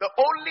 the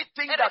only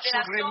thing et that should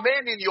révélation,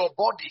 remain in your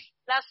body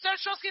la seule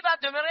chose qui va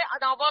demeurer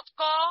dans votre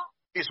corps,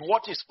 is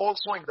what is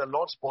also in the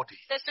Lord's body.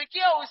 c'est ce qui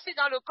est aussi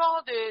dans le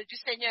corps du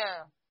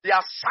Seigneur. The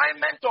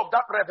assignment of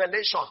that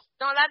revelation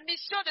Dans la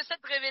mission de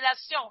cette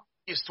révélation,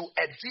 is to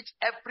edit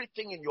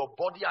everything in your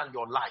body and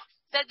your life.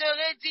 c'est de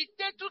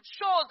rééditer toutes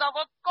choses dans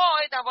votre corps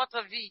et dans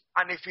votre vie.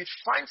 And if it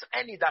finds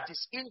any that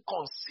is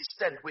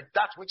inconsistent with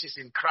that which is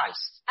in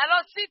Christ,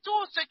 Alors si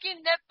tout ce qui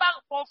n'est pas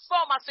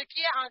conforme à ce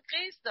qui est en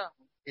Christ,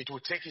 it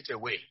will take it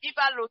away. il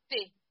va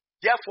l'ôter.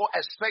 Therefore,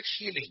 expect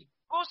healing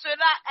Pour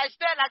cela,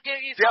 espère la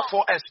guérison.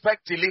 Therefore,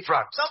 expect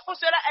deliverance. Donc pour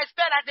cela,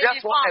 espère la Therefore,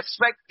 délivrance.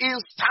 expect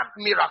instant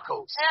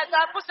miracles. Et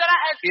donc pour cela,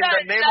 In the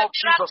espère name la of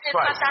Jesus miracle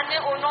Christ. instantané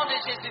au nom de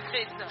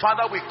Jésus-Christ.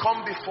 Father, we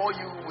come before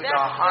you with Père,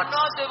 our nous hearts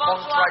venons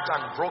devant toi contrite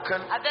and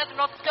broken. avec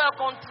notre cœur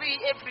contrit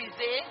et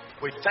brisé.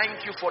 We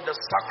thank you for the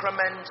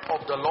sacrament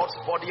of the Lord's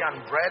body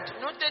and bread.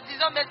 Nous te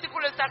disons merci pour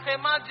le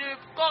sacrement du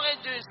corps et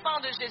du sang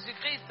de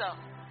Jésus-Christ.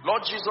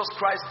 Lord Jesus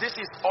Christ, this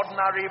is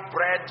ordinary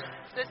bread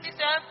Ceci,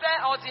 c'est un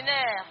pain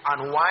ordinaire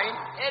and wine.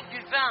 et du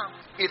vin.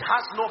 It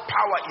has no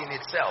power in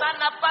itself, Ça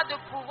n'a pas de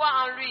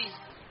pouvoir en lui.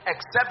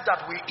 except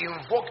that we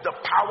invoke the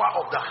power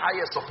of the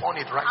highest upon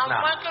it right À now.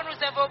 moins que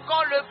nous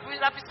invoquons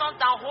la puissance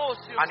d'en haut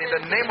sur And in ces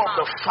the name of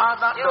the éléments.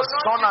 Father, Et au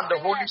the nom Son, du and the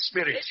Père Holy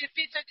Spirit, et du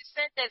Fils et du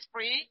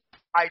Saint-Esprit,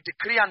 I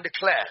decree and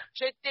declare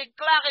je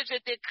déclare et je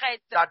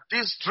décrète that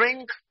this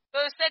drink que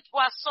cette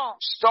boisson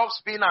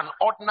stops being an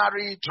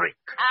ordinary drink.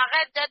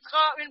 arrête d'être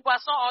une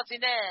boisson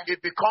ordinaire.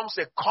 It becomes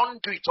a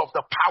conduit of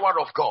the power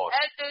of God.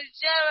 Elle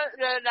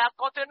devient la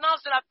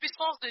contenance de la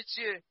puissance de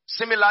Dieu.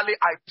 Similarly,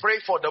 I pray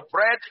for the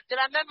bread De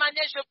la même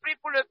manière, je prie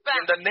pour le pain.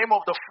 in the name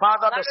of the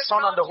Father, Dans the le Son,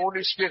 nom and the du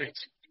Holy Fils Spirit, et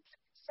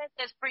du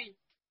Saint-Esprit.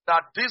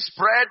 that this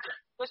bread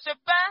Que ce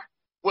pain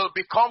will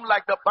become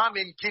like the balm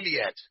in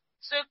Gilead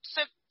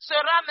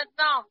sera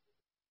maintenant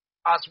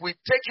as we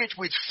take it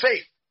with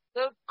faith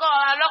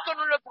alors que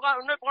nous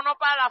ne prenons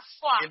pas la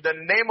foi. in the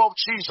name of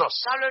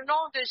Jesus. Dans le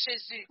nom de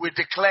Jésus, We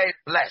declare it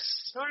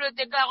blessed. nous le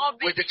déclarons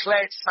We béni.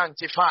 declare it Nous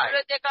sanctified.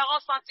 le déclarons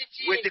We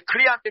sanctifié.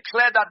 decree and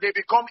declare that they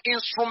become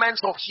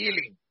instruments of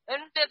healing. Et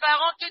nous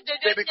déclarons qu'ils They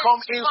deviennent become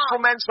des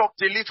instruments instruments of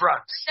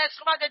deliverance.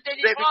 de They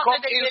délivrance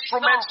become et de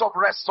instruments guérison. of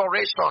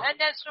restoration. Un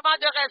instrument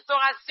de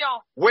restauration.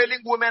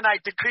 Wailing women, I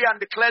decree and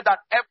declare that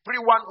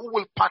everyone who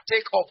will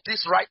partake of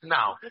this right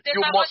now,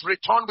 you must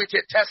return with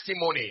a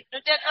testimony.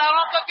 Nous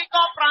déclarons que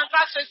quiconque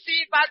prendra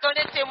ceci va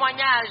donner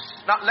témoignage.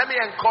 Now, let me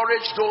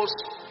encourage those,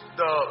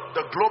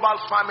 the global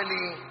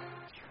family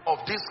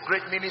of this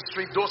great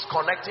ministry, those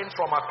connecting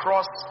from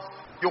across.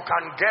 You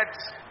can get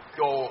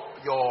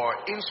your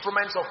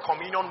instruments of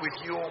communion with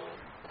you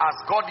as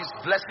God is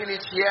blessing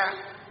it here.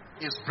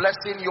 Is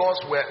blessing yours,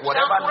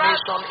 whatever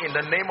nation, in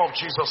the name of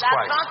Jesus La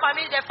Christ. grande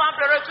famille des femmes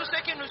pleureuses, tous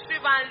ceux qui nous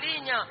suivent en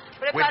ligne,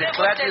 We préparez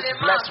declare vos this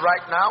éléments. blessed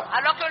right now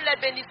Alors que nous les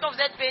bénissons,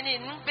 vous êtes bénis.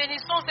 Nous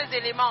bénissons ces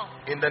éléments.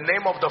 in the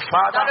name of the Dans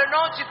Father, le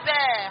nom du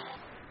Père,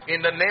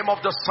 in the name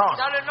of the Son,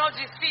 dans le nom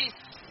du Fils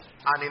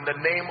and in the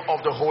name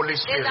of the Holy et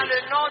Spirit. dans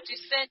le nom du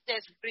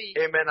Saint-Esprit.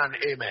 Amen and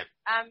amen.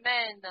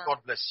 Amen. God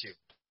bless you.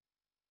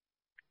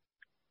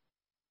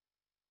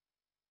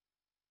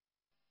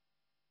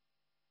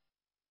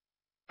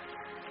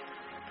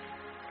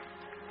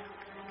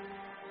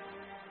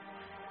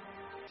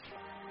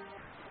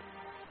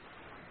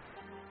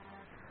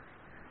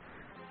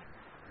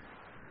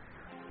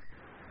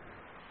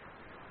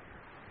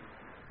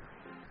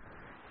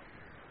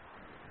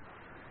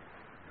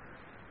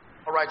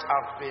 All right,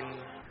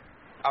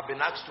 I've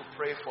been asked to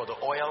pray for the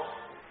oil.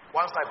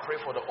 Once I pray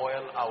for the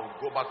oil, I will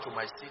go back to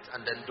my seat,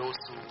 and then those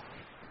who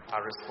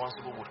are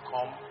responsible would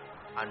come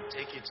and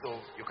take it, so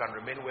you can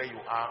remain where you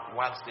are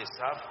whilst they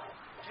serve.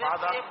 Je vais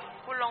Father, prier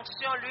pour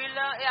l'onction, l'huile,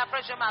 et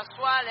après je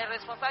m'assois, les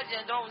responsables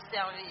viendront vous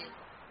servir.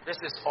 this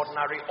is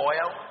ordinary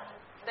oil.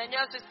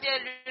 Seigneur, ceci est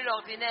l'huile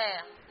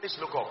ordinaire. Please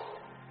look up.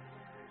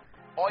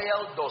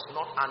 Oil does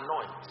not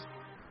anoint,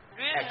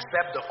 L'huile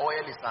except the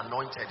oil is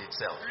anointed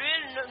itself.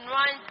 ne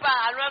noigne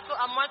pas,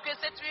 à moins que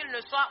cette huile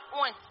ne soit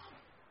ointe.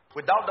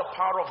 Without the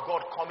power of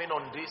God coming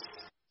on this,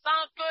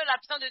 Sans que la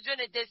puissance de Dieu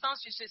ne descende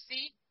sur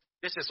ceci,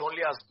 this is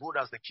only as good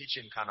as the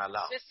kitchen can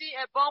allow. ceci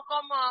est bon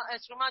comme un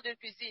instrument de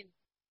cuisine.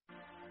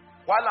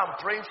 While I'm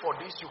praying for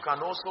this, you can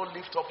also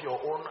lift up your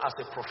own as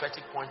a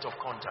prophetic point of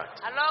contact.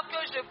 Alors que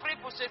je prie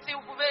pour ceci,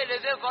 vous pouvez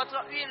élever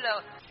votre huile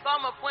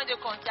comme point de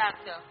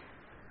contact.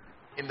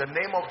 In the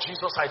name of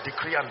Jesus, I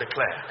decree and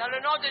declare, Dans le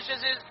nom de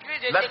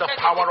Jésus-Christ, je let the décrète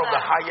et power of the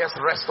déclare highest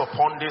rest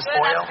upon this que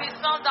la oil.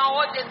 puissance d'en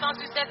haut descend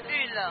sur cette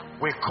huile.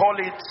 We call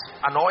it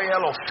an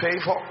oil of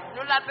favor.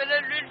 Nous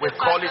l'appelons l'huile We de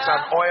call it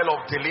an faveur, oil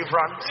of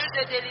deliverance.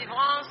 l'huile de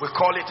délivrance, We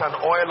call it an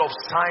oil of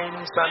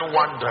signs and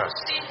wonders.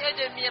 signes et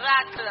de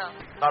miracles.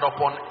 That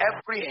upon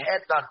every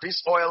head that this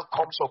oil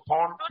comes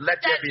upon,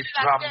 let there be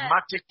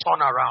dramatic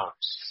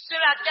turnarounds. Sur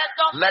la tête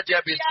d'homme, Let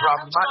there be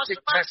dramatic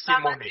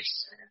testimonies.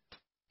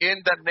 In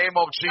the name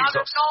of dans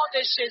le Jesus. nom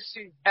de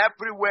Jésus.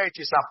 Everywhere it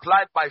is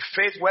applied by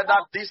faith, whether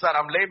this that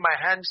I'm laying my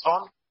hands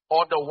on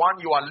or the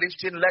one you are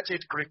lifting, let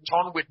it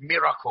return with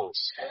miracles.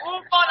 Où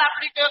on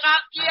appliquera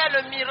qui est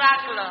le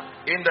miracle?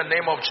 In the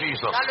name of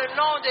Jesus. Dans le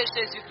nom de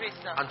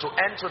Jésus-Christ. And to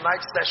end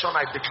tonight's session,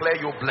 I declare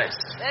you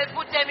blessed. Et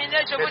pour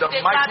terminer, je May vous the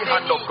déclare mighty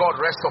hand béni. of God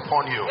rest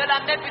upon you. Que la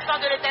main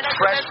puissante de l'Éternel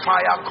Fresh se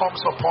fire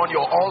comes upon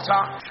your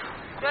altar.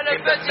 Que le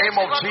In feu the de name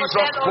Dieu of sur votre Jesus,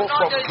 autel, au go nom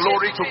from de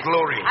glory to Jésus-Christ.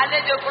 glory.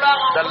 Allez de gloire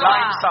en The gloire.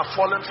 lines are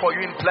fallen for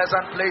you in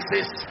pleasant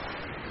places.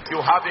 You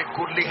have a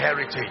goodly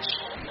heritage.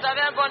 Vous avez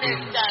un bon In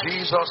héritage.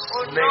 Jesus'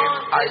 Au name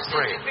nom I de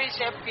pray. Jésus-Christ,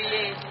 j'ai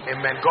prié.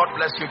 Amen. God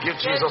bless you. Give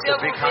Que Jesus Dieu a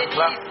big vous hand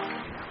clap.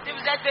 bénisse. Si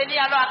vous êtes bénis,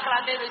 alors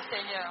acclamez le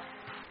Seigneur.